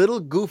it's a little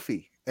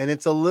goofy and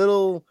it's a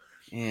little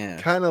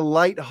kind of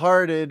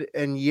lighthearted,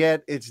 and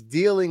yet it's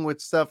dealing with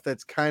stuff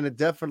that's kind of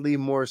definitely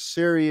more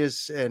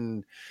serious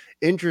and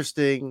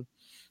interesting.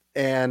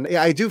 And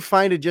I do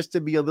find it just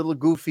to be a little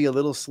goofy, a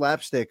little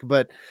slapstick.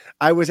 But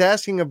I was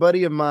asking a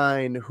buddy of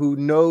mine who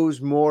knows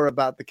more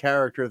about the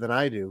character than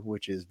I do,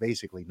 which is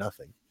basically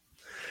nothing.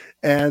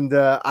 And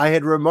I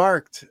had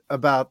remarked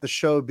about the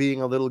show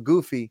being a little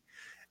goofy.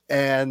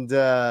 And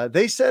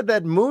they said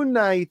that Moon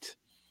Knight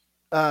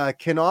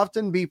can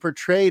often be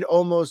portrayed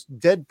almost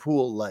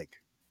Deadpool-like.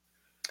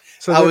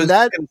 So I was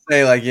going to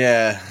say, like,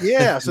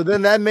 yeah. So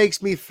then that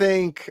makes me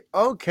think,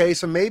 okay,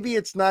 so maybe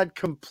it's not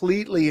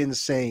completely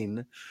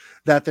insane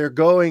that they're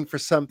going for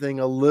something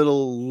a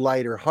little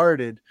lighter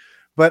hearted,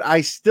 but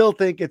I still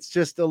think it's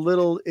just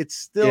it's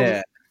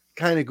still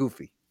kind of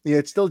goofy. Yeah,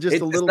 it's still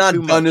just a little too much.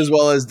 It's not done as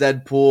well as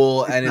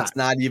Deadpool, it's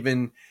not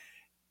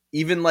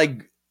even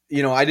like,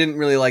 I didn't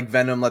really like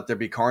Venom Let There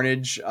Be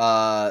Carnage.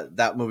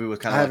 That movie was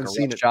kind of like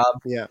a rough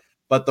job. Yeah.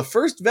 But the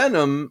first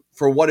Venom,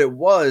 for what it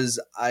was,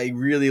 I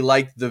really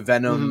liked the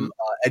Venom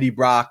Eddie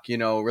Brock,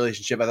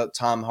 relationship. I thought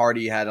Tom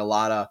Hardy had a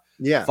lot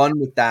of fun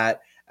with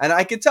that. And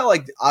I could tell,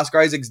 like, Oscar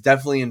Isaac's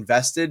definitely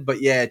invested, but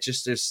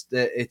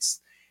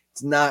it's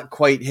not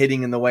quite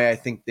hitting in the way I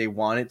think they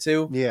want it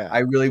to. Yeah. I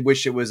really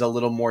wish it was a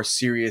little more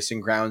serious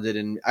and grounded.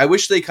 And I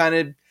wish they kind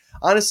of,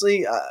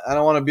 honestly, I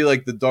don't want to be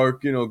like the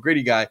dark,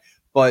 gritty guy,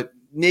 but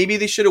maybe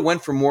they should have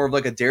went for more of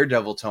like a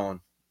Daredevil tone.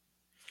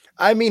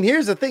 I mean,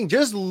 here's the thing.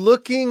 Just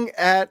looking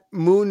at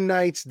Moon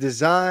Knight's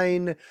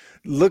design,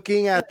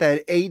 looking at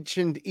that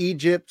ancient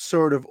Egypt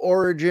sort of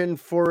origin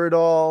for it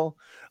all,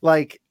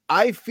 like,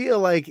 I feel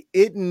like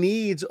it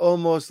needs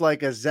almost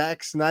like a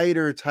Zack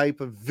Snyder type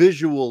of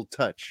visual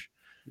touch.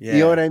 Yeah. You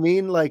know what I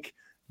mean? Like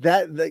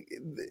that.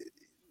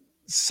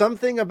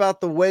 something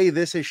about the way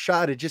this is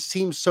shot, it just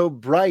seems so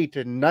bright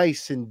and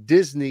nice and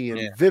Disney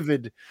and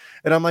vivid.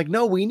 And I'm like,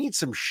 no, we need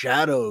some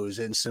shadows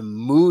and some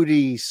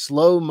moody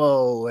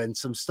slow-mo and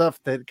some stuff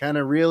that kind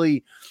of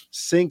really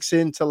sinks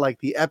into like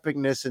the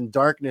epicness and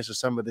darkness of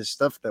some of this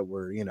stuff that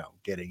we're,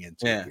 getting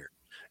into here.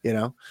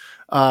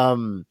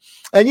 And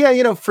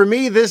for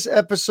me, this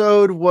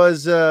episode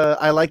was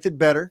I liked it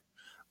better.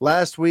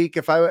 Last week,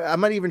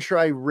 I'm not even sure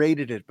I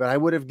rated it, but I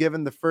would have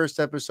given the first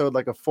episode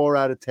like a 4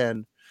 out of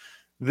 10.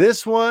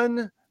 This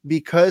one,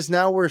 because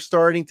now we're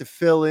starting to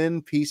fill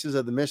in pieces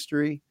of the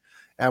mystery,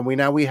 and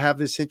we have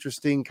this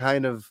interesting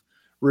kind of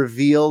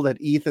reveal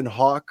that Ethan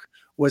Hawke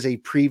was a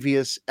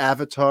previous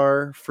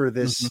avatar for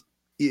this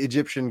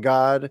Egyptian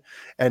god,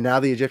 and now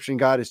the Egyptian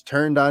god is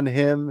turned on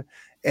him,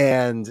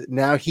 and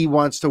now he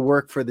wants to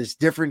work for this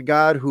different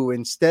god who,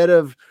 instead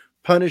of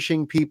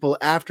punishing people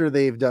after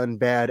they've done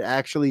bad,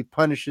 actually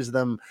punishes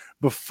them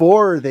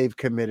before they've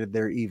committed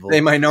their evil.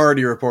 They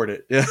Minority Report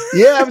it.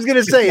 Yeah, I was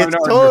gonna say it's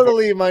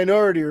totally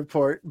Minority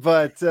Report,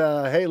 but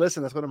hey,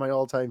 listen, that's one of my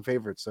all-time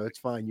favorites, so it's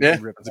fine. You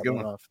can rip that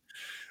one off.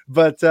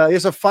 But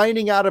so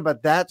finding out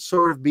about that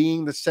sort of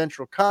being the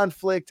central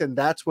conflict, and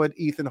that's what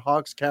Ethan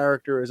Hawke's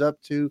character is up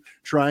to,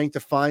 trying to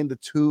find the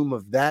tomb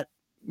of that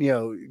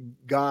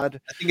god.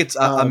 I think it's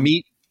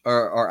Amit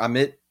or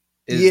Amit.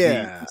 Is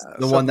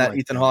the one that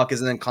Ethan Hawke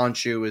is, and then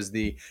Khonshu is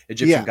the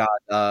Egyptian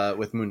god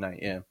with Moon Knight.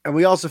 Yeah. And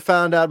we also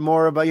found out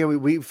more about,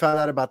 we found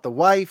out about the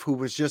wife, who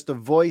was just a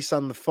voice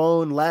on the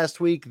phone last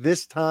week.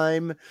 This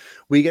time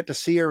we get to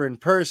see her in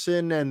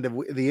person, and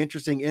the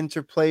interesting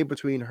interplay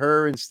between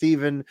her and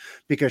Steven,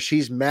 because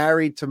she's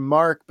married to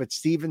Mark, but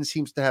Steven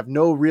seems to have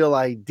no real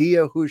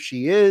idea who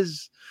she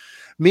is.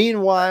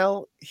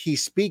 Meanwhile, he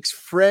speaks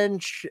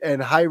French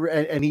and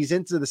he's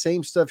into the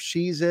same stuff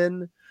she's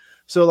in.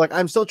 So, like,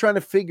 I'm still trying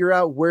to figure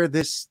out where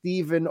this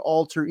Steven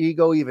alter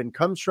ego even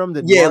comes from.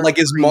 Like,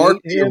 is Mark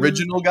the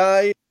original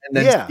guy, and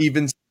then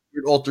Steven's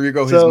alter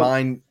ego, his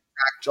mind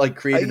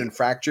created and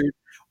fractured,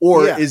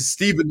 or is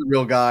Steven the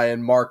real guy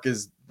and Mark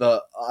is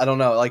the I don't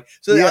know. Like,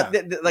 so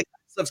like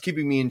stuff's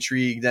keeping me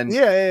intrigued. And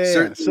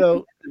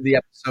so the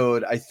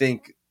episode, I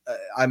think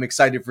I'm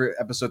excited for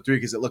episode 3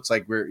 because it looks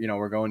like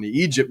we're going to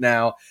Egypt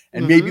now,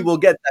 and maybe we'll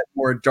get that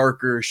more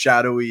darker,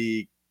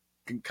 shadowy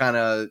kind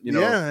of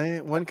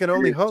one can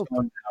only hope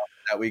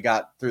that we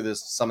got through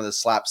some of the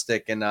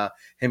slapstick and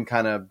him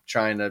kind of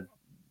trying to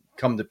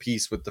come to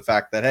peace with the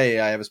fact that, hey,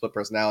 I have a split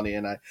personality,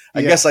 and I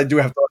guess I do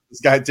have to let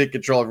this guy take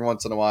control every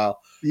once in a while.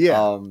 There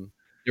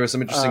were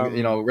some interesting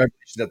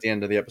revelations at the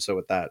end of the episode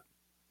with that.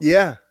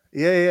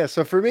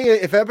 So for me,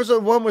 if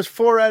episode 1 was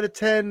 4 out of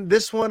 10,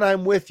 this one,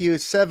 I'm with you,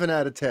 7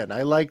 out of 10.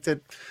 I liked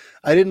it.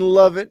 I didn't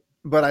love it,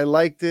 but I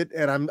liked it,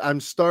 and I'm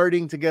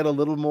starting to get a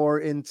little more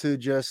into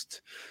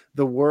just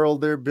the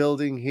world they're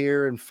building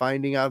here and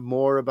finding out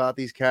more about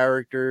these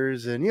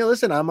characters. And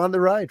listen, I'm on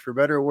the ride, for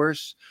better or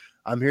worse.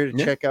 I'm here to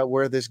check out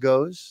where this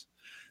goes.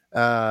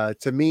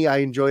 To me, I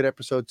enjoyed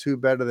episode 2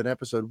 better than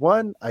episode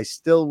 1. I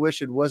still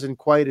wish it wasn't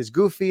quite as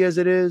goofy as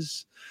it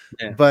is,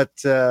 but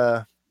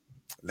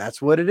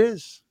that's what it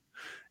is.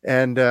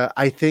 And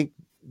I think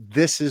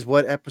this is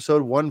what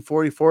episode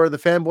 144 of the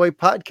Fanboy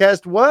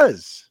Podcast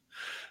was.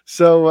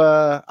 So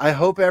I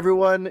hope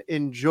everyone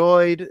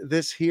enjoyed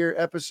this here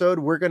episode.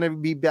 We're going to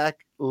be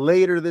back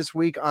later this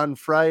week on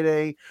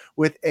Friday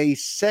with a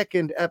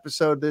second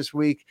episode this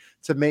week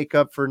to make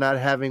up for not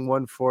having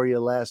one for you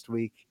last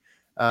week.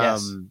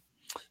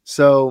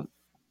 So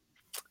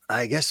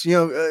I guess,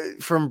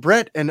 from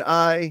Brett and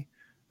I,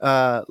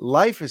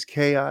 life is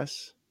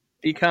chaos.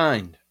 Be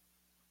kind.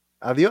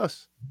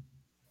 Adios.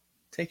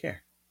 Take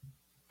care.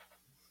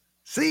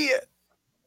 See ya.